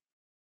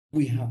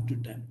 We have to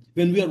time.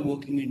 When we are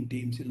working in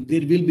teams,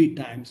 there will be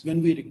times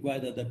when we require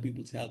other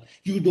people's help.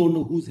 You don't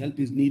know whose help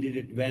is needed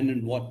at when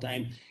and what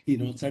time.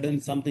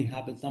 Suddenly something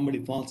happens, somebody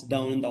falls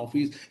down in the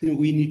office.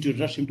 We need to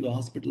rush him to the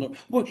hospital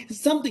or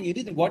something,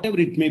 anything, whatever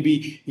it may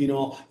be.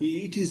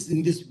 It is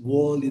in this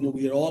world.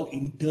 We are all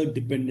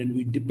interdependent.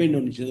 We depend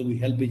on each other. We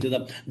help each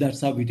other.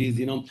 That's how it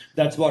is.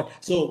 That's what.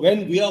 So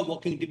when we are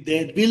working,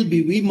 there will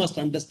be. We must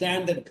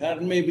understand that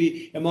there may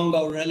be among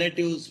our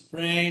relatives,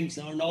 friends,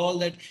 and all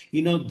that.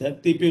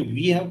 That people.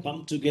 We have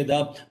come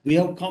together. We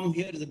have come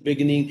here at the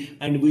beginning,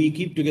 and we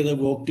keep together,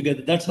 work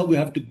together. That's how we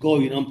have to go.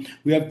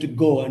 We have to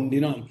go, and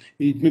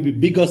it may be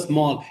big or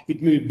small.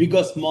 We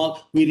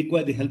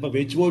require the help of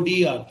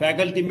HOD, our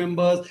faculty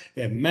members,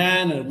 a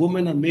man, a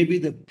woman, or maybe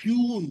the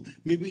peon.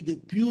 Maybe the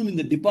peon in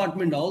the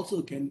department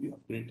also can be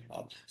of great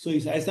help. So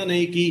it's ऐसा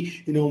नहीं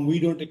कि we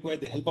don't require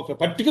the help of a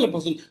particular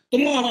person.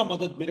 तुम्हारा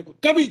मदद मेरे को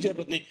कभी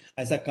जरूरत नहीं.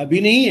 ऐसा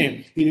कभी नहीं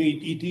है.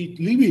 It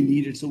will be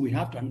needed. So we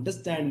have to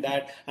understand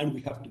that, and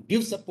we have to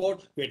give support.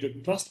 We have to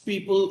trust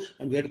people,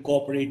 and we have to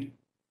cooperate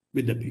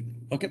with the people.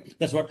 Okay,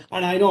 that's what.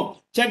 And I know,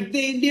 check the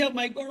India.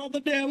 My God, of the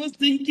day, I was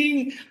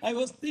thinking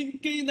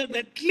that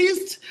at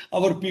least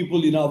our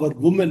people, our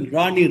women,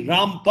 Rani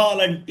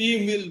Rampal and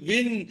team will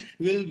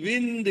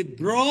win the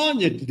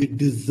bronze. They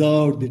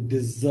deserved.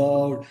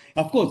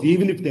 Of course,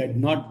 even if they had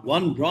not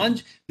won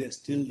bronze, they're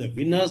still the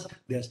winners.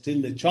 They're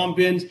still the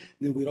champions.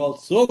 We're all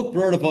so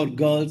proud of our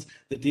girls,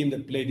 the team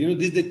that played.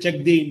 This is the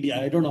Check the India.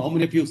 I don't know how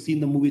many of you have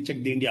seen the movie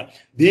Check the India.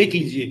 Dekh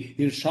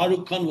lijiye. Shah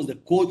Rukh Khan was the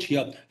coach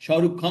here.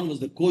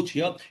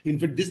 Here. In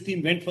fact, this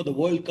team went for the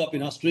World Cup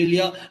in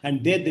Australia,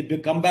 and there they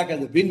come back as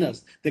the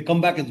winners.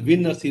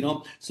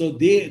 So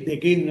they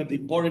again, the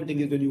important thing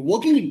is when you're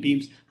working in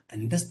teams,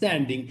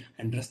 understanding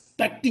and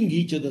respecting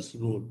each other's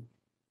role.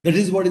 That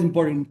is what is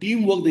important. In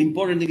teamwork, the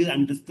important thing is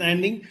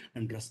understanding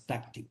and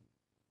respecting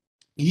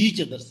each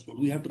other's role.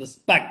 We have to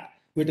respect.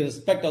 We have to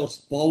respect our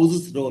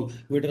spouse's role.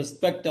 We have to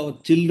respect our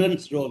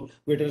children's role.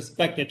 We have to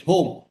respect at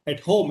home.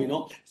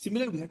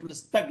 Similarly, we have to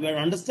respect. We have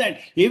to understand.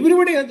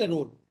 Everybody has a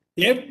role.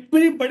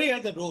 Everybody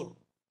has a role,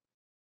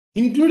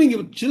 including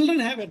your children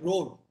have a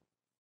role.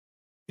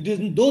 It is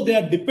though they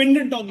are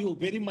dependent on you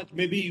very much.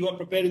 Maybe you are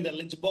preparing the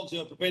lunchbox,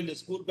 you are preparing the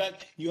school bag,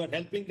 you are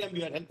helping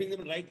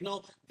them right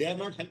now. They are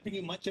not helping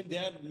you much, and they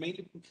are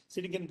mainly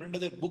sitting in front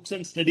of their books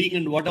and studying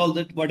and whatever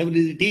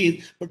it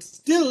is. But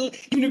still,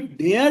 even if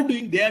they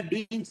are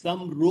doing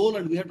some role,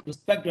 and we have to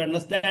respect, to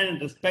understand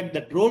and respect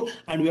that role,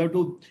 and we have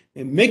to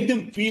make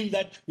them feel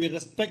that we are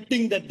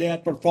respecting that they are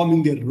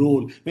performing their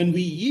role. When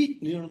we eat,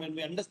 when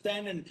we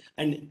understand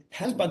and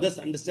help others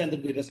understand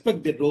that we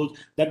respect their roles,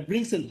 that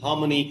brings in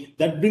harmony,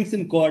 that brings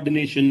in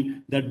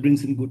coordination, that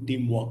brings in good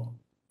teamwork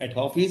at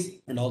office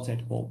and also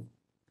at home.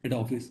 At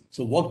office.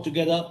 So work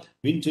together,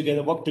 win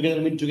together, work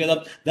together, win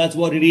together. That's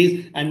what it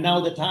is. And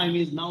now the time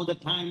is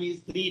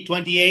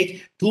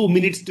 3:28, 2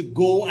 minutes to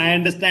go. I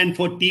understand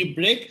for tea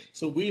break.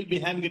 So we'll be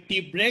having a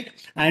tea break.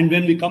 And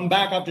when we come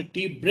back after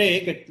tea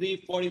break at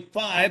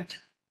 3:45,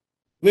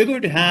 we're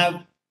going to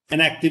have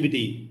an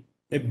activity,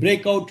 a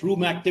breakout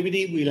room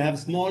activity. We'll have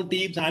small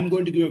teams. I'm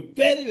going to give a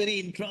very, very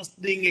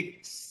interesting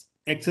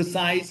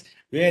exercise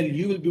where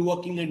you will be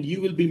working and you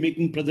will be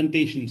making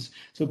presentations.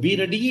 So be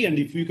ready, and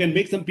if you can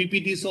make some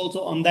PPTs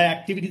also on the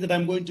activity that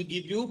I'm going to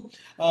give you,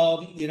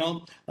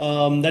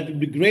 that would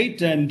be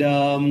great.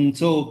 And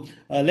so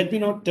let me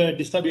not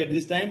disturb you at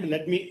this time.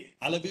 Let me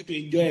allow you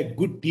to enjoy a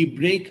good tea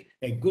break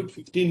a good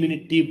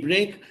 15-minute tea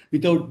break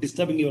without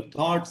disturbing your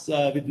thoughts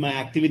with my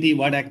activity,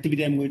 what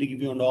activity I'm going to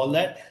give you and all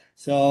that.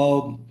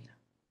 So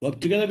work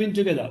together, win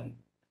together.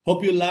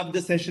 Hope you loved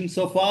the session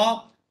so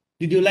far.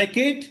 Did you like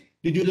it?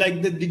 Did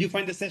you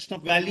find the session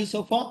of value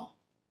so far?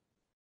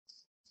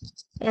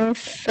 Yes,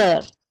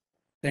 sir.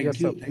 Thank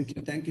Yes, you,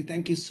 sir.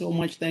 thank you so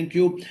much. Thank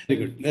you. Very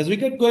good. As we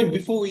get going,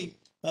 before we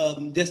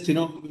just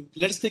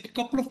let's take a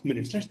couple of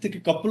minutes.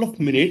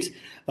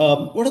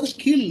 What are the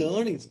key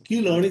learnings?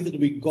 That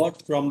we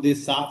got from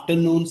this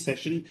afternoon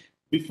session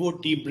before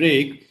tea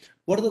break.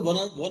 What are the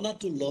one or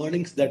two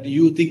learnings that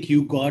you think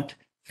you got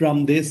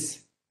from this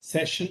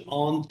session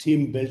on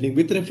team building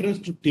with reference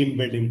to team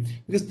building?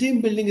 Because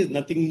team building is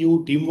nothing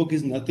new, teamwork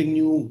is nothing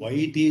new, why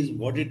it is,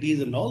 what it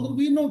is, and all that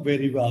we know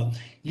very well.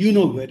 You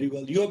know very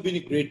well. You have been a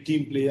great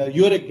team player,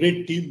 you're a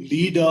great team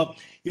leader,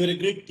 you're a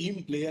great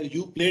team player.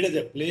 You played as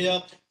a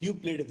player, you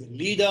played as a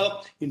leader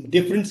in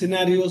different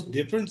scenarios,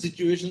 different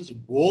situations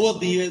over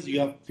the years. You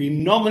have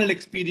phenomenal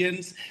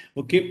experience.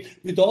 Okay,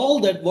 with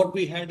all that, what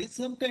we had is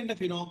some kind of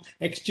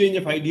exchange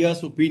of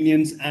ideas,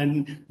 opinions,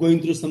 and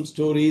going through some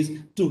stories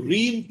to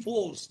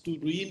reinforce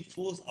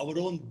our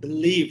own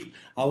belief,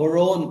 our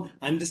own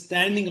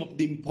understanding of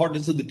the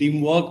importance of the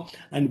teamwork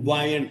and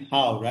why and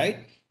how,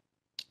 right?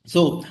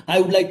 So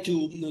I would like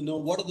to know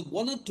what are the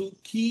one or two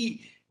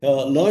key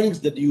learnings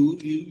that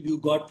you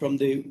got from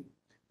the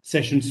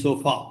session so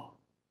far.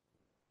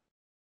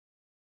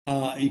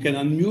 You can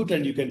unmute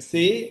and you can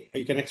say,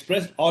 you can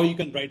express, or you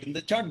can write in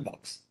the chat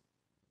box.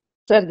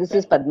 Sir, this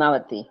is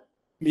Padmavati.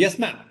 Yes,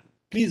 ma'am.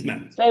 Please,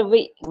 ma'am. Sir,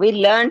 we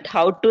learned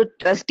how to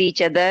trust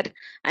each other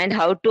and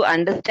how to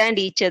understand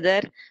each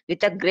other.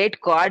 With a great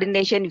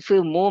coordination, if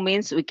we move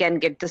means we can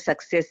get the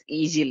success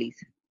easily.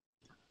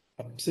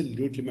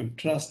 Absolutely, ma'am.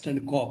 Trust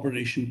and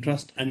cooperation,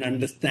 trust and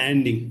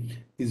understanding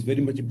is very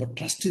much, but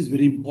trust is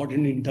very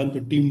important in terms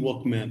of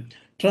teamwork, ma'am.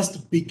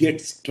 Trust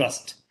begets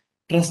trust.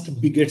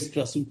 Trust begets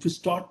trust. If you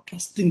start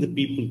trusting the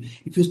people,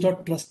 if you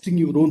start trusting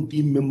your own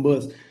team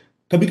members,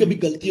 कभी कभी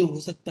गलतियां हो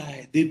सकता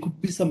है, there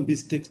could be some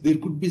mistakes, there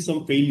could be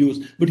some failures,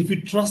 but if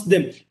you trust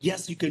them,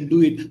 yes, you can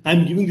do it.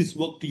 I'm giving this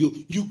work to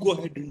you, you go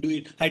ahead and do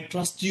it, I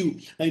trust you.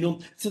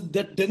 So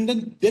that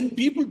then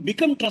people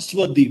become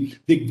trustworthy,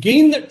 they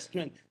gain that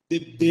strength,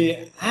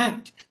 they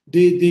act,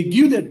 they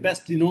give their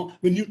best,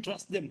 when you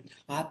trust them.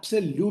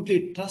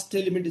 Absolutely, trust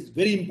element is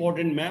very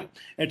important, ma'am.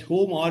 At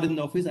home or in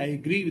the office, I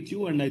agree with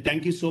you, and I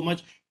thank you so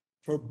much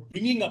for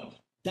bringing up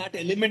that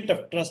element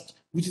of trust,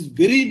 which is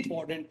very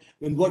important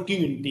when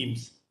working in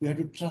teams. We have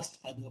to trust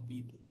other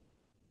people.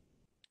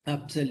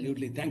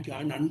 Absolutely, thank you.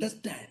 And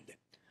understand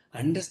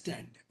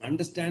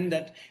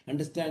that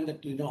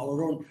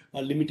our own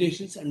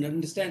limitations, and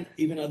understand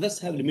even others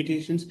have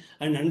limitations,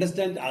 and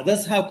understand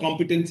others have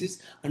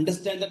competencies,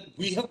 understand that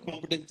we have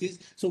competencies.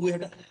 So we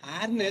have to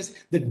harness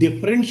the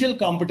differential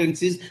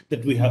competencies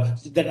that we have.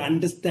 So that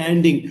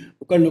understanding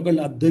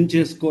అర్థం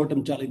చేసుకోవటం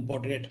చాలా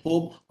important at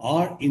home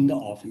or in the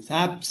office.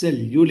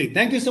 Absolutely,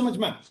 thank you so much,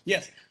 ma'am.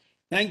 Yes,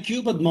 thank you,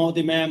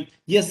 Padmavati ma'am.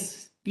 Yes,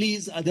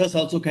 please, others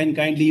also can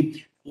kindly.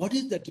 What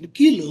is that?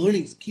 Key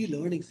learnings,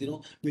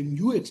 when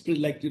you express,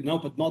 like now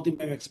Padmavati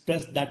ma'am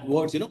expressed that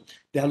words,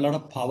 they have a lot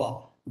of power.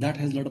 That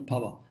has a lot of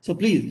power. So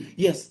please,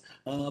 yes,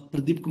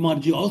 Pradeep Kumar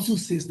ji also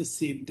says the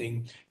same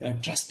thing.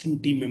 Trusting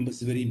team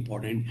members is very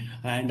important,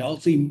 and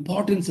also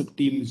importance of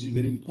team is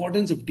very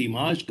importance of team.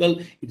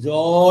 Aajkal it's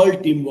all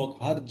teamwork.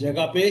 Har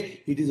jagah pe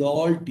it is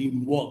all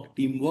teamwork.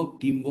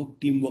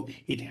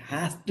 It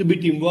has to be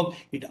teamwork.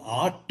 It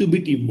ought to be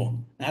teamwork.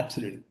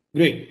 Absolutely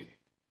great.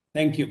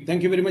 Thank you.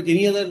 Thank you very much.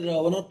 Any other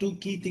one or two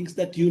key things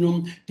that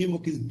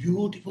teamwork is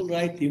beautiful,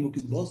 right? Teamwork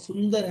is बहुत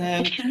सुंदर है.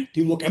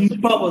 Teamwork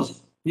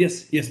empowers.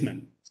 Yes,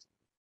 ma'am.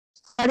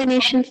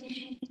 Coordination.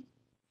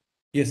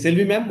 Yes,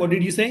 Selvi ma'am, what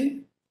did you say?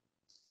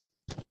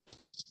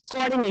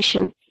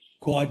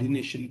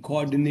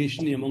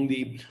 Coordination among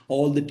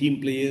all the team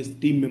players,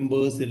 team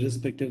members,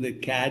 irrespective of their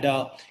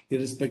cadre,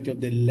 irrespective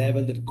of their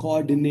level. That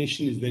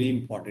coordination is very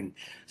important.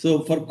 So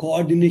for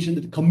coordination,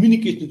 that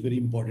communication is very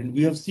important.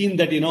 We have seen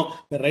that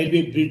the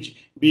railway bridge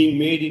being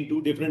made in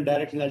two different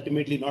directions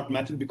ultimately not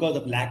matching because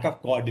of lack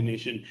of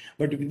coordination.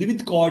 But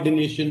with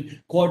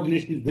coordination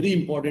is very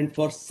important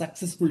for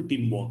successful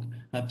teamwork.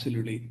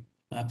 Absolutely.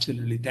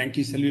 Thank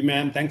you, Selvi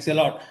ma'am. Thanks a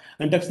lot.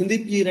 And Dr.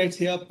 Sandeep ji writes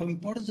here,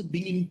 importance of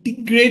being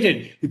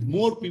integrated with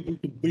more people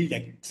to build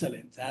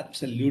excellence.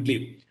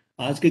 Absolutely.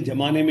 आज के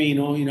जमाने में,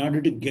 in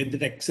order to get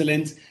that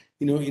excellence,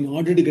 we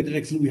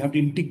have to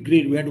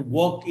integrate. We have to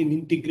work in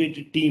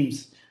integrated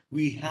teams.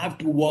 We have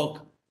to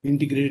work in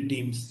integrated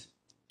teams.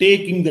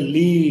 Taking the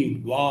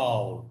lead.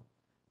 Wow.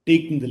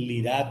 Taking the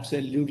lead.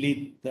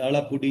 Absolutely.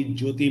 Thalapudi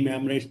Jyoti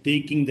ma'am writes,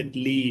 taking that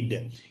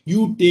lead.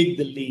 You take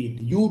the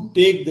lead.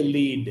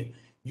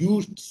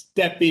 You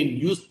step in.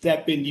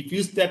 If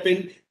you step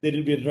in, they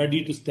will be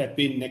ready to step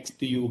in next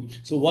to you.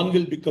 So 1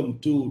 will become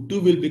 2,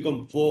 2 will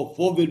become 4,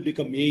 4 will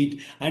become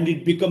 8, and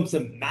it becomes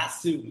a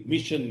massive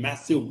mission,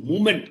 massive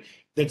movement.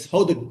 That's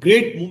how the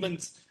great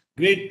movements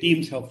Great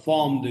teams have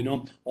formed,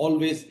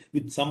 always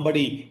with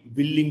somebody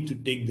willing to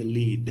take the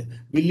lead,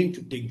 willing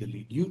to take the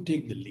lead. You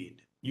take the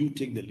lead. You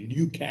take the lead.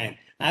 You can.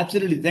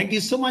 Absolutely. Thank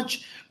you so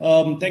much.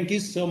 Thank you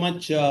so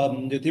much,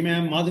 Jyoti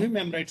ma'am. Madhavi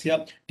ma'am writes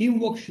here,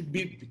 teamwork should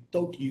be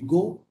without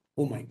ego.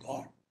 Oh my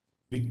God.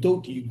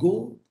 Without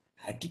ego,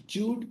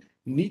 attitude,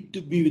 need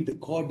to be with the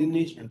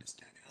coordination,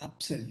 understanding.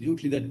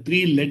 Absolutely. That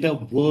three-letter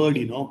word,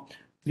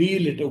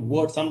 three-letter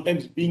word.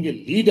 Sometimes being a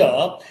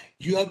leader,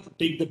 you have to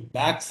take the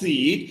back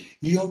seat.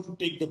 You have to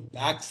take the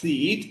back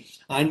seat,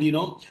 and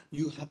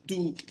you have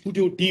to put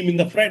your team in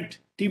the front.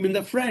 Team in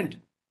the front.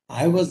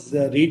 I was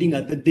reading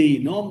other day,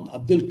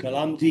 Abdul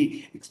Kalam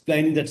ji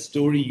explaining that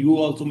story. You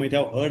also might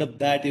have heard of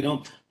that,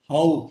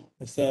 how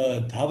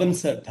Dhawan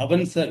sir, how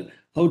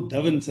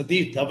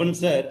Satish Dhawan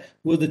sir,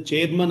 who was the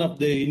chairman of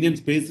the Indian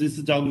Space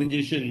Research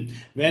Organization,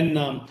 when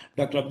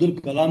Dr. Abdul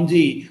Kalam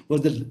ji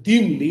was the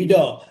team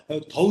leader,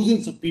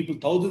 thousands of people,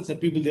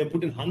 they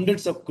put in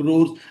hundreds of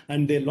crores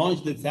and they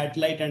launched the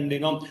satellite, and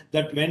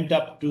that went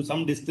up to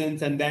some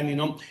distance, and then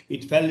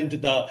it fell into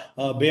the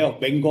Bay of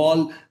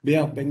Bengal.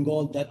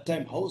 That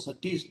time, how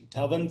Satish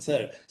Dhawan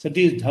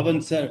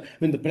sir,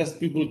 when the press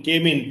people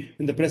came in,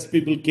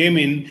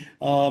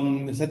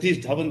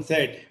 Satish Dhawan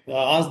said,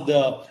 asked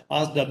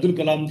Abdul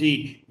Kalam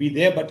ji be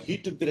there, but he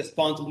took the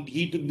responsibility,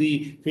 he took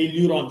the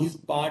failure on his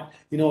part,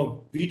 he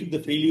took the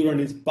failure on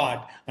his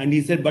part, and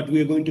he said, but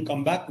we are going to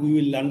come back, we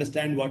will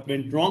understand what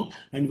went wrong,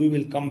 and we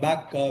will come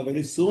back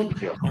very soon,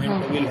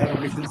 and we'll have a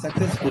mission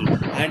successful.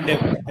 And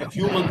a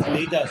few months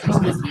later,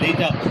 6 months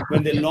later,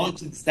 when they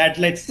launched the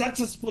satellite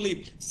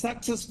successfully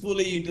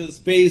into the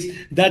space,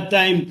 that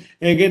time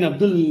again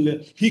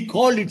Abdul, he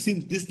called, it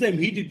seems this time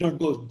he did not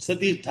go.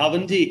 Satish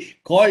Dhawan ji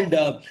called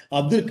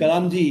Abdul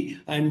Kalam ji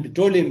and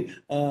told him,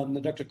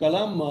 Dr.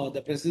 Kalam,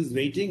 the press is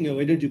waiting,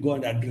 why don't you go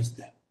and address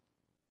them?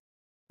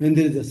 When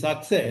there is a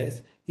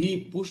success,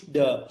 he pushed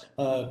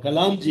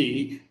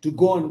Kalamji to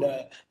go and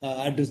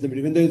address the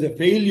meeting. When there is a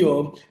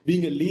failure,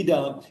 being a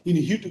leader,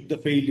 he took the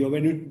failure.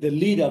 When the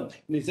leader,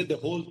 he said the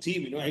whole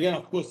team, again,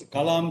 of course,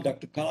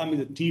 Dr. Kalam is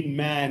a team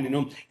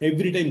man,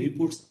 every time he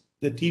puts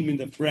the team in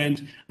the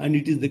front, and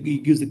he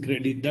gives the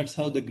credit. That's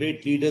how the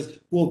great leaders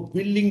who are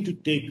willing to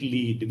take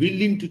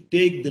willing to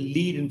take the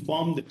lead and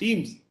form the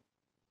teams.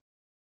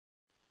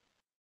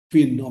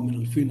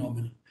 Phenomenal.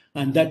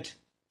 And that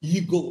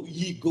ego,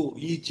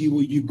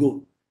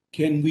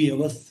 can we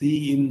ever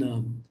see in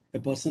a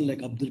person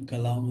like Abdul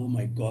Kalam? Oh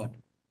my God,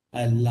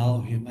 I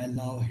love him.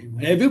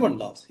 Everyone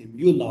loves him.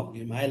 You love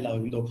him. I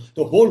love him.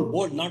 The whole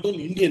world, not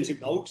only Indians, the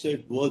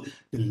outside world,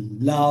 they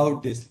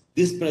loved this.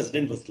 This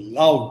president was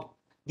loved.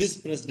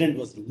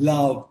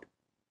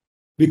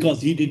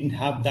 Because he didn't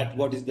have that,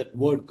 what is that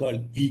word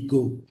called,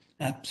 ego.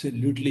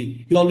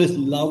 Absolutely. He always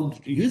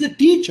loved, he was a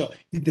teacher.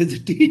 There's a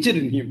teacher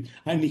in him.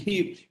 And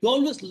he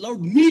always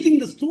loved meeting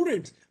the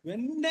students.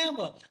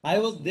 Whenever I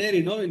was there,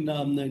 in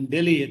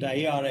Delhi at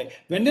IRI,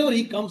 whenever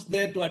he comes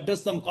there to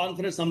address some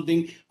conference,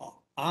 something,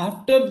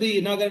 after the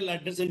inaugural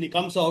address and he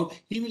comes out,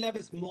 he will have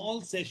a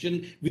small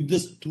session with the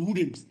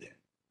students there.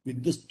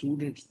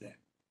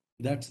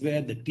 That's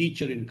where the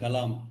teacher in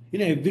Kalam,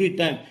 every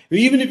time,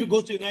 even if he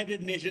goes to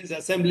United Nations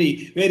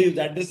Assembly where he's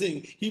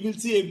addressing, he will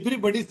see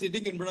everybody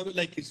sitting in front of him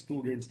like his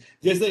students.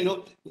 Just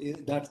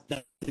that's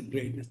the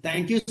greatness.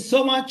 Thank you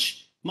so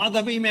much,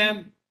 Madhavi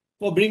ma'am,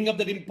 for bringing up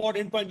that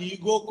important point.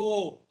 Ego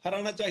ko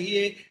harana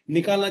chahiye,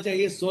 nikalna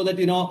chahiye, so that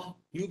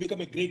you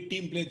become a great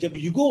team player. Jab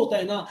ego hota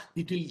hai na,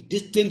 it will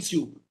distance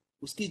you.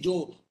 उसकी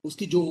जो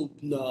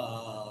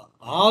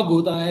आग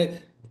होता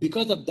है,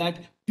 because of that,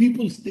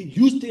 you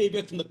stay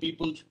away from the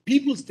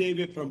people stay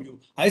away from you.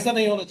 ऐसा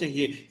नहीं होना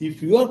चाहिए.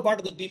 If you are part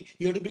of the team,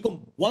 you have to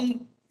become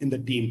one in the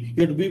team.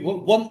 You have to be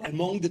one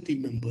among the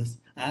team members.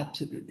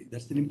 Absolutely.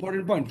 That's an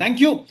important point. Thank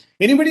you.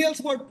 Anybody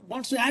else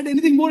wants to add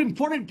anything more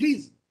important,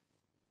 please?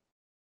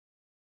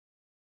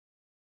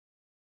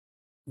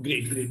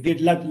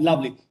 Great.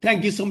 Lovely.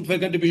 Thank you so much for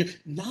your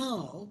contribution.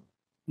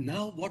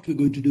 Now what we're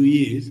going to do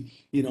is,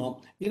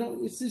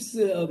 it's this,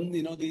 as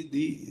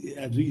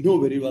we know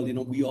very well,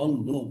 we all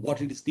know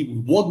what it is. We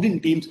worked in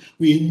teams.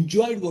 We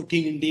enjoyed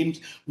working in teams.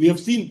 We have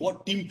seen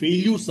what team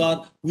failures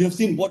are. We have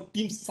seen what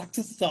team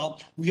successes are.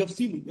 We have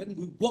seen when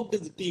we worked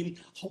as a team,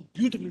 how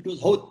beautiful it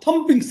was, how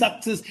thumping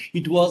success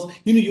it was.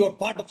 You are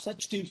part of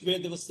such teams where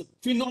there was a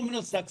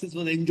phenomenal success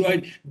was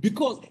enjoyed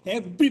because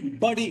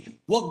everybody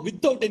worked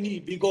without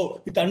any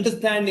ego, with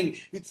understanding,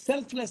 with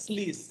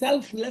selflessly,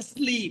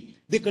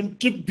 they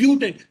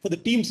contributed for the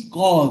team's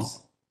cause.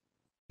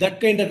 That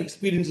kind of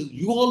experiences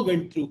you all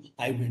went through,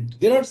 I went through.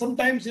 There are some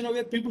times,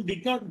 where people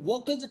did not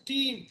work as a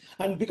team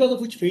and because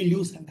of which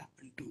failures have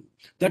happened too.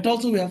 That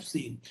also we have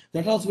seen.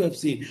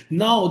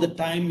 Now the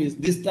time is,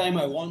 this time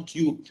I want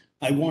you,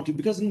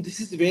 because this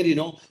is where,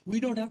 we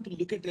don't have to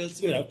look at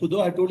elsewhere.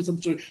 Though I told you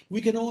some story, we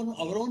can own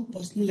our own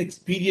personal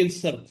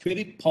experiences are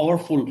very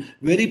powerful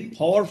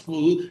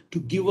to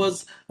give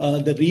us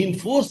the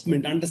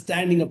reinforcement,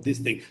 understanding of this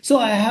thing. So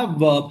I have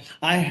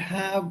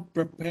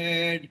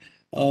prepared,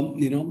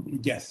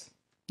 yes,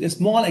 a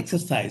small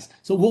exercise.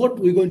 So what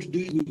we're going to do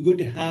is we're going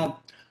to have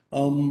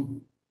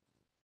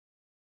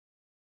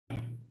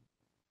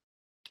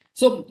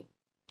So,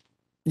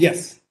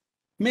 yes,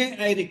 may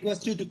I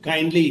request you to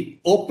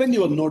kindly open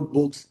your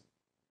notebooks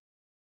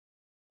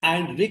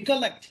and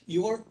recollect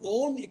your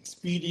own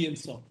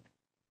experience of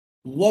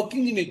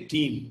working in a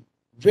team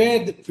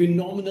where the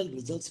phenomenal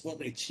results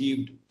were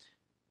achieved.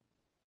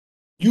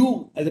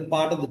 You as a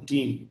part of the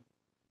team,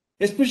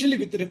 especially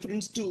with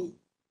reference to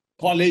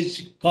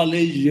college,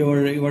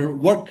 your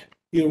work,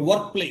 your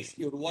workplace.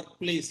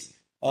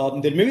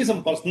 There may be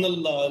some personal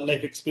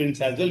life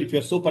experience as well. If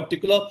you're so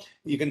particular,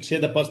 you can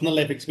share the personal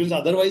life experience.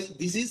 Otherwise,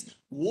 this is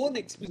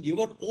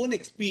your own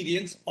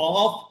experience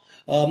of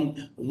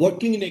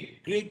working in a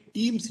great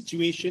team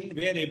situation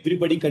where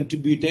everybody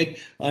contributed,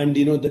 and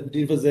that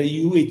it was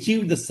you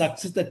achieved the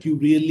success that you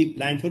really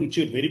planned for, which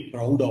you're very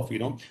proud of.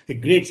 A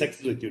great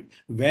success with you.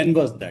 When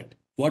was that?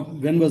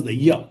 When was the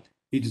year?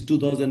 It is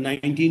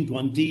 2019,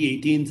 20,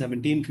 18,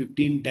 17,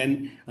 15,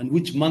 10, and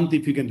which month,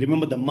 if you can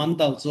remember the month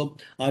also,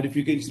 or if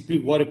you can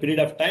speak for a period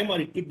of time, or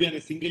it could be on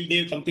a single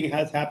day something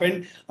has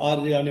happened, or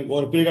on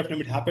a period of time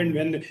it happened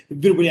when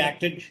everybody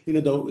acted.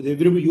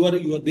 Everybody, you are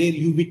there,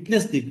 you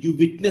witnessed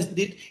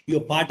it, you're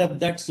part of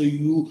that, so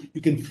you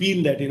can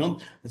feel that.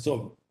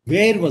 So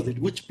where was it?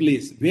 Which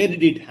place? Where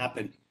did it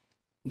happen?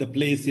 The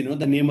place, the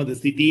name of the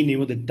city, name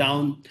of the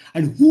town,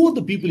 and who are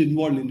the people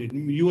involved in it.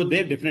 You were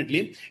there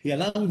definitely.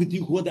 Along with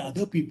you, who are the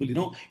other people?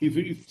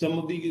 If some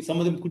of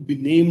them could be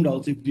named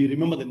also. If you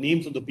remember the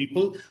names of the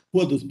people,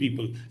 who are those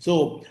people?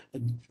 So,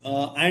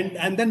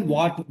 and then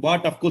what?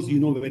 Of course, you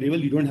know very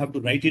well. You don't have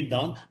to write it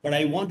down, but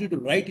I want you to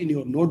write in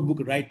your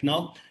notebook right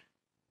now.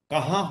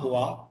 Kaha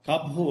hua,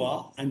 kab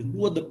hua, and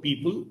who are the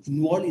people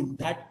involved in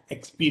that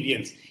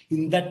experience,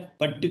 in that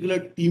particular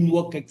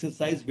teamwork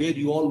exercise where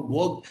you all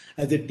worked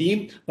as a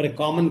team for a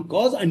common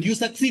cause and you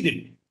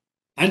succeeded.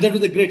 And that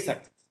was a great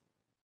success.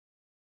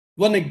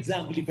 One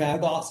example, if I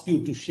had to ask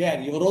you to share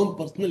your own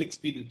personal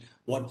experience,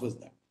 what was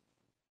that?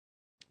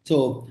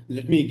 So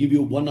let me give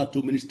you 1 or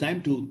 2 minutes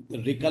time to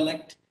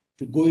recollect,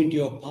 to go into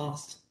your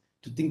past,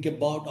 to think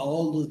about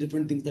all those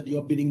different things that you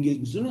have been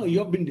engaged in. You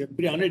have been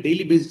on a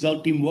daily basis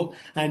of teamwork,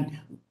 and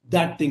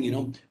that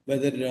thing,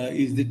 whether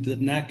is it the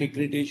NAC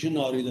accreditation,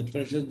 or is it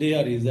Freshers Day,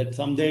 or is that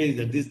some day, is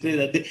that this day,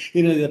 that day,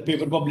 the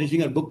paper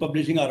publishing or book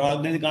publishing or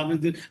organizing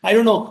conference. I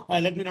don't know.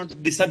 Let me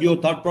not disturb your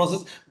thought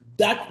process.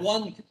 That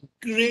one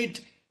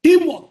great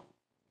teamwork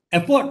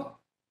effort,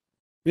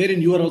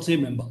 wherein you are also a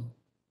member.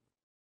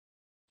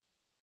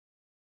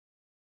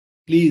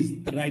 Please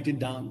write it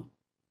down.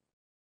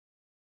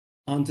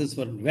 Answers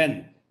for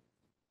when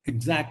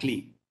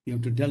exactly. You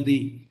have to tell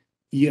the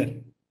year,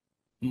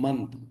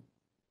 month,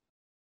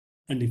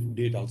 and if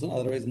date also.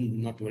 Otherwise,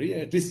 not worry.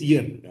 At least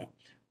year.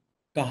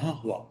 Kaha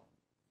hua?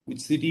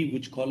 Which city,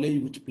 which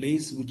college, which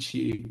place, which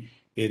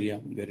area,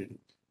 where it is.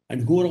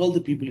 And who are all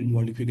the people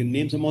involved? If you can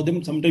name some of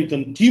them. Sometimes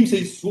the team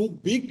is so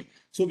big,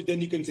 so then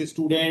you can say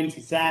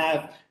students,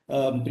 staff,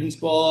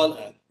 principal,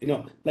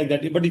 like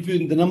that. But if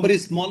the number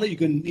is smaller, you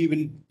can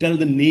even tell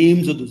the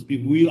names of those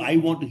people. I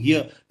want to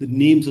hear the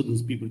names of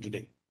those people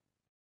today.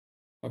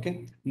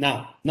 Okay.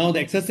 Now the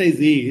exercise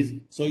is,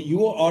 so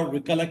you are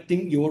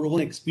recollecting your own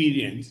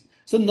experience.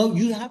 So now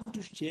you have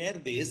to share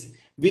this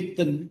with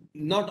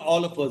not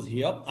all of us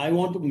here. I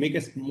want to make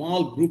a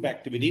small group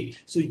activity.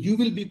 So you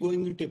will be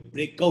going into a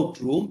breakout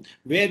room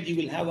where you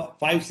will have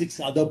 5-6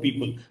 other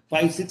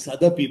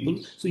people.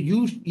 So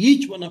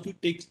each one of you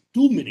takes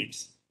 2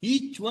 minutes.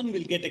 Each one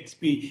will get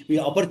the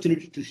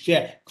opportunity to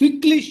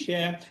quickly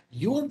share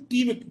your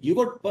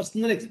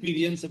personal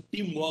experience of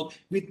teamwork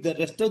with the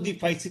rest of the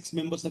 5-6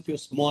 members of your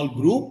small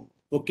group.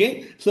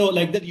 Okay, so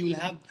like that you will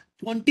have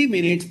 20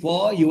 minutes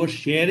for your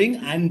sharing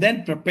and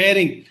then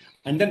preparing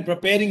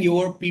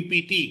your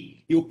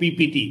PPT.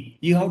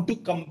 You have to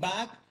come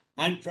back,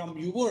 and from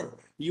your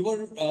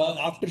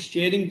after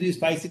sharing these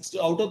 5-6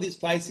 out of these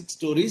 5-6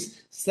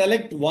 stories,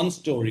 select one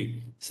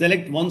story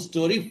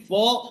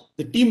for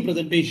the team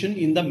presentation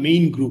in the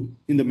main group.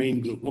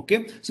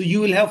 Okay, so you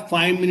will have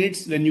 5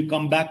 minutes when you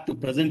come back to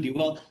present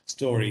your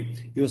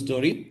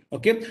story.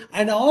 Okay,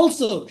 and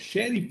also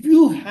share if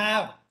you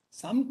have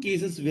some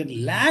cases where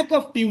lack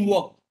of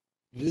teamwork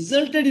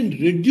resulted in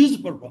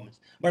reduced performance.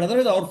 But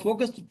otherwise, our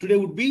focus today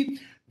would be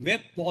where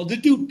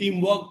positive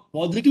teamwork,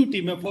 positive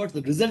team efforts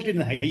result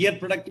in higher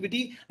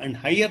productivity and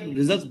higher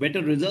results,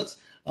 better results.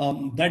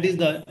 That is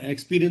the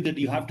experience that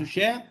you have to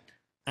share.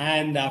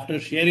 And after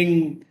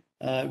sharing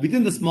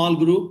within the small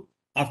group,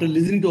 after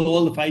listening to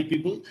all the 5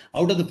 people,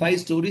 out of the 5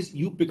 stories,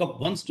 you pick up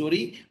one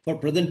story for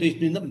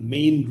presentation in the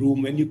main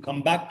room when you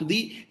come back to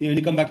the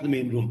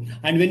main room.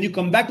 And when you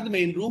come back to the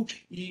main room,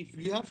 if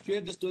you have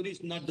shared the story,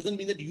 doesn't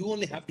mean that you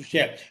only have to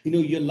share.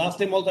 Your last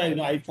time also,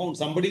 I found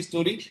somebody's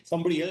story,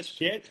 somebody else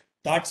shared.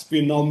 That's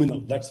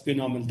phenomenal. That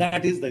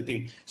is the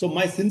thing. So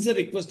my sincere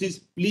request is,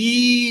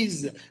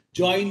 please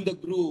join the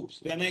groups.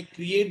 When I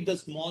create the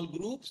small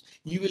groups,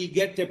 you will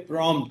get a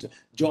prompt,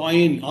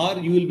 join, or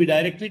you will be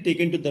directly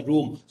taken to the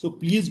room. So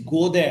please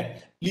go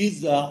there.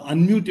 Please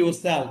unmute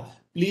yourself.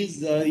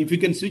 please, if you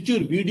can switch your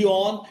video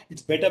on,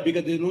 it's better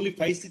because there's only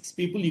 5-6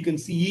 people. You can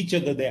see each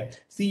other there,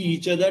 see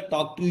each other,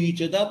 talk to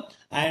each other,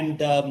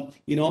 and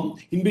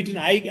in between,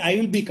 I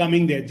will be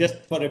coming there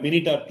just for a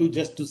minute or two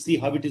just to see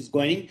how it is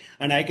going,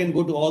 and I can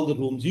go to all the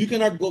rooms. You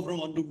cannot go from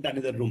one room to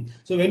another room.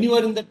 So when you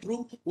are in that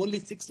room, only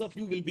 6 of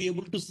you will be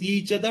able to see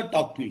each other,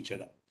 talk to each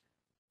other.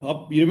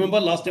 You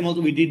remember last time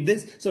also we did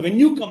this. So when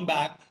you come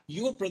back,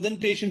 your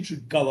presentation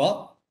should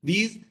cover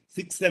these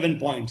 6-7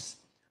 points.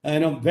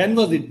 When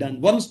was it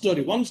done? One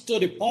story,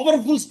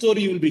 powerful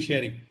story you will be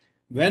sharing.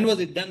 When was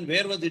it done?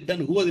 Where was it done?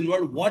 Who was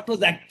involved? What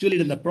was actually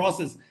done? The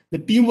process, the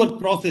teamwork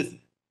process.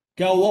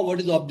 What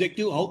is the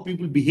objective? How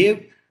people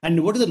behave,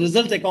 and what is the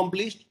results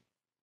accomplished,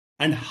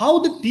 and how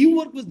the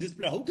teamwork was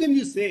displayed. How can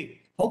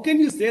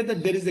you say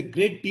that there is a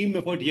great team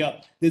effort here?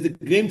 There's a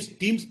great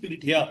team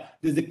spirit here.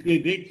 There's a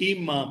great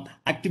team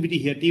activity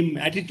here, team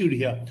attitude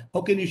here.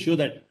 How can you show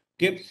that?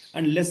 Okay,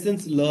 and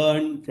lessons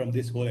learned from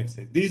this whole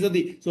exercise. These are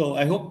so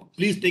I hope,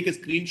 please take a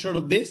screenshot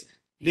of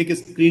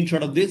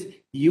this.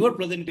 Your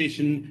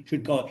presentation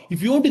should cover.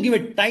 If you want to give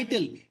a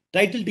title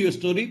to your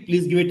story,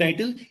 please give a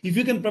title. If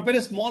you can prepare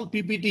a small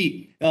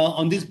PPT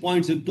on these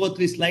points, 2 or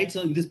 3 slides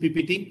on this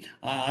PPT,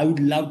 I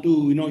would love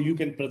to, you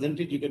can present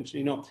it. You can,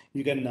 you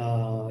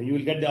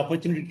will get the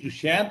opportunity to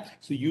share.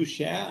 So you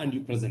share and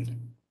you present it.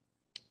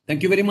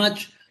 Thank you very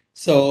much.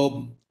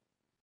 So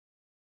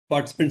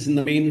participants in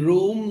the main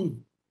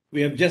room,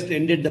 we have just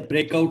ended the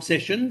breakout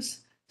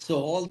sessions. So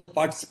all the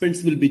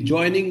participants will be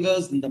joining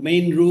us in the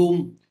main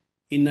room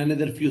in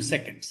another few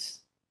seconds.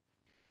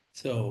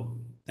 So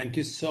thank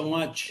you so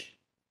much.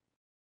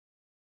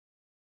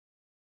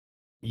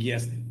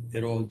 Yes,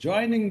 they're all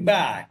joining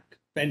back.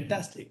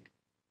 Fantastic.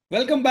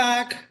 Welcome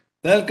back.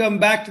 Welcome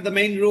back to the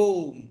main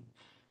room.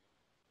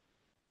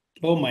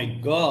 Oh my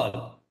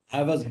God.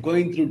 I was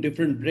going through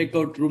different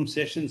breakout room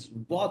sessions.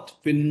 What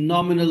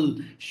phenomenal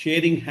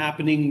sharing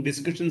happening,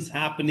 discussions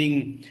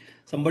happening.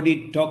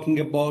 Somebody talking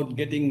about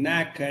getting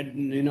NAC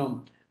and,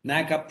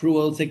 NAC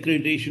approvals,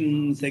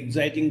 accreditations,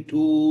 exciting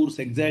tours,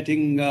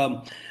 exciting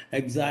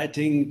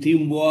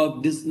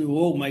teamwork.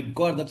 Oh my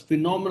God, that's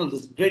phenomenal.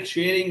 This great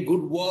sharing,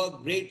 good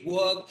work, great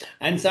work.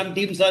 And some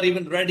teams are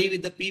even ready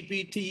with the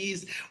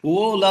PPTs.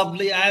 Oh,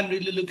 lovely. I'm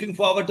really looking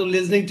forward to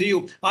listening to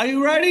you. Are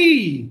you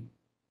ready?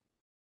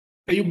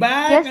 Are you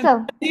back? Yes,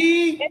 sir.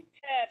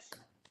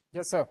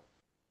 Yes, sir.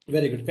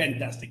 Very good.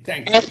 Fantastic.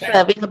 Thank you. Yes,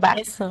 sir. We are back.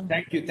 Yes, sir.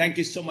 Thank you. Thank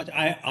you so much.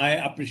 I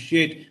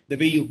appreciate the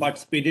way you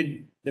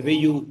participated, the way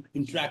you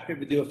interacted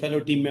with your fellow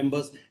team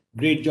members.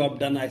 Great job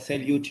done. I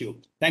salute you.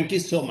 Thank you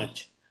so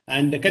much.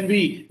 And can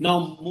we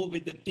now move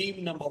with the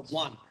team number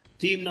 1?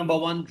 Team number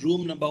 1,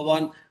 room number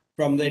 1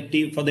 from the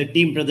team for the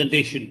team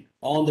presentation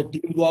on the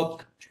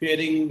teamwork,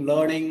 sharing,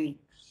 learning,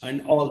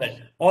 and all that.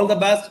 All the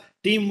best.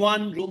 Team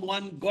 1, room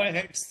 1, go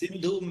ahead.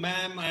 Sindhu,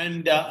 ma'am,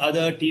 and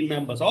other team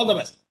members. All the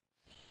best.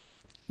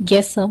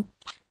 Yes, sir.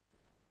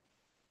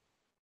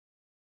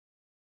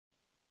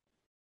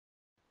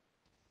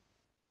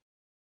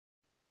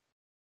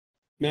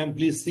 Ma'am,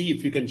 please see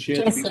if you can share.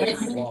 Yes,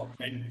 sir. Wow,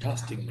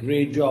 fantastic.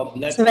 Great job.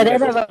 Let's So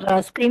whether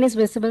our screen is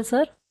visible,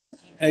 sir?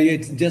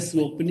 It's just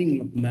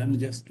opening, ma'am,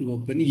 just to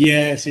open.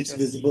 Yes, it's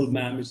visible,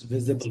 ma'am. It's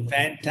visible.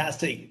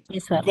 Fantastic.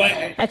 Yes, sir. Go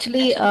ahead.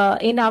 Actually,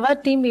 in our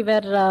team, we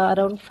were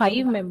around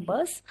 5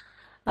 members.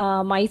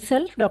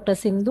 Myself, Dr.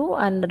 Sindhu,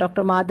 and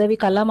Dr. Madhavi,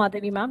 Kalla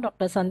Madhavi ma'am,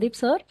 Dr. Sandeep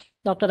sir,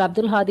 Dr.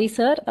 Abdul Hadi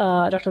sir,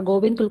 Dr.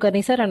 Govind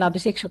Kulkarni sir, and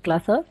Abhishek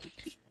Shukla sir.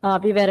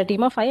 We were a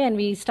team of 5 and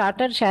we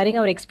started sharing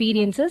our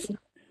experiences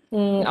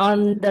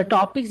on the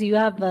topics you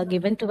have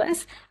given to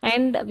us,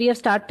 and we have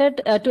started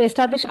to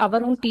establish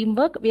our own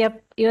teamwork. We have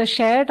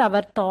shared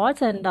our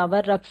thoughts and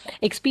our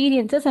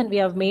experiences, and we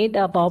have made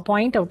a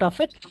PowerPoint out of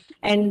it.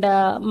 And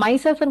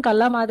myself and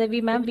Kalla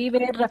Madhavi ma'am, we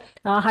were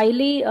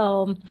highly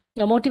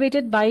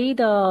motivated by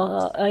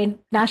the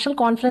national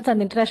conference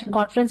and international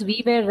conference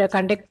we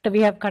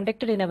have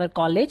conducted in our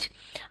college,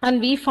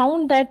 and we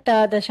found that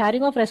the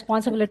sharing of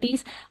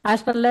responsibilities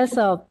as well as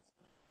the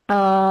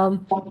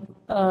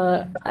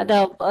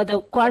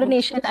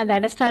coordination and the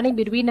understanding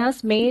between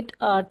us made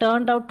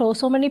turned out to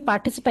so many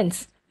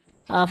participants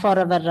for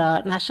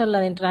our national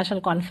and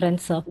international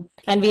conference.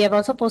 And we have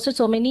also posted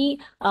so many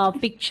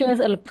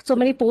pictures, so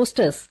many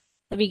posters.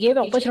 We gave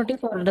opportunity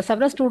for the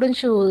several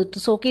students to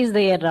showcase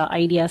their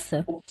ideas.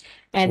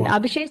 And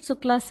Abhishek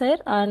Shukla sir,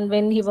 and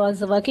when he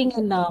was working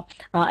in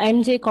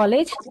MJ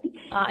College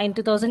in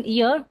 2000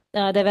 year,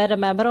 they were a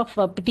member of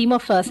a team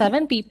of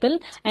 7 people,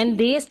 and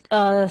they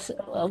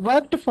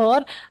worked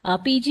for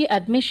PG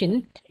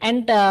admission,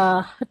 and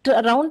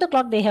around the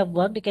clock they have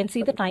worked. You can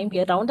see the time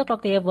here. Around the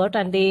clock they have worked,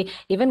 and they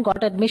even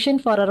got admission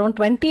for around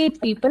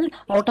 28 people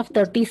out of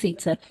 30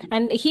 seats.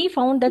 And he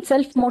found that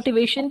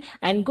self-motivation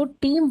and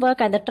good teamwork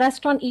and the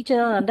trust on each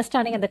other,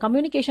 understanding and the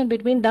communication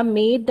between them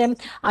made them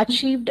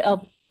achieved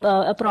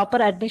a proper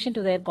admission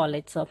to their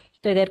college, to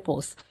their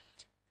course.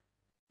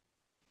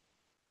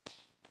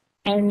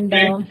 And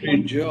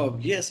Great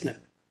job. Yes, ma'am.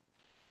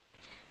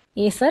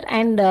 Yes, sir.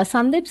 And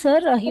Sandeep,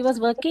 sir, he was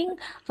working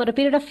for a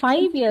period of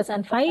 5 years,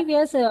 and 5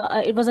 years,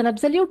 it was an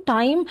absolute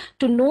time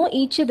to know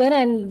each other,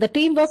 and the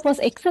teamwork was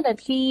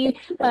excellent. He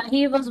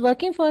was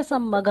working for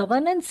some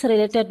governance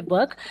related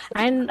work,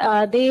 and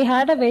they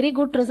had a very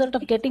good result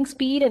of getting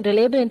speed and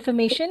reliable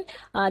information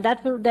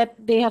that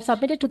they have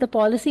submitted to the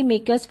policy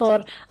makers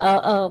for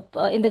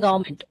in the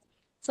government.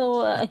 So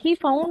he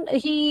found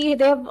they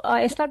have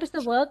established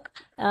the work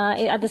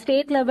at the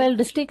state level,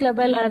 district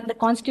level, and the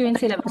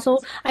constituency level. So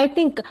I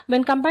think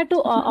when compared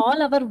to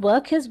all our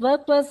work, his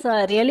work was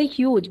really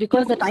huge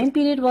because the time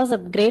period was a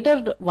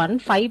greater one,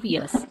 5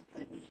 years.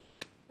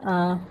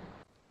 Uh,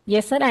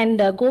 yes, sir. And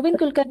Govind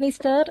Kulkarni,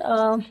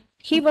 sir,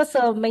 he was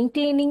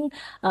maintaining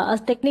a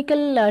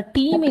technical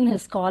team in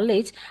his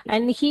college,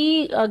 and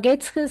he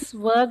gets his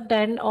work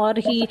done, or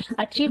he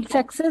achieved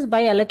success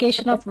by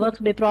allocation of work,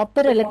 by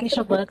proper allocation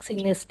of works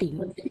in his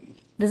team.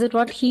 This is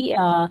what he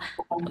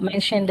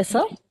mentioned,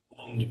 sir.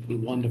 Wonderful,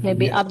 wonderful.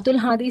 Maybe Yes. Abdul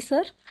Hadi,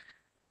 sir.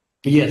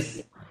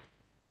 Yes.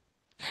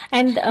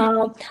 And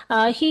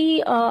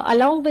he,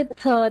 along with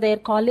their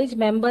college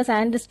members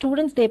and the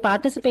students, they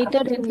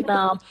participated in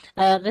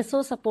a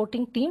resource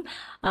supporting team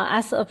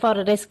as for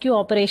a rescue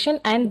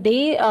operation, and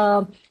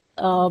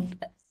uh,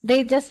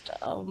 they just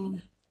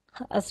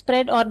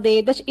spread, or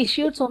they just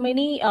issued so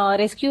many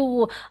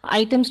rescue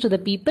items to the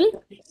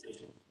people,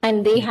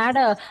 and they had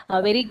a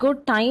very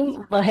good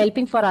time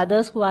helping for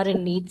others who are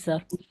in need, sir.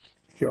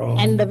 Sure.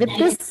 And with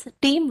this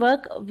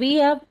teamwork,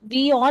 we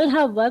all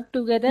have worked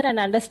together and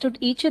understood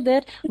each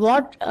other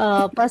what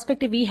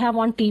perspective we have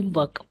on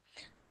teamwork.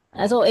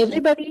 So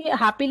everybody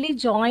happily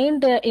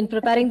joined in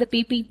preparing the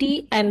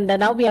PPT, and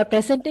now we are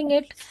presenting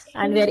it,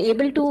 and we are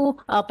able to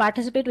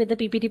participate with the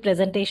PPT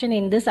presentation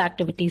in this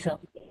activity, sir.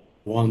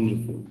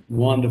 Wonderful,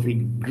 wonderful,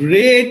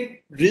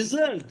 great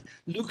result.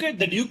 Look at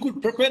that. You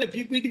could prepare a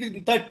PPT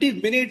in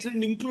 30 minutes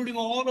and including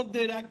all of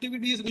their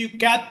activities, and you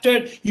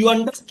captured, you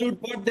understood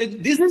what they,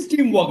 this is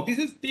teamwork, this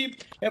is team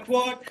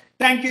effort.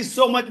 Thank you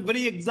so much.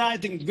 Very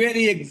exciting,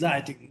 very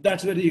exciting.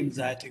 That's very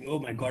exciting. Oh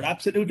my God,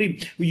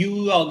 absolutely.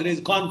 You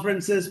organize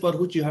conferences for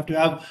which you have to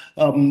have,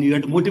 you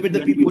have to motivate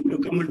the people to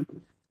come and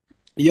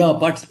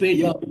participate.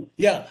 You have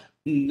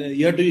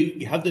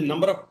to have the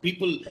number of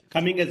people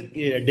coming as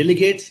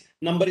delegates.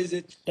 Number is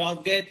a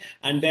target,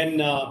 and then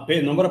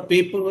number of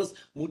papers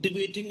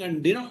motivating,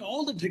 and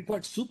all that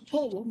required. Super.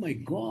 Oh my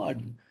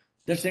God,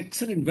 that's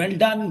excellent. Well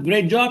done.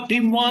 Great job,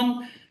 team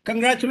one.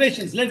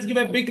 Congratulations. Let's give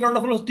a big round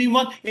of applause, team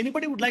one.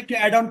 Anybody would like to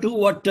add on to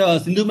what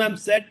Sindhu ma'am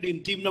said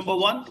in team number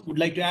one? Would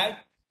like to add?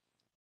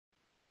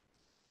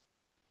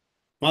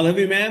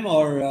 Madhavi ma'am,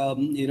 or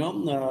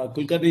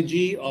Kulkarni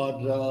ji, or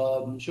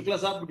Shukla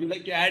sir, would you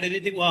like to add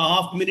anything?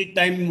 Half minute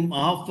time,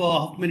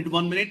 half minute,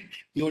 1 minute.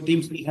 Your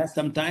team still has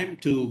some time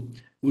to.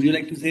 Would you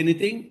like to say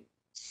anything?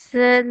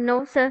 Sir,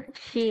 no, sir.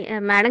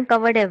 Madam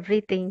covered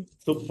everything.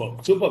 Super,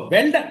 super.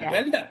 Well done, Yeah.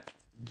 well done,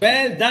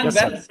 well done, Yes,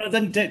 well sir.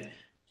 presented.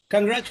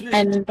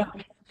 Congratulations And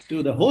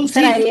to the whole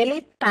sir, I team.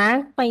 really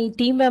thank my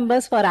team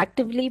members for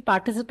actively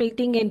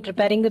participating in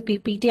preparing the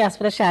PPT as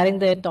well as sharing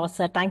their thoughts,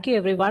 sir. Thank you,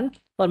 everyone,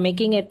 for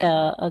making it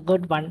a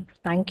good one.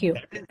 Thank you.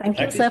 Thank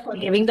you, That sir, is for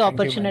giving the Thank you, ma'am.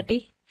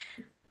 opportunity.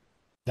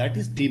 that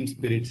is team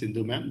spirit,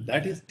 Sindhu ma'am.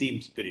 That is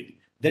team spirit.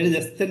 That is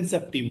a sense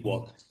of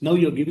teamwork. Now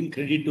you're giving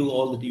credit to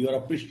all that you are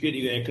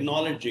appreciating, you're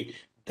acknowledging.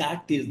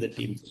 That is the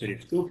team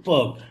spirit.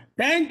 Superb.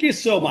 Thank you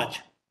so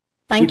much.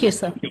 Thank you,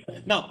 sir.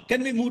 Now,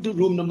 can we move to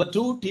room number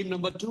two, team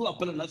number two,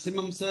 Appala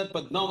Narasimham sir,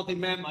 Padmavati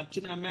ma'am,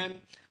 Archana ma'am,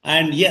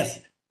 and yes,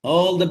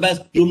 all the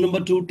best, room number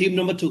two, team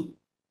number two.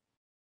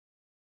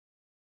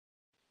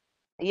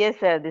 Yes,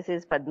 sir. This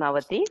is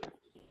Padmavati.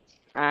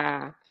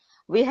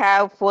 We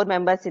have 4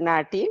 members in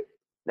our team.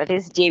 That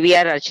is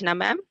JVR Archana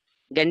ma'am,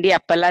 Gandi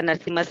Appala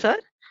Narasimha sir,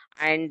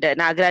 and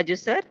Nagaraju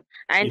sir,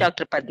 and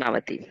Dr.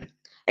 Padmavati.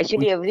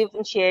 Actually,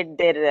 everyone shared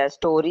their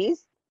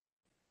stories.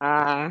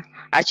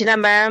 Archana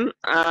ma'am,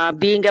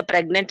 being a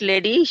pregnant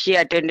lady, she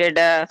attended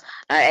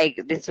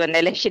this one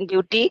election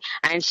duty,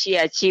 and she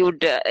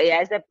achieved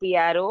as a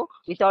PRO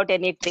without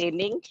any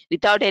training,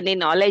 without any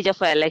knowledge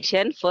of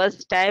election.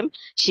 First time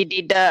she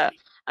did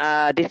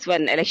this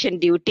one election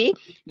duty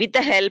with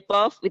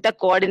the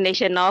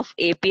coordination of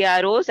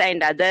APROs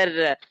and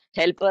other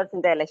helpers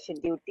in the election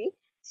duty.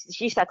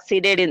 She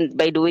succeeded in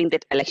by doing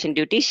that election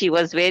duty. She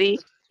was very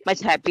much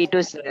happy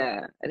to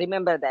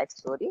remember that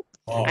story.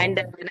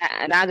 And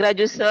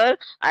Nagaraju sir,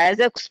 as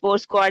a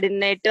sports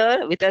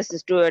coordinator with us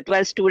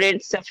 12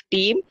 students of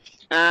team,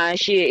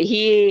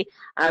 he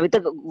with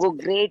a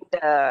great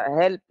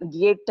help,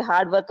 great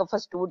hard work of our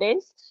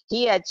students,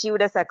 he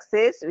achieved a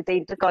success with the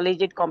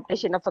intercollegiate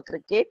competition of a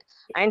cricket,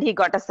 and he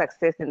got a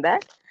success in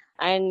that.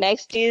 And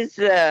next is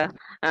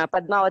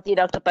Padmavati,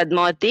 Dr.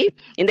 Padmavati.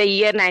 In the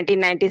year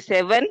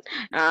 1997,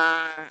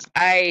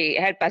 I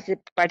had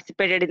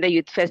participated in the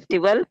youth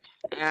festival.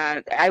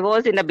 I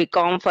was in the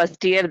BCom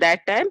first year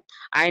that time,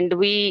 and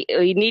we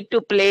need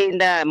to play in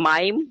the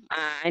mime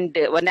and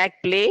one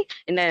act play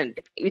in a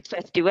youth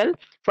festival.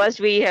 First,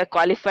 we have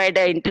qualified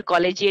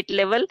intercollegiate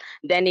level,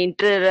 then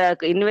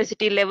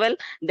university level,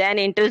 then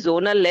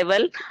interzonal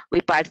level.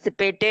 We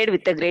participated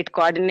with a great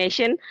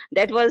coordination.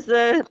 That was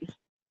the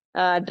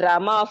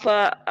drama of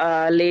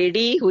a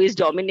lady who is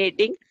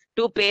dominating.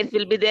 Two pairs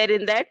will be there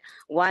in that.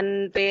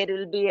 One pair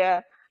will be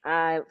a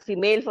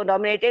female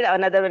dominated,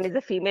 another one is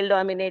a female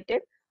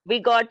dominated. We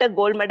got a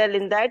gold medal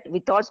in that.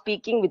 Without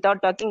speaking,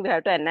 without talking, we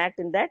have to enact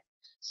in that.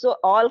 So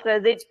all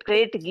credit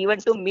given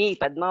to me,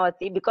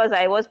 Padmavati, because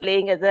I was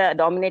playing as a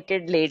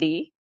dominated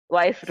lady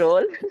wife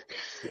role.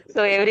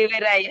 So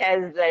everywhere I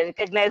has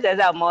recognized as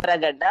Amora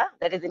Gadda,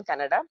 that is in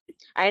Kannada.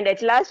 And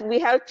at last we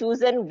have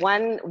chosen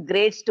one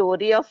great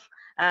story of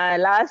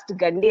last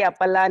Gandi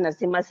Appala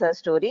Narasimha sir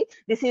story.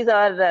 This is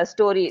our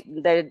story,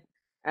 the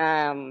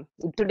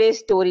today's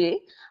story.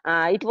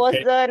 It was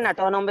an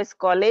autonomous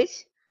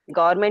college,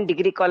 government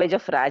degree college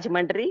of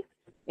Rajahmundry.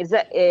 It's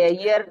a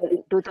year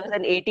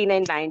 2018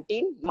 and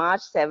 19,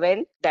 March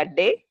 7th, that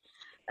day.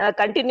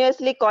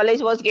 Continuously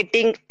college was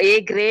getting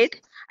A grade,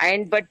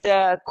 and but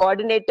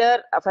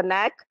coordinator of a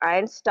NAC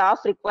and staff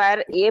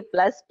require A++.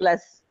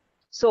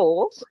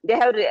 So they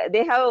have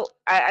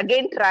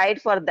again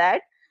tried for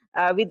that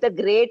with the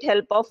great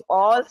help of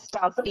all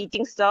staff,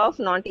 teaching staff,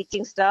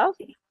 non-teaching staff.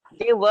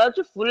 They worked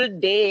full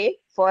day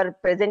for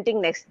presenting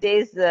next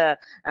day's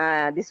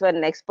this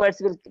one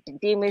experts will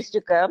team is to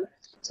come.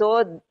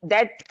 So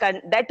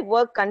that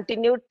work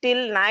continued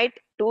till night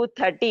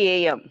 2:30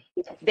 a.m.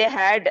 They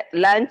had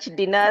lunch,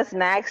 dinner,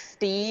 snacks,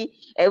 tea,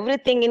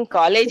 everything in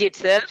college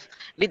itself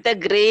with a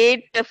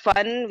great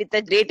fun, with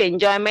a great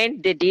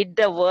enjoyment. They did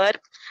the work,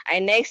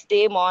 and next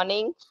day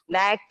morning,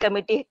 NAC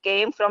committee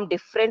came from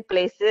different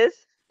places,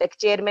 like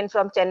chairman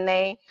from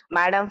Chennai,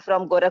 madam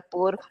from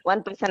Gorakhpur,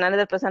 one person,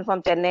 another person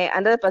from Chennai,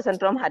 another person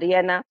from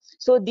Haryana.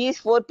 So these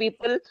four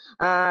people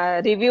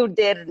reviewed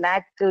their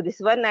NAC this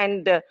one,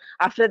 and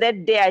after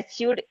that they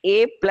achieved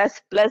A++,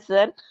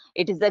 sir.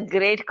 It is a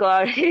great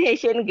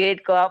coordination,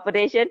 great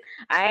cooperation,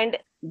 and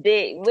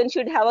one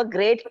should have a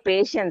great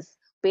patience.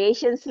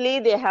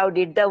 Patiently, they have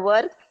did the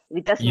work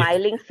with a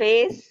smiling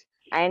face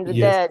and with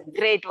the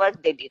great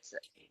work they did, sir.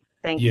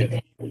 Thank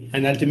you.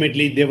 And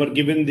ultimately, they were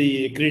given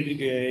the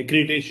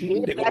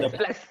accreditation.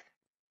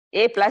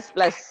 A++.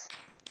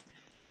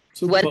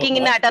 Working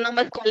in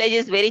autonomous college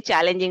is very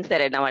challenging,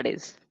 sir,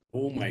 nowadays.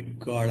 Oh my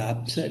God,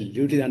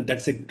 absolutely. And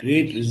that's a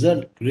great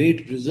result.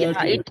 Great result.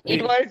 Yeah,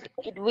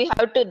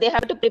 they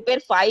have to prepare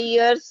 5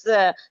 years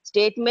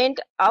statement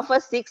of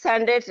a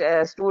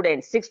 600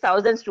 students,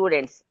 6,000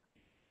 students.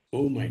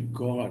 Oh my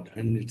God.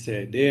 And it's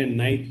a day and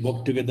night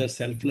work together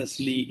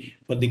selflessly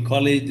for the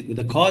college,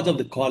 the cause of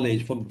the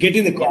college, for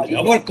getting the college,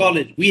 our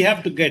college. We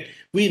have to get,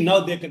 now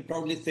they can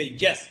probably say,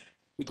 yes,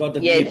 we got the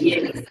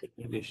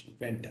accreditation.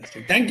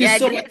 Fantastic. Thank you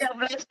so much.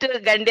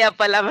 Gandi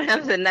Appala,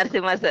 Madam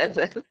Narasimha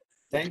sir.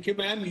 Thank you,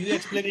 ma'am. You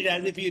explained it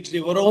as if it's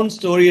your own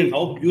story and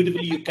how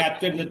beautifully you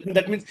captured it.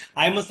 That means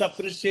I must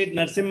appreciate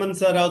Narasimhan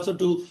sir also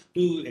to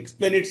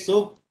explain it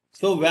so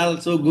well,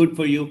 so good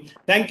for you.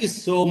 Thank you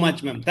so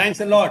much, ma'am.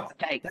 Thanks a lot.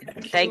 Thank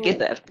you,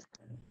 sir.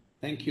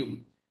 Thank you.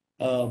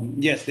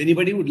 Yes,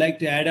 anybody would like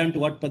to add on to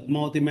what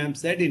Padmavati ma'am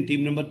said in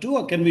team number 2,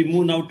 or can we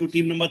move now to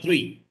team number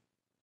 3?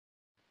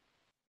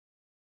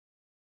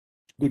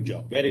 Good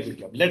job. Very good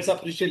job. Let's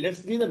appreciate.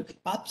 Let's give them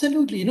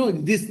absolutely.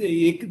 This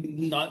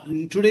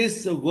in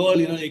today's world,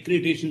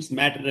 accreditations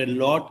matter a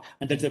lot,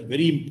 and that's a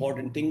very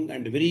important thing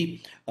and a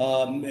very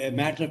a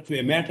matter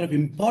of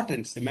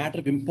importance. A matter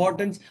of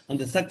importance on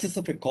the success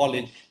of a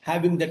college.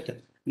 Having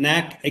that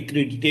NAC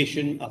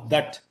accreditation of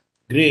that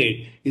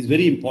grade is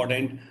very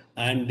important.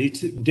 And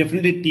it's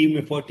definitely team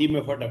effort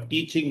of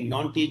teaching,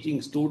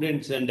 non-teaching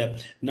students, and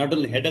not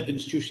only head of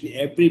institution,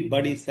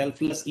 everybody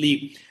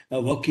selflessly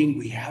working.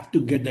 We have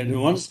to get that.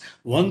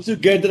 Once you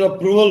get the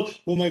approval,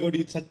 oh my God,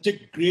 it's such a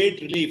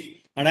great relief.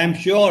 And I'm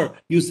sure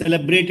you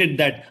celebrated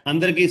that.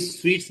 Andarki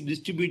sweets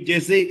distribute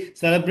jese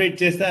celebrate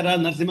chestara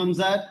Narasimhan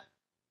sir.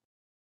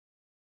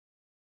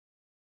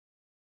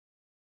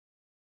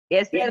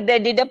 Yes, sir, they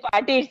did a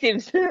party, it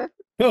seems.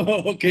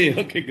 Okay,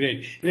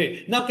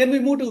 great. Now, can we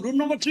move to room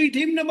number 3,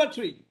 team number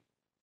 3?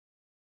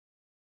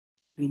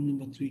 Room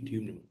number 3,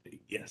 team number 3.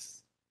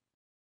 Yes.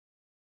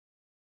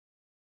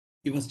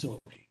 Give us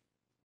story.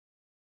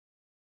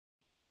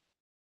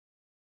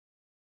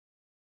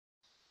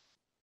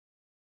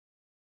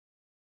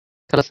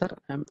 Hello, sir.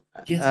 I'm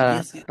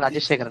yes,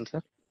 Rajeshekaran,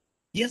 sir.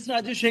 Yes,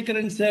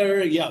 Rajeshekaran,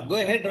 sir. Yeah, go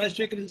ahead,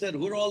 Rajeshekaran, sir.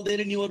 Who are all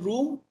there in your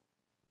room?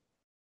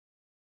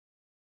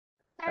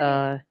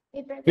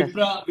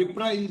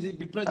 Vipra is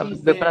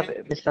there.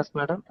 Mrs.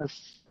 Madam,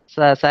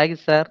 Sagi,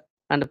 sir,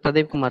 and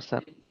Pradeep Kumar,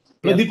 sir.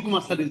 Pradeep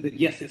Kumar, sir, is there.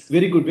 Yes.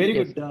 Very good.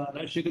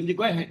 Rajeshekaran ji,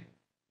 go ahead.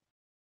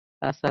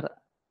 Sir,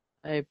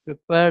 I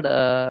prepared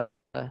our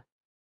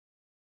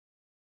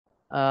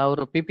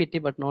PPT,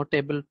 but not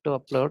able to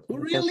upload.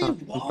 Really?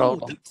 Wow,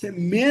 that's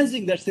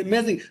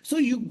amazing. So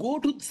you go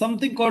to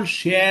something called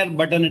share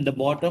button at the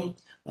bottom.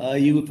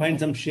 You find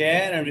some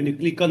share, and when you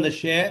click on the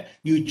share,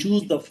 you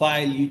choose the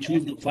file. You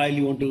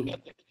want to.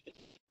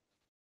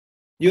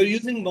 You're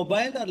using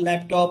mobile or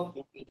laptop?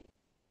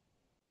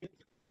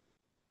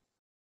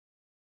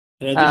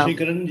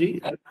 Rajashekaran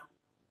ji,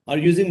 are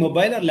you using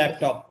mobile or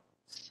laptop?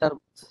 Sir,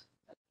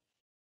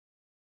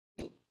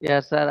 yeah,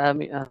 sir,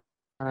 I'm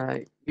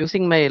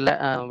using my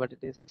what it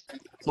is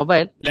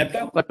mobile.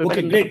 Laptop? But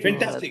Okay, great,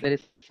 fantastic. there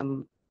is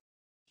some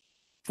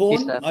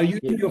Phone? sir. Are you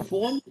using Yeah. your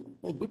phone?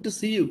 Oh, good to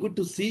see you. Good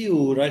to see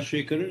you,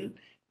 Rajashekaran.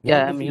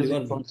 Yeah, I'm Wonderful.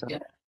 using phone, sir.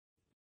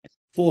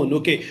 Phone.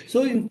 Okay.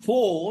 So in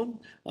phone,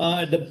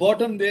 at the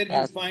bottom there you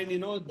Yes. find,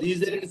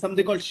 these are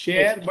something called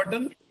share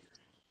button,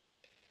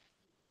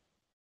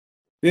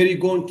 where you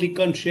go and click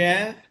on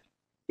share.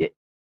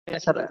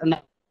 Yes, sir.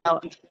 Now,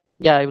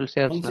 yeah, I will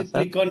share Once now, you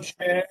sir. click on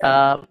share,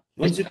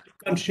 once you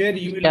click on share,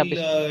 you will Yeah, you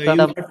sort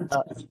have of, to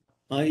choose.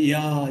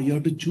 Yeah, you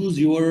have to choose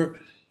your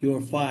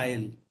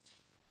file.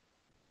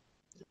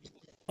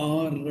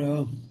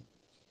 Or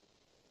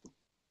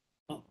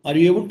are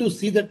you able to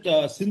see that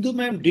Sindhu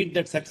ma'am did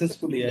that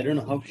successfully? I don't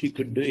know how she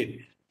could do it.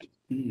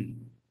 Hmm.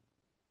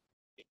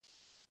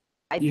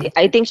 Yeah.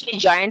 I think she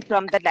joined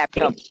from the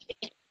laptop.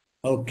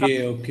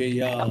 Okay,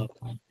 yeah,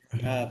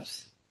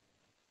 perhaps.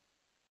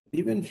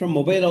 Even from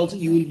mobile also,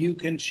 you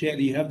can share.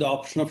 You have the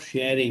option of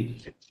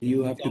sharing.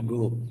 You have to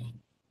go.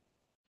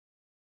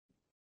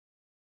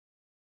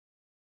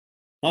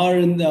 Or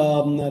in the,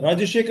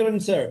 Rajashekaran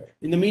sir.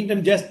 In the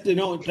meantime, just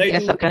try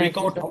yes, to sir, make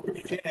out how to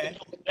share.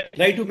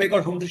 Try to make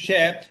out how to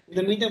share. In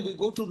the meantime, we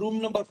go to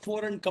room number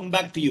 4 and come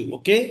back to you.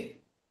 Okay.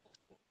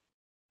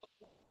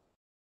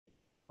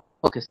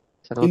 okay, sir.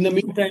 In the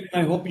meantime,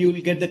 I hope you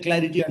will get the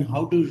clarity on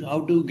how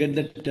to get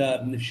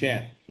that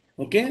share.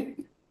 Okay.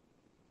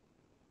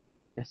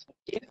 Yes, sir.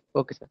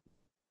 Okay, sir.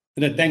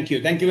 Thank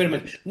you. Thank you very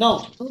much.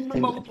 Now, room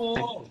number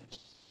 4.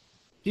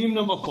 Team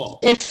number 4.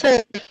 Yes,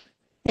 sir.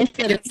 Yes,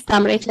 sir.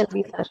 Comrade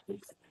Selvi, sir.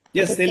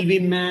 Yes, Selvi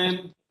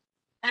ma'am.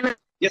 Am I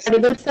Yes.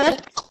 audible, sir?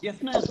 Yes,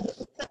 ma'am.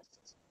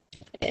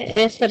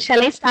 Yes, sir.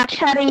 Shall I start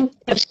sharing?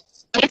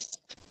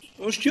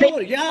 Oh,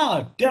 sure.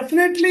 Yeah,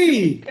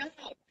 definitely.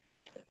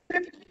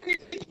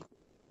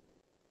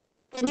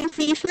 Can you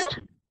see, sir?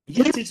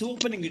 Yes, it's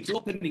opening. It's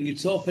opening.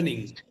 It's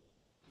opening.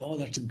 Oh,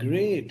 that's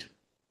great.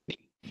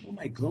 Oh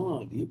my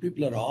God, you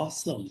people are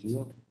awesome.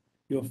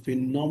 You're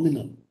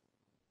phenomenal.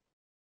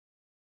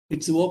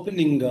 It's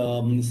opening,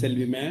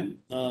 Selvi ma'am.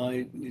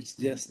 It's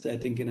just, I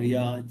think,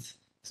 yeah, it's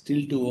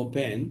still to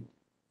open.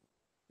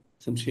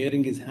 Some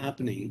sharing is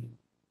happening.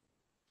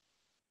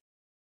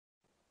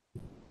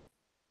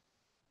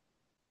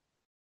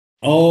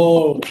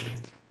 Oh,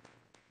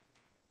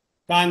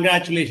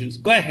 congratulations.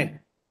 Go ahead.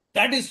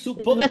 That is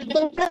super.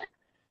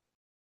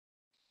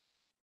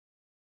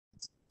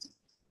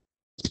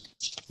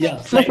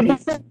 Yeah,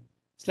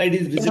 slide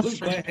is visible.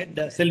 Go ahead,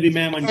 Selvi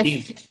ma'am and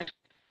team.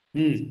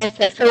 Yes,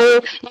 sir.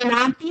 So in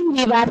our team,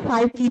 we were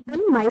 5 people,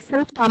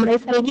 myself, Kamrai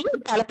Selvi,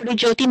 Talapudi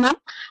Jyoti ma'am,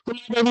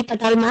 Devi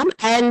Patal ma'am,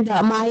 and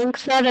Mayank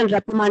sir and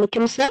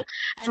Ratnamanikam sir.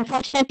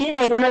 Unfortunately,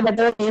 I don't know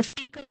whether the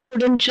speaker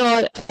couldn't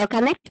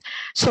connect,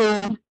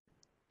 so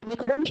we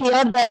couldn't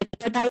hear the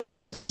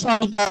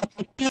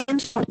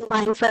experience of the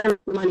Mayank sir and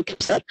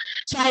Ratnamanikam sir.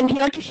 So I'm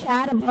here to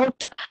share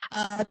about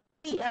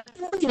two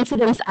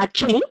incidents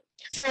actually.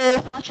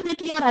 So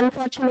fortunately or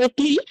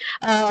unfortunately,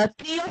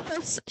 3 of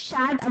us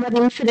shared our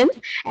incident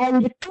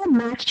and the two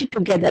matched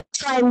together.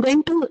 So I'm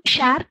going to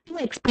share 2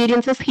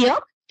 experiences here.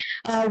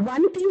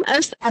 One thing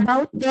is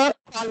about the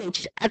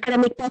college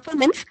academic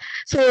performance.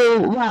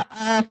 So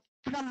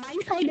from my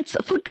side, it's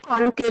a food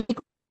conclave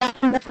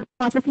in the food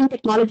processing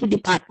technology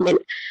department.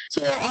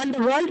 So on the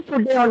World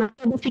Food Day on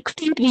October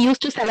 16th, we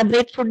used to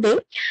celebrate Food Day.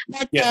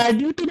 But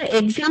due to the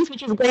exams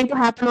which is going to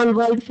happen on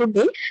World Food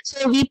Day,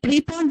 so we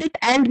preponed it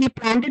and we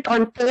planned it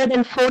on 3rd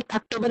and 4th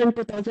October in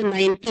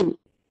 2019.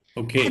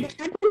 Okay.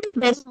 Actually,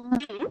 we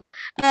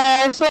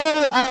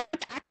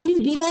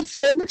were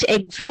so much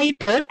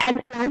excited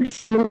and planned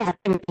so many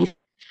activities.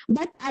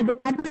 But that was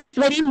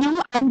very new,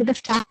 and the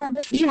staff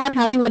members, we are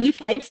having only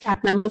 5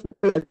 staff members.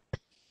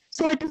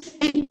 So it is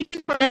very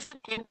difficult for us to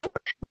do.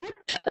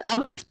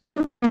 But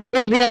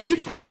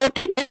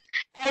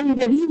and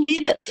we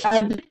made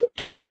some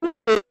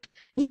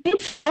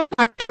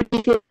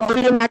activities,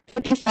 online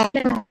activities,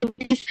 offline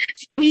activities,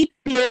 street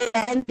play,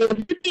 and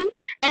everything.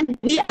 And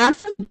we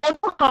answered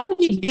how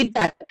we did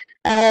that.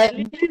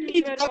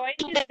 Your voice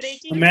is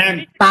breaking.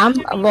 Ma'am. Ma'am,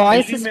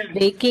 voice Selvi is ma'am.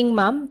 breaking,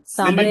 ma'am.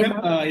 Selvi Tamare,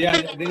 ma'am, ma'am.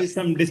 yeah, there is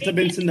some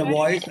disturbance in the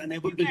voice,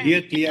 unable to hear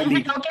Is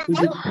clearly. it okay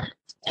now?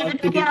 Is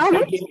it Could okay you now?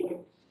 slightly,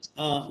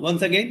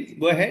 once again,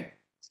 go ahead.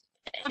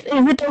 Is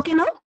it okay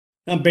now?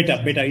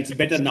 Better. It's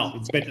better now.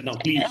 It's better now,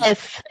 please.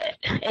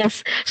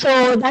 Yes.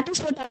 So that is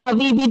what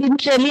we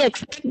didn't really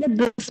expect that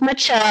this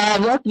much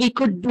work we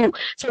could do.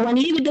 So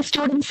only with the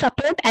student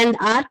support and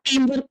our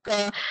teamwork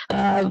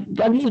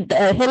only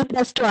helped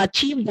us to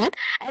achieve that.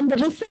 And the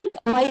result,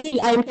 why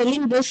I'm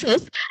telling this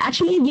is,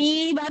 actually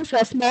we were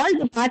a small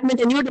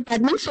department, a new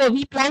department, so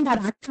we planned our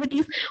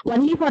activities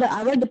only for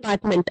our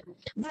department.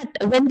 But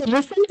when the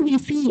result we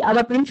see,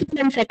 our principal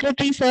and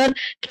secretary sir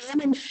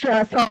came and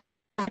saw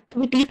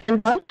activities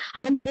and all,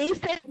 and they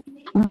said,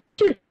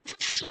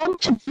 so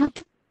much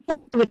beautiful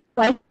with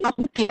quite your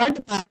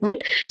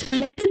department. So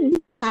let it be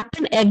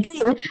happen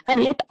again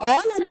and let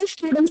all other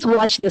students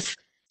watch this.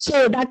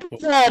 So that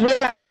is the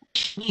realization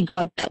we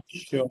got.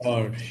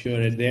 Sure,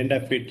 sure. At the end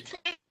of it,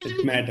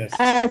 it matters.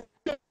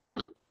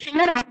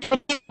 Similar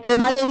activity,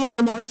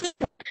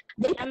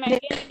 Again,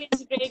 it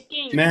is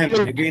breaking. Ma'am,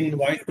 again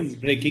voice is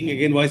breaking.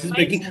 Again voice is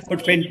breaking.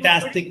 But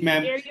fantastic,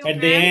 ma'am. Hear you,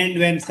 At the ma'am. end,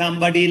 when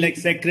somebody like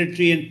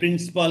secretary and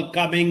principal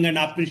coming and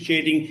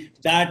appreciating,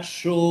 that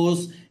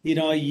shows,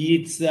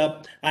 it's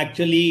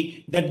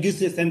actually that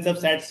gives a sense of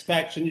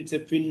satisfaction. It's a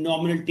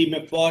phenomenal team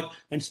effort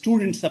and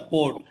student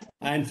support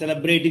and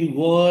celebrating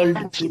World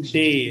Food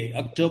Day,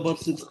 October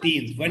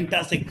 16th.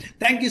 Fantastic.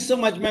 Thank you so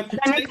much, ma'am.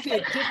 Just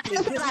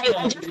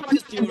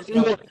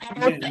your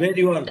where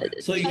you are,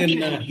 so you can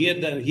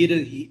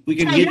we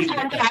can hear you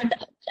better.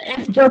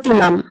 Jyoti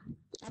ma'am.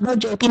 About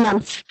Jyoti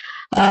ma'am's.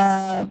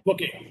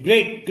 Okay,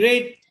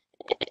 great.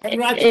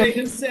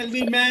 Congratulations,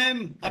 Selvi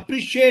ma'am.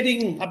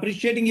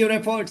 Appreciating your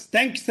efforts.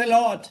 Thanks a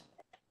lot.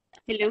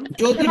 Hello.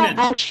 Jyoti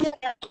ma'am.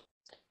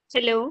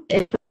 Hello.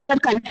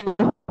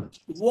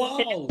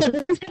 Wow.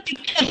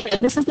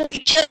 This is the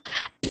picture.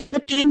 The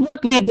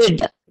teamwork we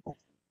did.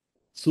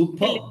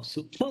 Superb.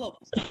 So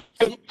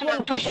this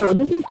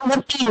is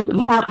our team.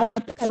 We have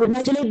to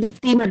congratulate this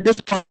team at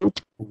this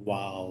point.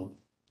 Wow.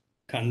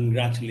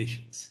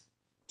 Congratulations.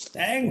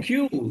 Thank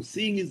you.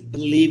 Seeing is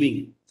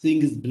believing.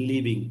 Seeing is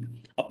believing.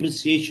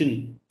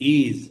 Appreciation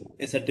is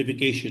a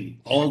certification.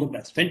 All the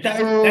best.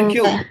 Fantastic. Thank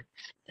you.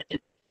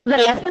 The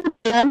lesson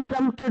learned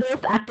from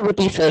today's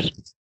activity, sir.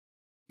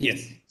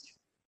 Yes.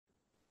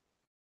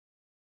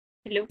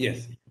 Hello.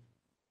 Yes.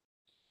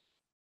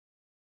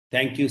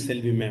 Thank you,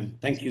 Selvi ma'am.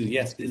 Thank you.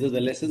 Yes, these are the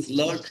lessons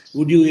learned.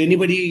 Would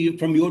anybody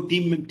from your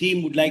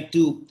team would like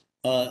to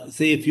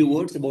say a few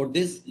words about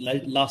this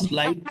last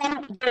slide?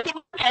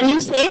 Can you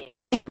say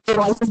your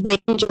voice is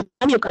breaking?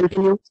 You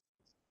continue.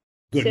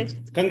 Good. Sir.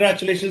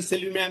 Congratulations,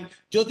 Selvi ma'am.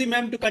 Jyoti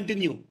ma'am, to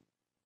continue.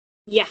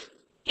 Yeah.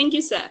 Thank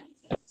you, sir.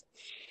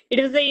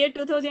 It was the year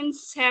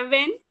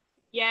 2007.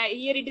 Yeah,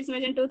 here it is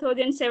mentioned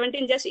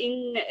 2017. Just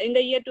in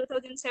the year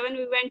 2007,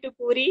 we went to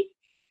Puri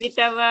with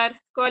our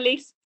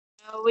colleagues.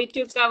 We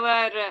took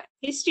our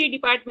history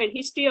department,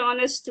 history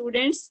honors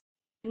students,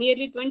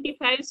 nearly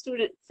 25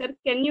 students. Sir,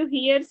 can you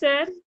hear,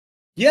 sir?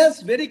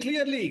 Yes, very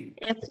clearly.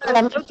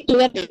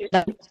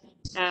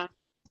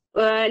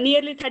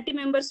 Nearly 30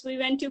 members, we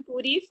went to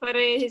Puri for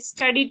a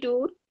study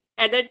tour.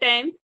 At that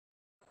time,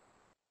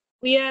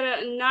 we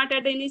are not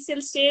at the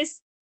initial stage.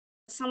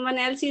 Someone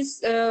else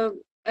is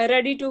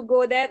ready to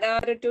go there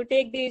or to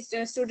take these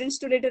students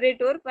to literary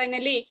tour.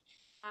 Finally,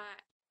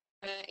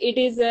 it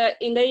is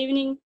in the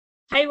evening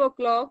 5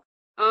 o'clock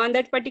on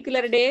that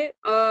particular day,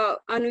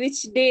 on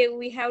which day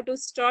we have to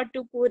start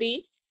to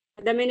Puri.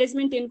 The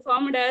management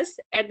informed us.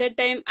 At that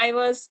time, I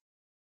was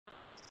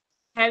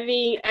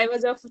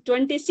of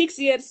 26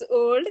 years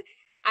old.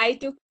 I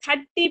took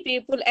 30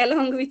 people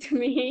along with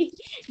me,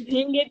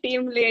 being a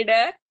team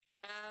leader.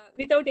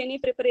 Without any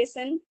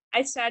preparation,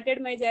 I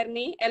started my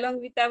journey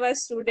along with our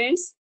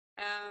students.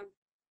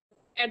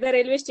 At the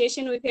railway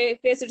station, we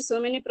faced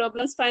so many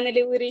problems.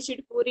 Finally, we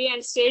reached Puri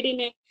and stayed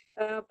in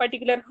a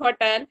particular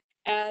hotel.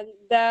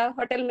 The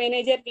hotel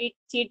manager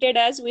cheated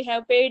us. We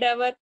have paid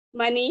our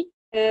money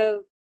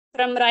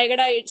from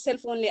Raigada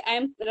itself only. I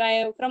am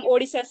from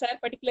Odisha, sir,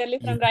 particularly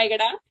from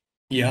Raigada.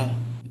 Yeah.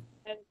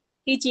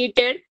 He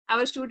cheated.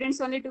 Our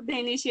students only took the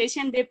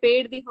initiation. They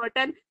paid the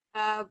hotel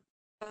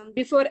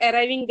before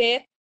arriving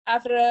there.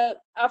 After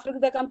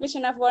the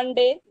completion of one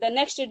day, the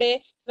next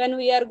day, when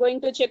we are going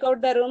to check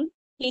out the room,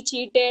 he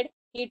cheated.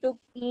 He took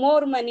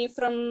more money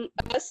from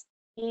us.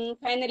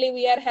 Finally,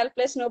 we are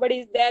helpless. Nobody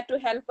is there to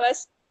help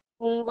us.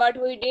 What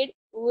we did,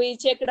 we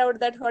checked out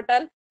that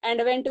hotel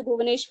and went to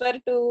Bhubaneswar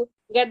to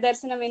get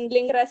darshanam in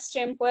Lingaraj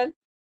temple.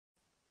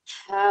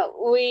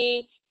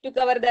 We took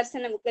our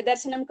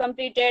darshanam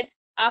completed.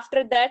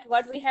 After that,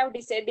 what we have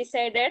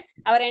decided,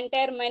 our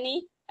entire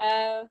money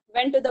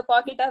went to the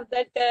pocket of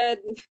that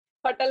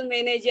hotel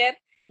manager.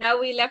 Now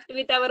we left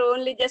with our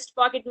only just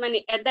pocket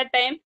money. At that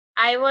time,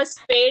 I was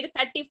paid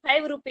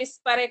 35 rupees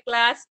per a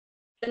class.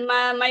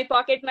 My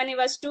pocket money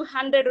was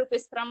 200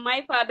 rupees. From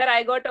my father,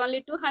 I got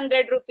only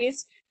 200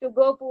 rupees to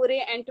go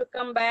Puri and to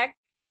come back.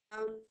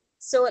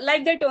 So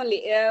like that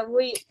only,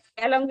 we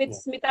along with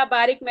Smita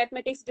Barik,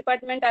 Mathematics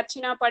Department,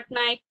 Archana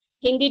Patnaik,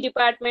 Hindi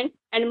Department,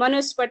 and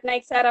Manoj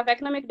Patnaik, sir of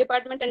Economic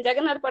Department, and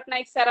Jagannath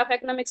Patnaik, sir of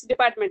Economics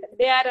Department.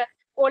 They are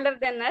older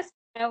than us.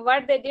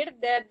 What they did,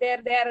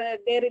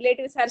 their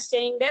relatives are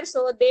staying there,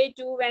 so they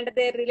too went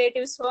their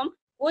relatives home.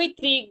 We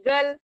three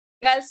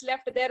girls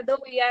left there, though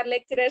we are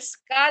lecturers,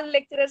 called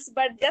lecturers,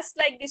 but just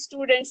like the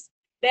students,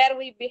 there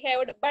we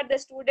behaved. But the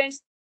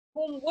students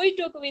whom we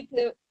took with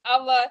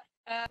our,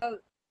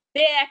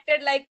 they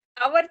acted like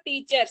our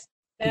teachers.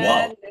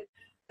 Wow.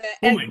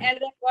 And then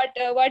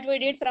what we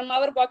did from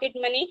our pocket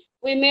money,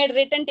 we made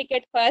return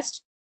ticket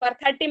first. For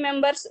 30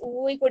 members,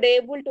 we could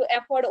able to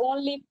afford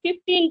only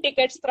 15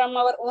 tickets from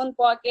our own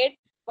pocket.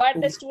 What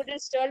the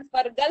students told,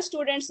 for girl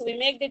students, we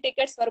make the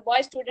tickets. For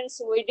boy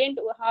students, we didn't.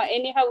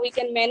 Anyhow, we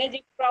can manage.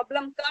 If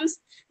problem comes,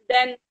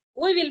 then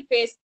we will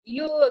face.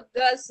 You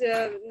girls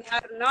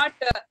are not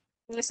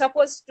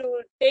supposed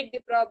to take the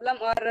problem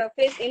or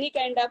face any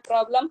kind of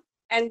problem.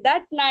 And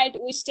that night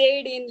we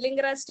stayed in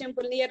Lingaraj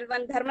temple near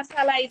one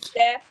Dharmasala is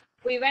there.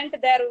 We went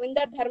there in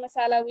that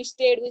Dharmasala, we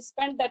stayed, we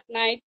spent that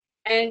night,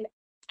 and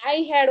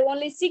I had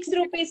only 6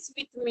 rupees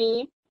with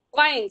me,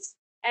 coins.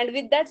 And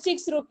with that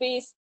 6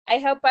 rupees, I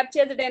have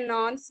purchased a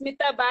naan.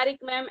 Smita Barik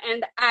ma'am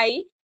and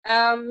I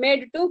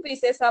made 2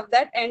 pieces of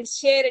that and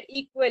shared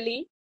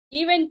equally.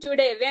 Even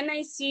today, when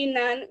I see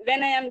naan,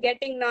 when I am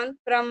getting naan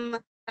from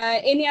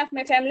any of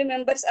my family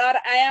members, or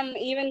I am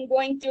even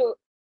going to,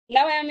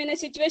 now I am in a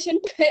situation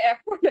to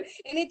afford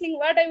anything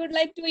what I would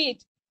like to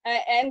eat.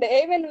 And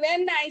even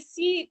when I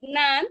see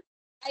naan,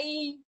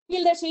 I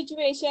feel the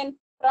situation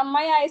from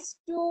my eyes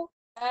too.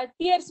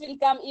 Tears will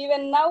come.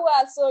 Even now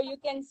also you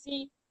can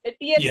see the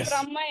tears Yes.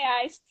 from my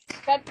eyes.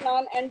 That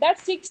naan and that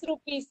 6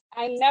 rupees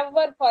I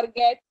never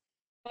forget.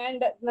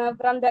 And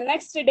from the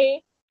next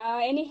day,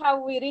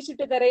 anyhow we reached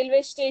to the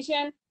railway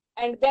station,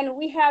 and then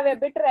we have a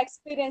better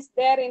experience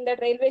there in the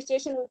railway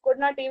station. We could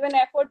not even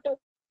afford to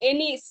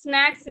any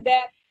snacks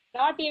there,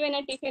 not even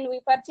a tiffin.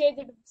 We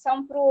purchased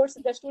some fruits.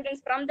 The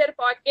students from their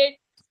pocket,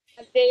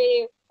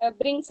 they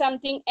bring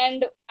something.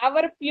 And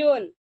our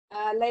peon,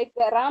 like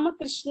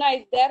Ramakrishna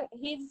is there,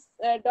 his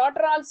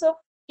daughter also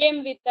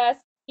came with us.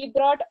 He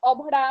brought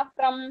obhada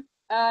from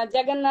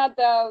Jagannath,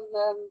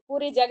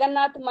 Puri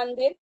Jagannath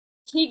Mandir.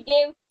 He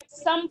gave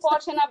some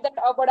portion of that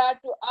obhada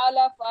to all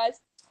of us.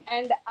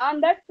 And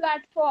on that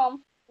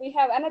platform, we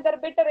have another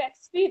better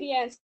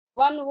experience.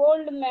 One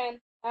old man,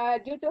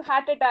 due to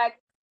heart attack,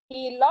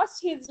 he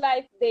lost his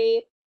life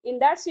there. In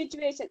that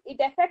situation, it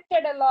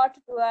affected a lot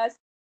to us.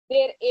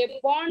 There a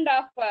bond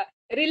of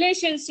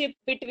relationship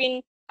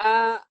between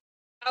our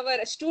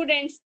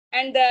students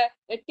and the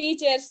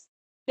teachers.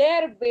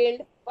 Their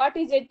build. What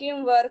is a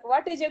teamwork?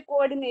 What is a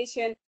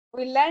coordination?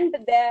 We learned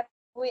there.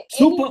 We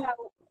Super. anyhow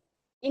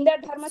in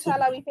that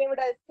Dharmasala, we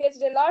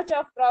faced a lot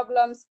of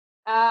problems.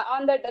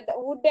 On that, the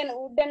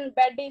wooden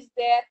bed is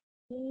there,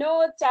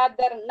 no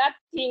chadar,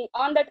 nothing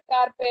on that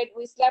carpet.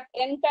 We slept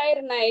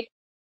entire night.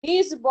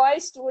 These boy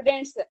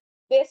students,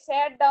 they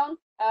sat down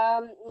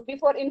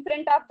before in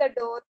front of the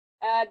door.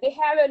 They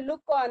have a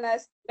look on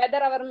us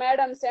whether our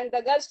madams and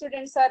the girl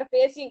students are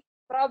facing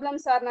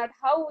problems or not.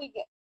 How we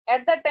get,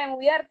 at that time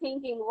we are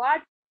thinking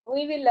what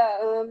we will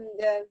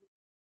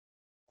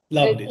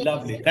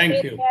Lovely.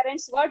 Thank you.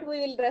 parents, what we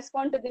will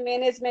respond to the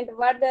management,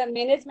 what the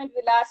management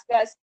will ask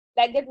us.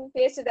 Like that, we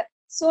faced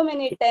so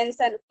many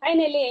tensions.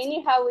 Finally,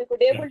 anyhow, we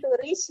could able to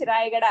reach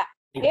Raigada.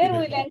 There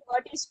we learned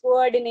what is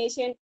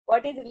coordination,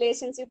 what is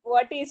relationship,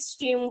 what is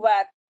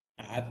teamwork.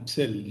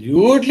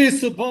 Absolutely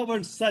superb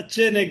and such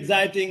an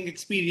exciting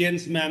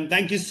experience, ma'am.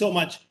 Thank you so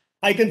much.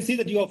 I can see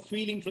that you are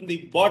feeling from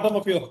the bottom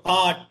of your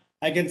heart.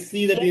 I can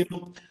see that you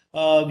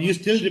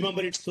still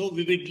remember it so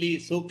vividly,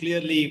 so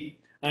clearly,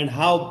 and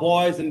how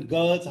boys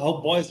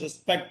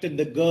respected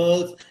the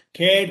girls,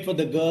 cared for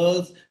the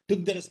girls,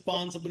 took the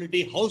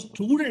responsibility, how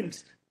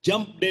students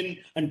jumped in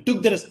and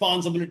took the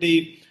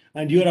responsibility,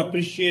 and you're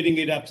appreciating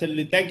it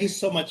absolutely. Thank you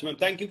so much, ma'am.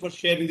 Thank you for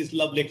sharing this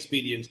lovely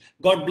experience.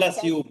 God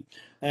bless you.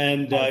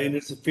 And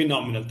it's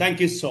phenomenal. Thank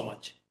you so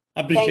much.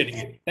 Appreciating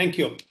it. Thank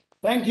you.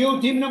 Thank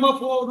you. Team number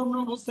 4, room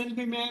number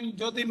Selvi ma'am,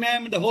 Jyoti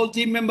ma'am, the whole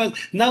team members.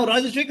 Now,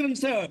 Rajashekaran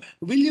sir,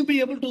 will you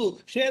be able to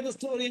share the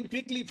story in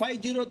quickly?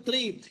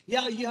 503.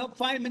 Yeah, you have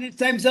 5 minutes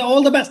time, sir.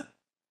 All the best.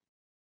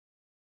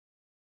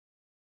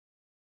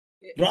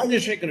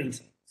 Rajashekaran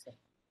sir.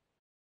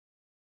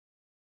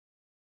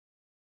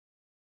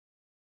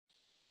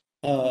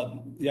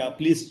 Yeah,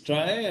 please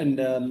try and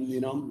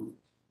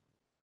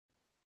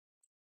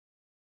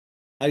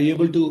are you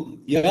able to?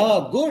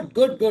 Yeah, good.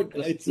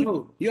 It's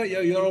true.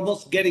 You're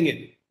almost getting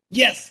it.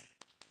 Yes.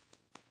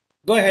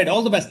 Go ahead.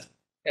 All the best.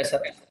 Yes, sir.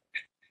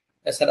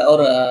 Yes, sir.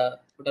 Our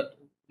good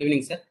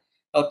evening, sir.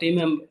 Our team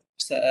members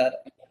are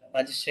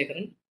Rajesh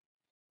Shekaran,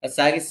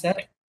 Sagi sir,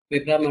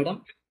 Vibra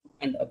madam,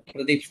 and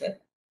Pradeep sir.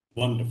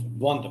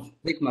 Wonderful.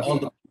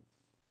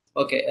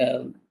 Okay.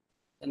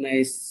 And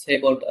I say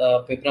about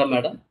Vibra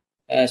madam.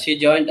 She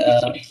joined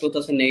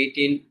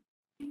 2018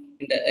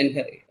 in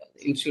her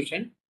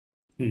institution.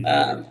 In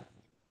her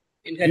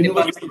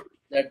department,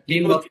 the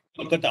team of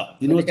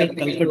University of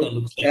Calcutta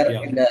looks like,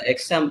 yeah. In the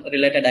exam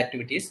related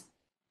activities.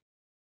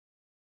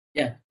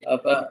 Yeah.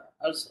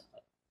 Also.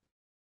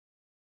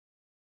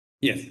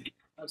 Yes.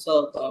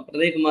 Also,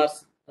 Pradeep Kumar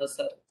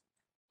sir.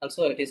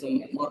 Also, it is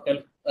more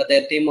help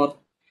their teamwork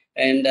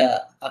and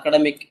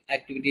academic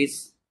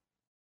activities.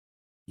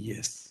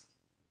 Yes.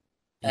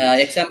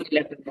 Exam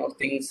related more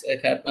things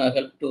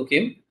help to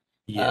him.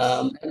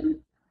 Yes.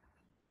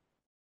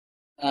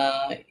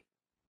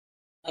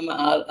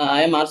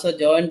 I am also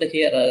joined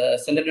here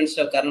Central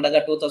University of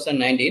Karnataka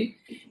 2019.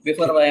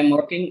 Before I am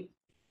working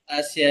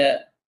as a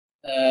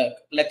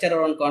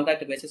lecturer on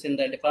contract basis in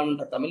the Department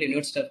of Tamil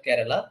University of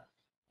Kerala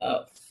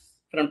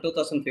from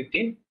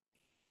 2015.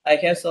 I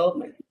have so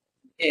many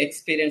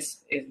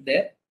experience is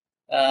there.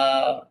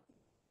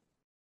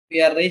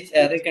 we are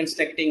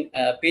reconstructing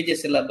PG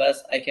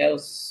syllabus. I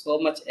have so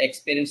much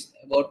experience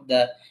about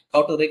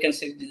how to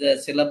reconstruct the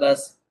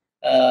syllabus.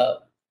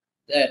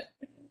 That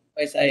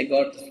as I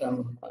got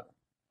some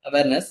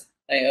awareness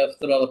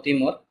through our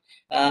teamwork.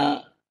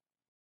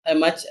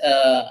 Much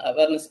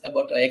awareness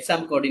about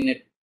exam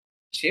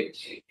coordinatorship.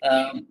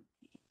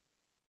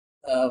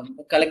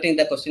 Collecting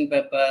the question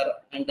paper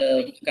and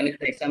conduct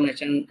the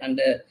examination and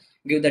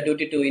give the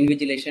duty to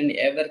invigilation.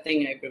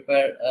 Everything I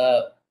prepared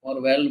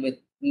more well with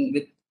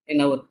in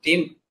our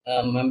team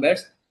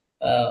members.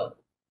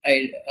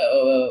 I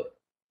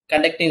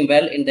conducting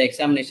well in the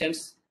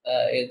examinations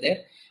is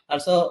there.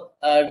 Also,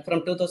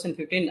 from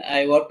 2015,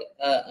 I worked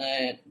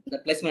the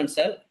placement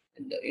cell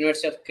in the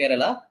University of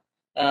Kerala.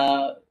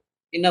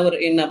 In our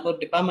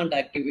department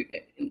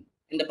activity,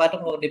 in the part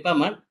of our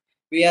department,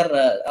 we are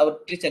our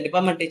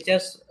department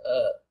teachers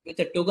with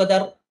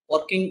together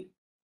working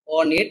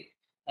on it,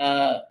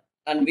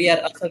 and we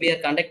are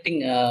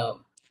conducting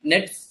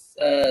next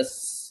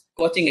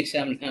coaching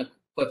exam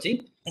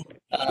coaching.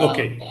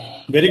 Okay,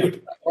 very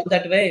good. On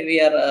that way, we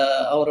are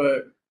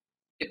our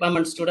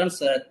department students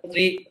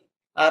 3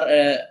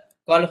 are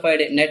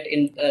qualified net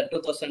in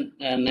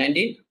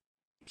 2019.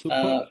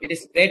 It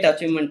is great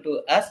achievement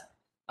to us.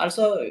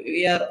 Also,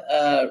 we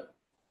are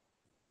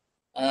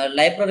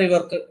library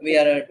work we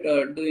are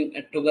doing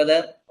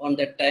together on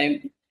that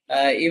time.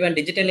 Even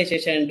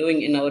digitalization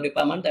doing in our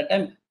department that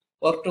time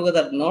work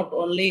together. Not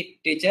only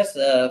teachers,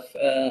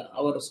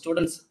 our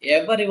students,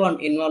 everyone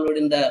involved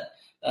in the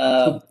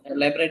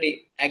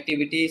library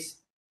activities.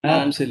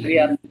 Absolutely.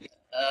 And we are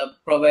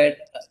provide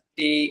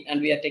tea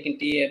and we are taking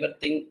tea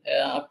everything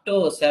up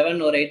to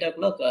 7 or 8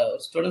 o'clock.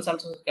 Students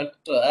also come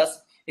to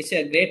us. It's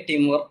a great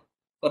teamwork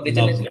for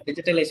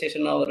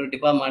digitalization of our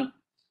department.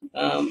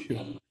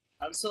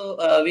 Also,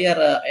 we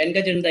are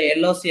engaged in the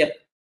LOCF,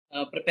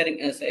 preparing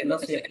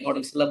LOCF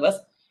model syllabus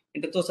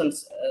in 2000.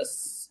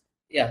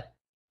 Yeah,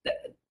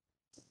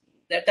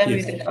 that time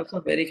it is also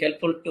very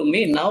helpful to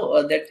me.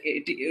 Now that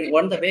it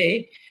on the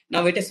way,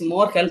 now it is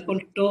more helpful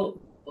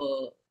to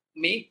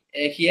me.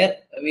 Here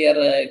we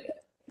are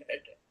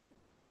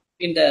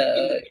in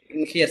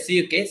here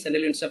CUK,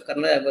 Central University of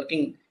Karnataka,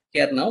 working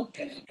here now.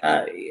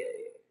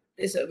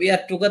 We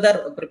are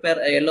together prepare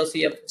a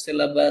LOCF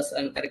syllabus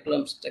and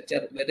curriculum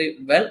structure very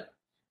well.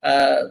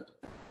 Our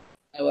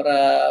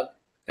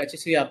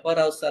Kachisi Upper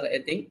House, sir, I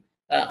think,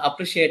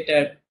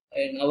 appreciated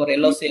in our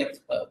LOCF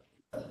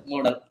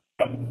model.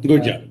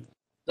 Good job.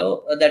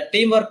 So the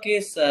teamwork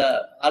is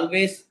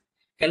always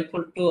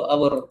helpful to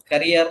our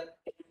career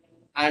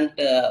and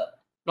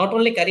not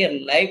only career,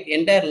 life,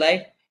 entire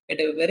life. It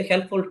is very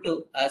helpful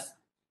to us.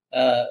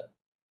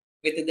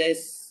 With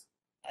this,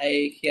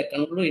 I here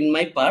conclude in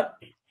my part.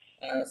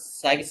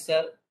 Sagi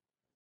sir,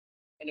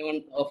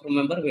 anyone of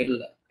member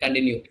will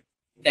continue.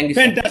 Thank you.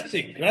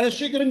 Fantastic.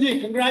 Radhashekaranji,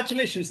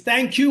 congratulations.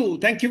 Thank you.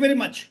 Thank you very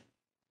much.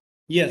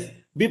 Yes.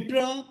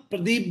 Bipra,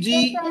 Pradeep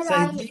ji,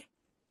 Sahid.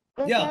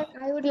 Yes,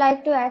 sir, I would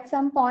like to add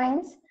some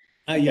points.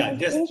 Yeah,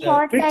 just in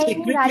short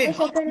quickly, time,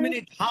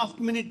 half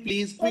minute,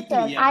 please. Yes, Quickly.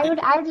 sir. Yeah.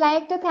 I would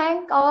like to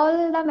thank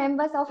all the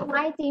members of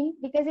my team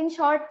because in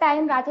short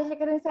time,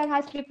 Rajashekaran sir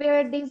has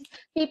prepared this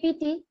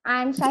PPT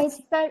and Shahid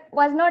sir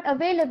was not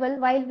available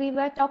while we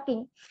were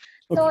talking.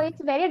 So it's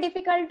very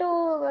difficult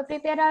to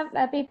prepare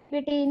a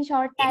PPT in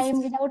short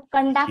time without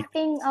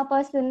conducting a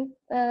person,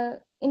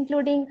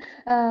 including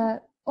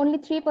only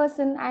 3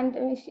 person,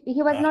 and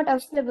he was not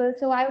available.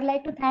 So I would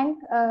like to thank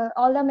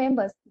all the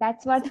members.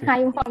 That's what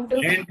I want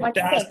to say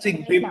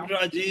Fantastic, right now.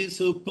 Bipra ji,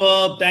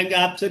 superb. Thank you.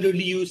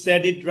 Absolutely, you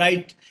said it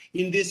right.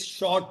 In this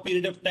short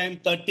period of time,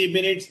 30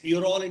 minutes,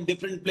 you're all in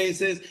different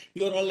places.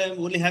 You're all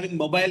only having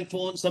mobile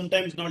phones.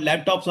 Sometimes not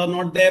laptops are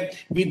not there.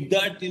 With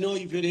that,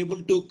 if you're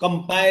able to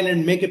compile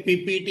and make a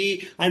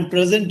PPT and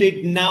present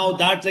it now,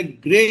 that's a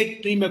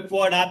great team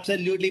effort.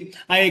 Absolutely,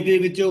 I agree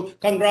with you.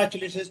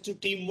 Congratulations to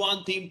Team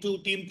 1, Team 2,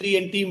 Team 3,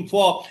 and Team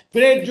 4.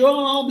 Great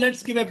job.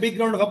 Let's give a big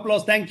round of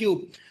applause. Thank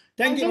you.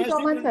 Thank you so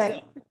much,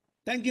 sir.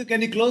 Thank you.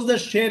 Can you close the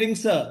sharing,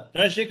 sir?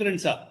 Rajashekaran,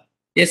 sir.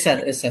 Yes,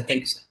 sir. Yes, sir. Thank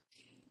you, sir.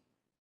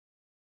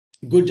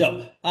 Good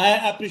job.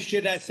 I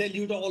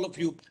salute all of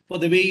you for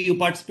the way you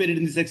participated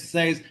in this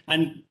exercise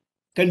and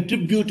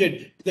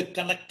contributed to the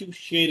collective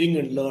sharing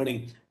and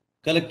learning.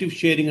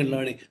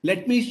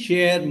 Let me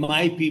share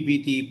my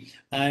PPT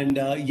and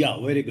yeah,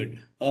 very good.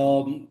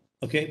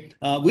 Okay,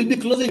 we'll be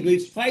closing.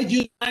 It's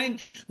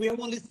 5:09. We have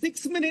only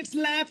 6 minutes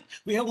left.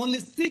 So we have only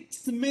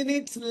 6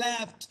 minutes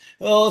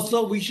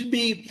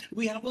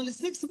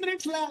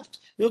left.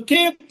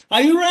 Okay,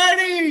 are you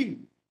ready?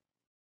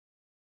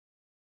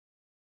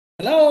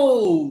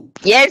 Hello.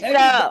 Yes,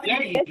 sir.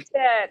 Yes,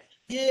 sir.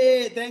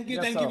 Yeah, thank you.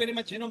 Yes, Thank sir. you very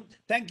much.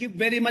 Thank you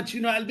very much.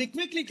 I'll be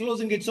quickly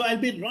closing it. So I'll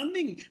be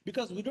running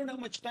because we don't have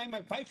much time.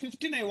 At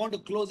 5:15, I want to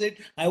close it.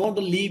 I want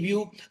to leave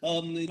you.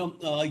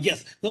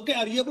 Yes. Okay.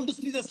 Are you able to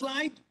see the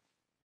slide?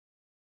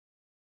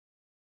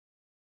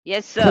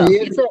 Yes, sir.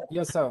 Yes, sir.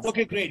 Yes, sir.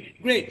 Okay,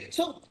 great.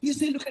 So you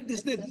see, look at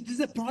this. This is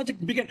a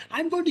project began.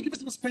 I'm going to give you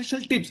some special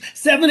tips,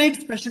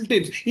 7-8 special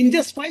tips in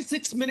just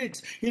 5-6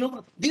 minutes.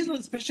 These are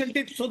the special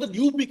tips so that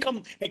you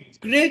become a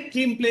great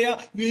team player,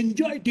 you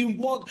enjoy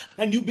teamwork,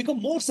 and you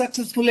become more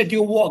successful at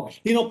your work.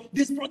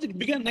 This project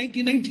began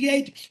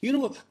 1998.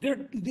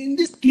 In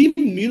this team,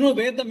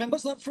 where the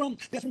members are from.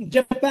 They're from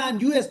Japan,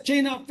 US,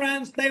 China,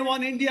 France,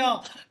 Taiwan,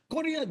 India,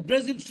 Korea,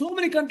 Brazil, so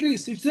many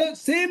countries. It's the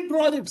same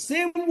project,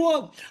 same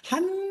work,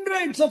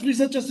 hundreds of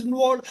researchers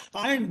involved.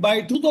 And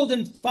by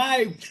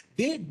 2005,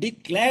 they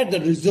declared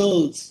the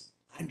results.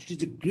 And it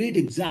is a great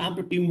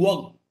example of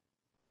teamwork.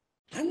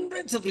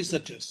 Hundreds of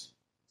researchers.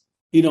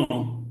 What's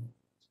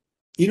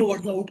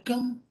the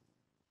outcome?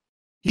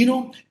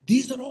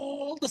 These are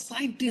all the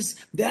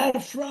scientists. They are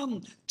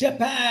from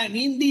Japan,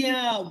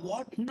 India,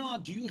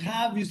 whatnot. You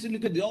see,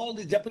 look at all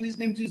the Japanese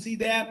names you see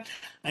there,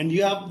 and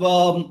you have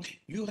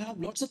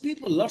lots of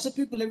people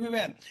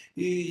everywhere.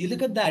 You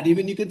look at that.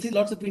 Even you can see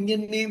lots of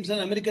Indian names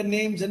and American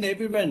names and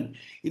everywhere.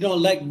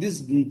 Like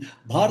this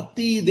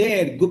Bharti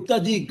there,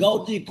 Gupta ji,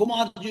 Gauji,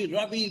 Kumar ji,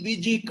 Ravi,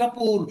 Viji,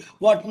 Kapoor,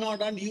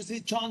 whatnot, and you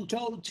see Chang,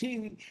 Chow,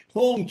 Ching,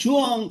 Hong,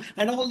 Chuang,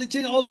 and all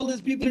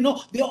these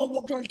people. They all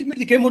worked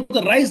ultimately came out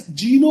with the rice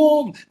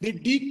genome. They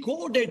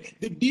decoded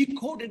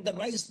the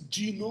rice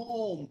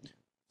genome.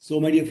 So,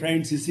 my dear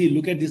friends, you see,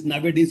 look at this.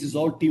 Nowadays, it's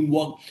all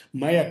teamwork.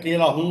 Main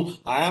akela hoon.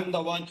 I am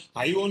the one.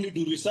 I only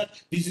do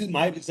research. This is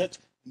my research.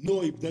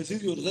 No, if this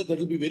is your research, that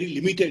will be very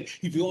limited.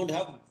 If you want to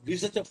have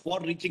research of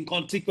far-reaching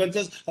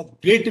consequences, of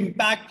great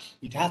impact,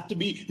 it has to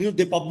be,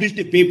 they published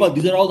a paper.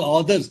 These are all the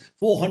authors,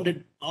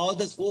 400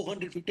 authors,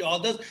 450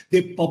 authors.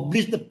 They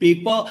published the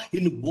paper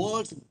in the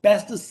world's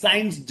best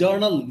science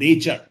journal,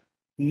 Nature.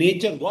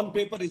 Nature, one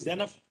paper is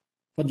enough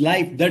for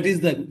life. That is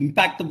the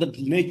impact of the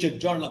Nature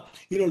journal.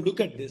 Look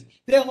at this.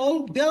 They're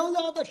all the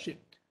authorship.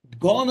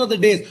 Gone are the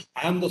days.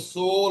 I am the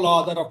sole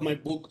author of my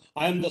book.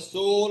 I am the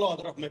sole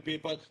author of my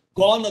paper.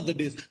 Gone are the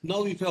days.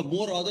 Now, if you have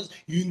more authors,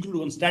 you include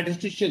one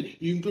statistician,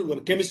 you include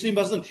one chemistry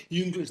person,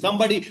 you include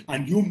somebody,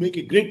 and you make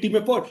a great team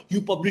effort.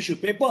 You publish a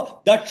paper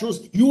that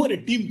shows you are a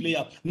team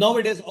player.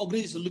 Nowadays, Agri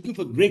is looking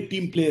for great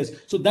team players.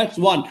 So that's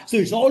one. So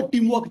it's all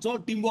teamwork. It's all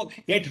teamwork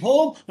at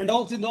home and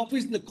also in the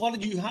office, in the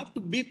college. You have to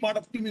be part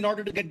of team in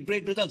order to get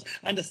great results.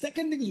 And the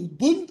second thing is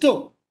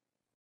Ubuntu.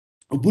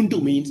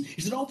 Ubuntu means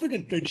it's an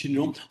African tradition,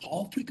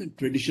 African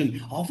tradition.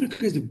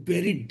 Africa is a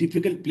very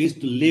difficult place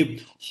to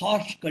live.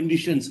 Harsh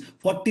conditions,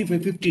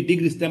 45, 50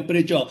 degrees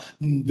temperature,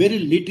 very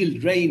little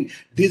rain,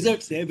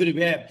 deserts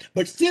everywhere.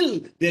 But still,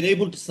 they're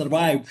able to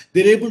survive.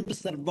 They're able to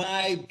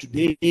survive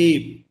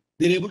today.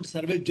 They're able to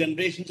survive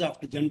generations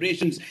after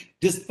generations,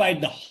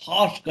 despite the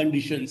harsh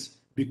conditions,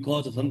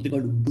 because of something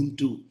called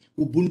Ubuntu.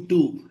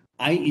 Ubuntu.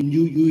 I in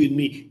you, you in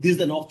me. This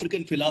is an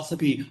African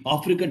philosophy,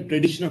 African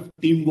tradition of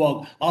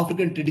teamwork,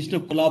 African tradition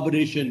of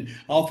collaboration,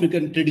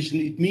 African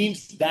tradition. It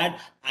means that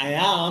I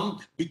am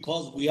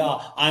because we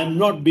are. I am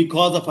not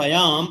because of I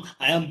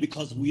am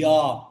because we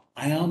are.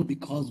 I am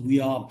because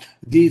we are.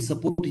 They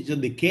support each other.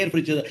 They care for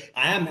each other.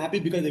 I am happy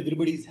because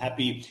everybody is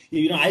happy.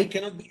 I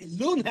cannot be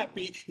alone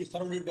happy if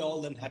surrounded by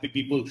all unhappy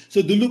people.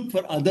 So they look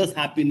for others'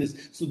 happiness.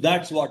 So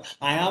that's what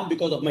I am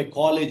because of my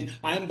college.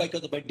 I am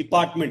because of my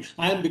department.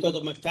 I am because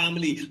of my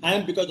family. I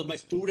am because of my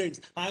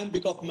students. I am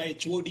because of my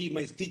HOD,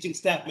 my teaching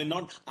staff, my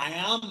not. I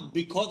am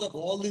because of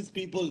all these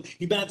people.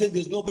 Imagine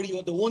there's nobody. You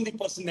are the only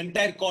person.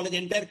 Entire college,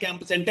 entire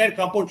campus, entire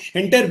compound,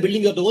 entire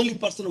building. You are the only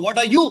person. What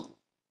are you?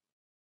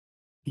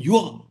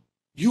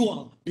 You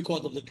are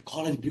because of the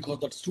college, because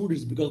of the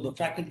students, because of the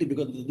faculty,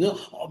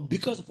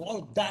 because of all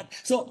of that.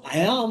 So I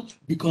am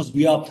because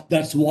we are.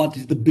 That's what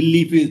is the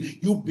belief is.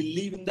 You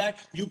believe in that,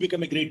 you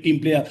become a great team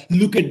player.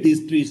 Look at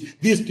these trees.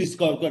 These trees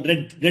called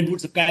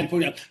redwoods of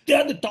California. They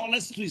are the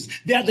tallest trees.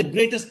 They are the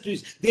greatest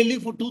trees. They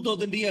live for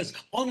 2,000 years.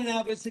 On an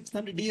average,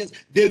 600 years.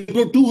 They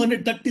grow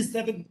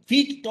 237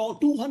 feet tall.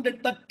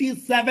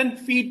 237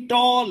 feet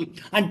tall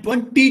and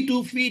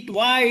 22 feet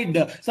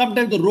wide.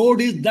 Sometimes the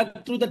road is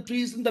dug through the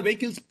trees and the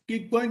vehicles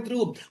keep going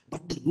through,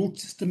 but the root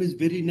system is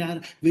very narrow,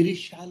 very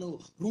shallow.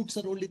 Roots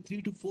are only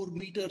 3 to 4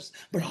 meters.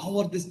 But how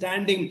are they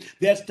standing?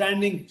 They are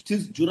standing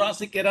since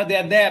Jurassic era. They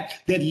are there.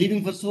 They are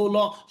living for so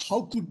long.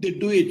 How could they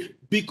do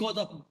it? Because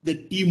of the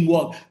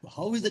teamwork.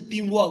 How is the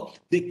teamwork?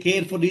 They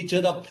care for each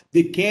other.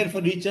 They care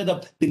for each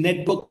other. They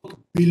network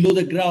below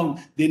the ground.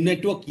 They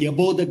network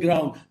above the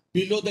ground.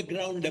 Below the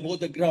ground and above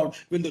the ground.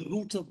 When the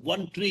roots of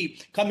one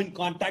tree come in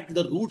contact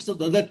with the roots of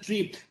the other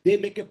tree, they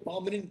make a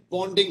permanent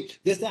bonding.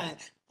 They say,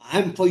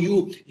 I'm for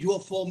you, you are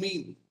for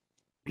me.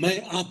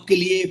 मैं आपके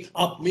लिए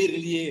आप मेरे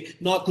लिए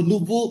నాకు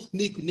నువ్వు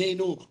నీకు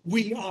నేను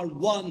we are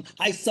one.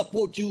 I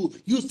support you,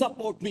 you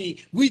support me,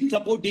 we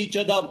support each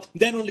other,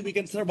 then only we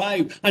can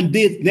survive. And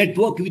they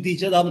network with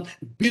each other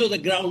below the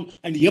ground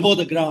and above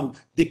the ground.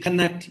 They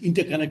connect,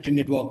 interconnected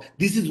network.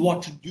 This is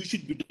what you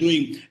should be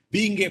doing.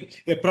 Being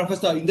a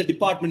professor in the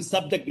department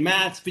subject,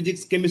 maths,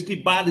 physics, chemistry,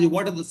 biology,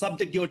 what are the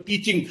subject you are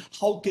teaching?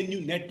 How can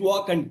you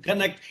network and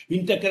connect,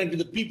 interconnect with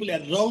the people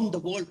around the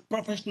world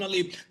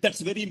professionally?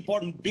 That's very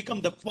important.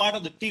 Become the part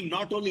of the a team,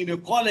 not only in your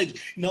college.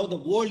 Now the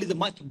world is a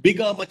much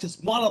bigger, much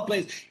smaller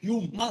place.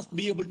 You must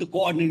be able to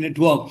coordinate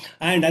work.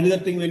 And another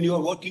thing, when you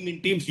are working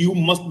in teams, you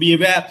must be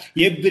aware,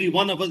 every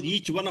one of us,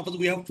 each one of us,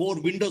 we have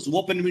 4 windows: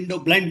 open window,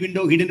 blind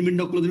window, hidden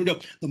window, closed window.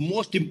 The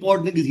most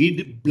important thing is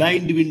hidden,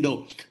 blind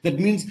window. That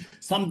means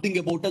something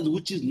about us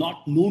which is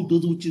not known to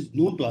us, which is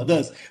known to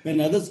others.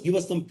 When others give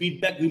us some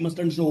feedback, we must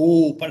understand,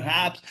 oh,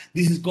 perhaps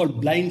this is called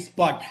blind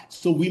spot.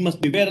 So we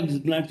must be aware of this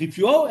blind. If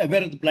you are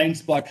aware of the blind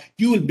spot,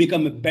 you will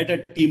become a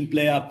better team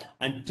player.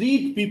 And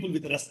treat people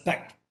with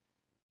respect.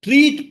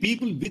 Treat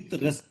people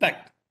with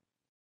respect.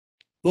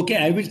 Okay,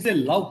 I will say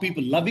love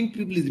people. Loving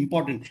people is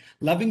important.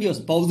 Loving your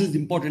spouse is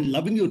important.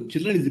 Loving your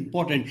children is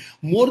important.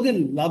 More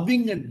than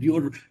loving and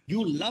you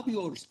love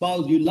your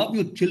spouse, you love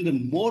your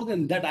children. More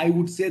than that, I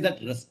would say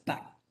that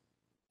respect.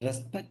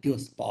 Respect your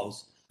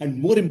spouse. And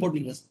more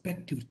importantly,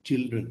 respect your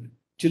children.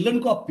 Children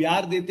को आप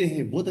प्यार देते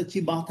हैं, बहुत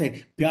अच्छी बात है.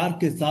 प्यार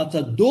के साथ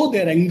साथ, though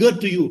they are anger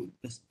to you,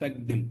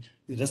 respect them.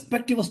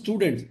 Respect your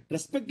students,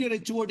 respect your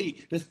HOD,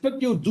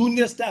 respect your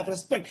junior staff,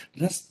 respect.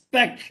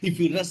 If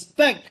you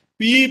respect,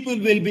 people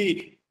will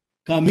be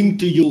coming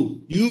to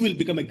you. You will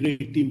become a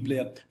great team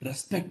player.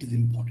 Respect is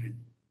important.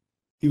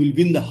 You will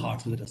win the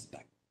hearts with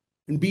respect.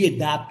 And be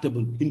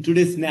adaptable. In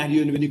today's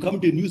scenario, and when you come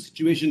to a new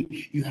situation,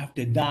 you have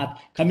to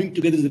adapt. Coming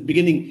together is the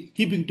beginning.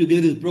 Keeping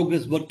together is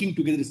progress. Working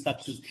together is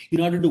success. In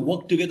order to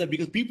work together,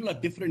 because people are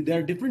different. They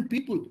are different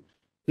people.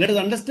 Let us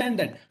understand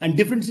that. And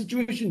different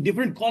situation,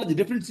 different college,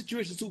 different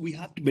situations. So we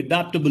have to be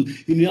adaptable.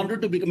 In order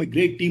to become a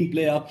great team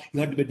player, you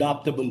have to be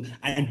adaptable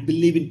and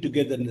believe in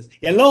togetherness.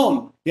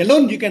 Alone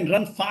you can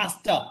run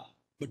faster.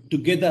 But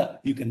together,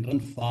 you can run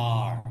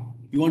far.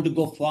 You want to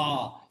go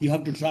far, you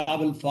have to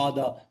travel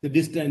farther, the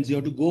distance. You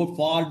have to go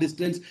far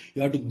distance.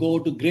 You have to go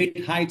to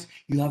great heights.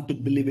 You have to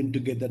believe in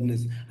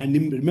togetherness. And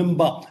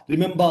remember,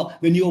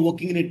 when you are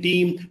working in a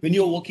team,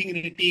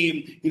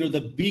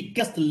 the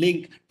weakest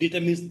link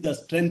determines the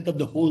strength of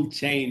the whole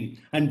chain.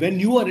 And when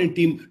you are in a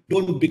team,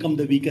 don't become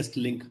the weakest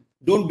link.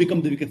 Don't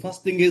become the weakest.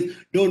 First thing is,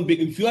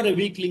 if you are a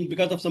weak link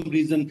because of some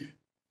reason,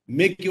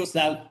 make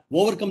yourself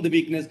overcome the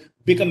weakness,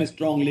 become a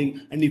strong link.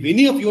 And if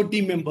any of your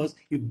team members,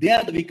 if they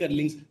are the weaker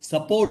links,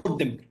 support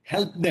them,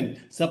 help them,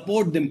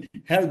 support them,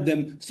 help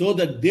them, so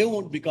that they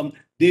will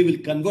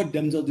convert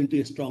themselves into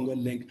a stronger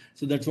link.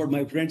 So that's what,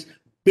 my friends,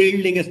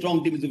 building a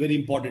strong team is very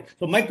important.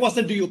 So my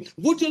question to you,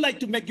 would you like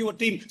to make your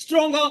team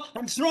stronger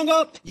and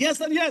stronger? Yes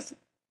and yes.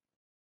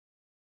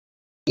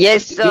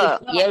 Yes, sir.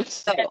 Yes,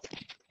 sir.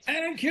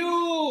 Thank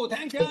you.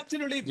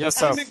 Absolutely. Yes,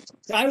 sir.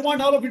 I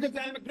want all of you to say,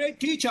 I'm a great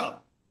teacher.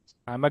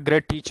 I'm a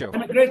great teacher.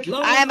 I'm a great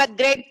learner. I am a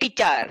great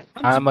teacher.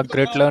 I'm a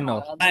great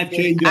learner. Life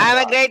changer. I am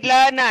a great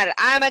learner.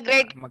 I am a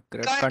great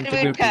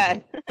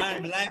contributor.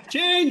 I'm a life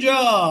changer.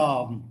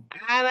 I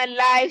am a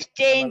life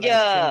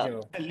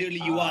changer.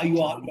 Absolutely, you are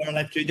a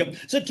life changer.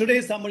 So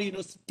today's summary,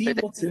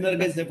 teamwork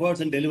synergizes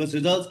efforts and delivers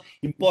results.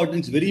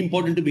 It's very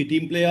important to be a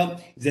team player.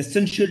 It's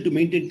essential to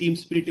maintain team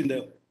spirit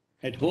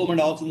at home and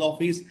also in the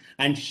office,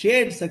 and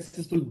shared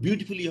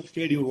beautifully you have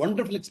shared your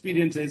wonderful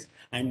experiences,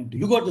 and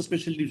you got the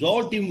specialties,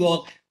 all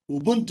teamwork.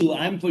 Ubuntu,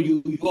 I am for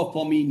you, you are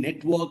for me.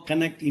 Network,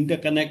 connect,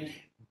 interconnect.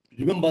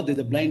 Remember, there's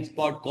a blind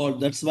spot called.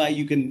 That's why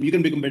you can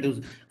become better.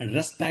 And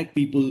respect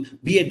people,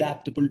 be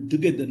adaptable,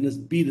 togetherness,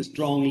 be the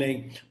strong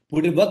link.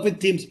 Work with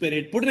team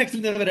spirit, put an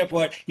excellent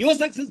effort. Your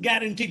success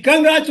guaranteed.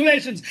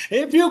 Congratulations.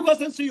 A few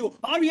questions to you.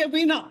 Are we a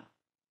winner?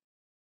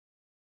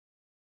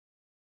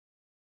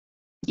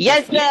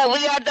 Yes, sir,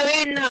 we are the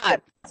winner.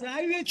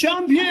 Are we a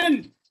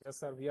champion? Yes,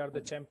 sir, we are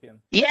the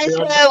champion. Yes,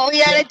 sir,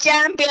 we are a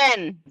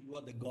champion. You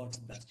are the God's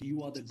best.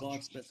 You are the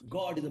God's best.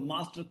 God is a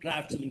master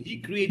craftsman. He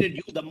created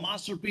you, the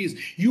masterpiece.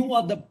 You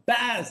are the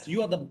best.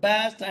 You are the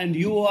best, and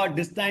you are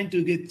destined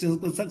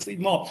to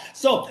succeed more.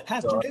 So,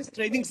 has today's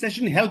training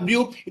session helped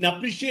you in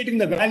appreciating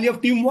the value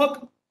of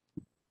teamwork?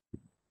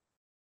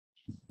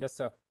 Yes,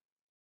 sir.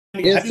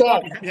 Yes,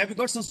 have you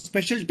got some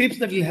special tips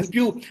that will help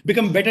you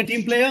become a better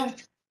team player?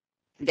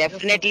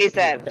 Definitely,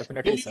 sir.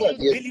 Definitely, sir. Will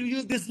you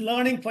use this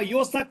learning for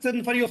your success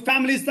and for your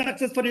family's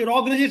success, for your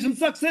organization's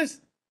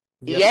success?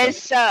 Yes,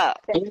 sir.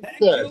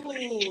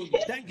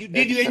 Thank you.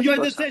 Did you enjoy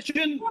the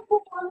session?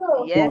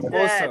 Yes,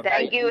 sir.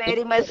 Thank you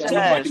very much, So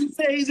sir. what do you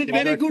say? Is it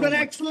very good or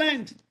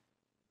excellent?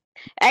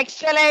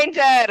 Excellent,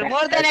 sir.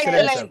 More than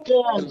excellent.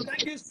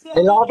 Thank you so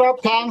A lot of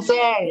thanks,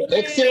 sir.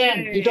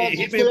 Excellent. It was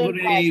excellent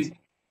class.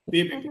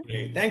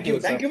 Thank you.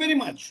 Thank you very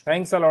much.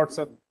 Thanks a lot,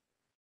 sir.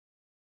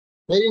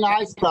 Very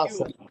nice class,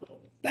 sir.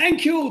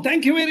 Thank you.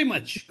 Thank you very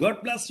much.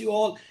 God bless you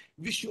all.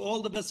 Wish you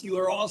all the best. You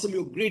are awesome.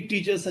 You're great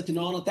teachers. Such an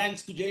honor.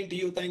 Thanks to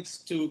JNTU. Thanks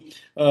to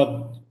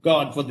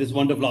God for this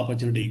wonderful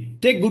opportunity.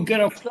 Take good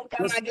care of.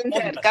 Come again,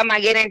 sir. Come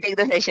again and take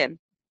the session.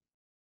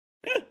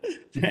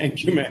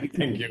 Thank you, man.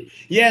 Thank you.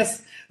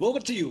 Yes. Over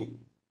to you,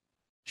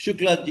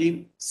 Shukla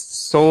ji.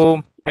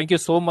 So thank you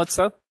so much,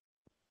 sir.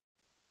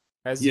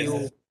 As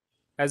Yes.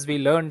 as we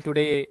learned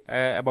today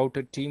about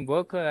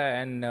teamwork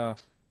and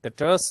the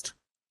trust.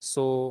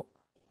 So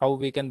how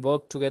we can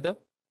work together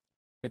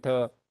with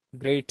a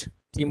great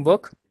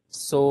teamwork.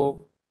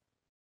 So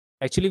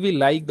actually we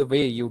like the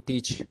way you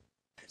teach.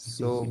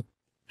 So,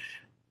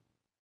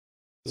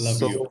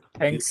 Love you.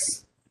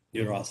 thanks.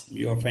 You're awesome.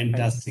 You're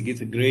fantastic. It's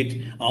a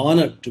great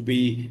honor to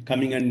be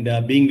coming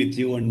and being with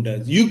you. And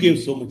you gave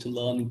so much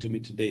learning to me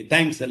today.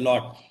 Thanks a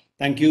lot.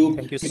 Thank you.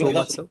 Thank you so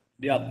much, sir.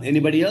 Yeah.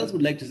 Anybody else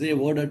would like to say a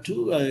word or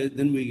two?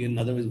 Then we can.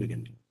 Otherwise, we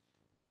can.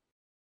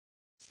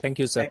 Thank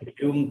you, sir.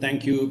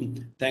 Thank you,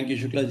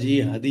 Shukla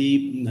ji,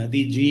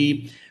 Hadi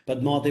ji,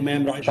 Padmavati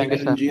ma'am, Thank you,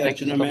 Rajshekaran sir. ji,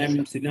 Thank you Archana so much,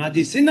 ma'am,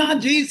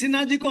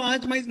 Sinha ji को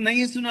आज मैं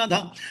नहीं सुना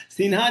था,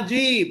 Sinha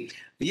ji,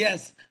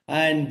 yes,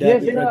 and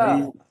Yes,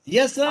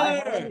 yes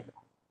sir.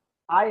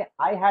 I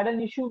had an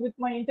issue with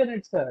my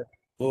internet, sir.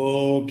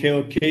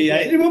 Okay.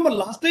 I remember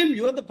last time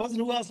you are the person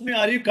who asked me,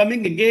 are you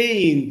coming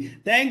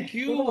again? Thank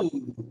you.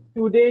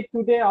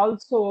 Today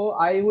also,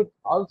 I would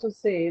also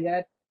say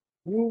that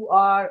you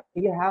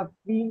have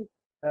been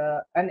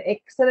an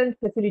excellent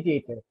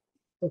facilitator.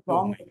 So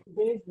from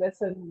today's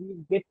lesson,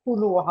 we get to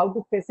know how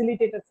to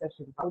facilitate a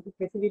session, how to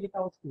facilitate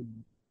our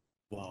students.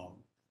 Wow.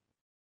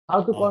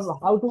 How to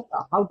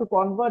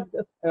convert,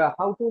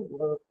 how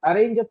to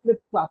arrange a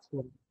flipped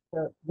classroom.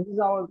 This is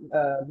our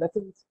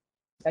lessons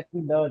that we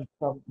learned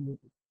from you.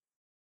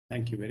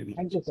 Thank you very much.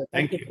 Thank you, sir.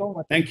 Thank you so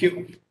much. Thank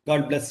you.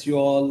 God bless you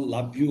all.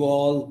 Love you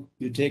all.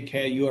 You take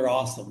care. You are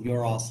awesome.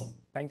 You're awesome.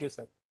 Thank you,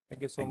 sir.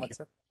 Thank you so much,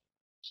 sir.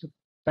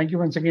 Thank you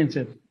once again,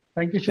 sir.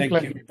 Thank you,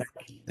 Shukla.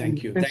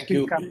 Thank you.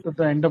 We come to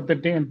the end of the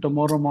day, and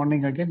tomorrow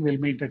morning again we'll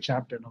meet at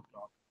sharp 10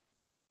 o'clock.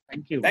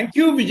 Thank you. Thank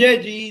you,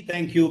 Vijay ji.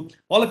 Thank you.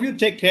 All of you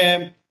take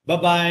care.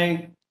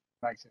 Bye-bye.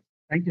 Bye, sir.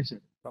 Thank you, sir.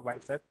 Bye-bye,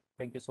 sir.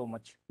 Thank you so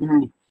much.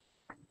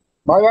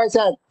 Bye-bye,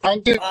 sir.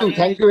 Thank you. Bye.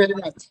 Thank you very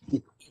much.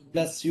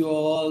 Bless you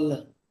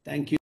all.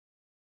 Thank you.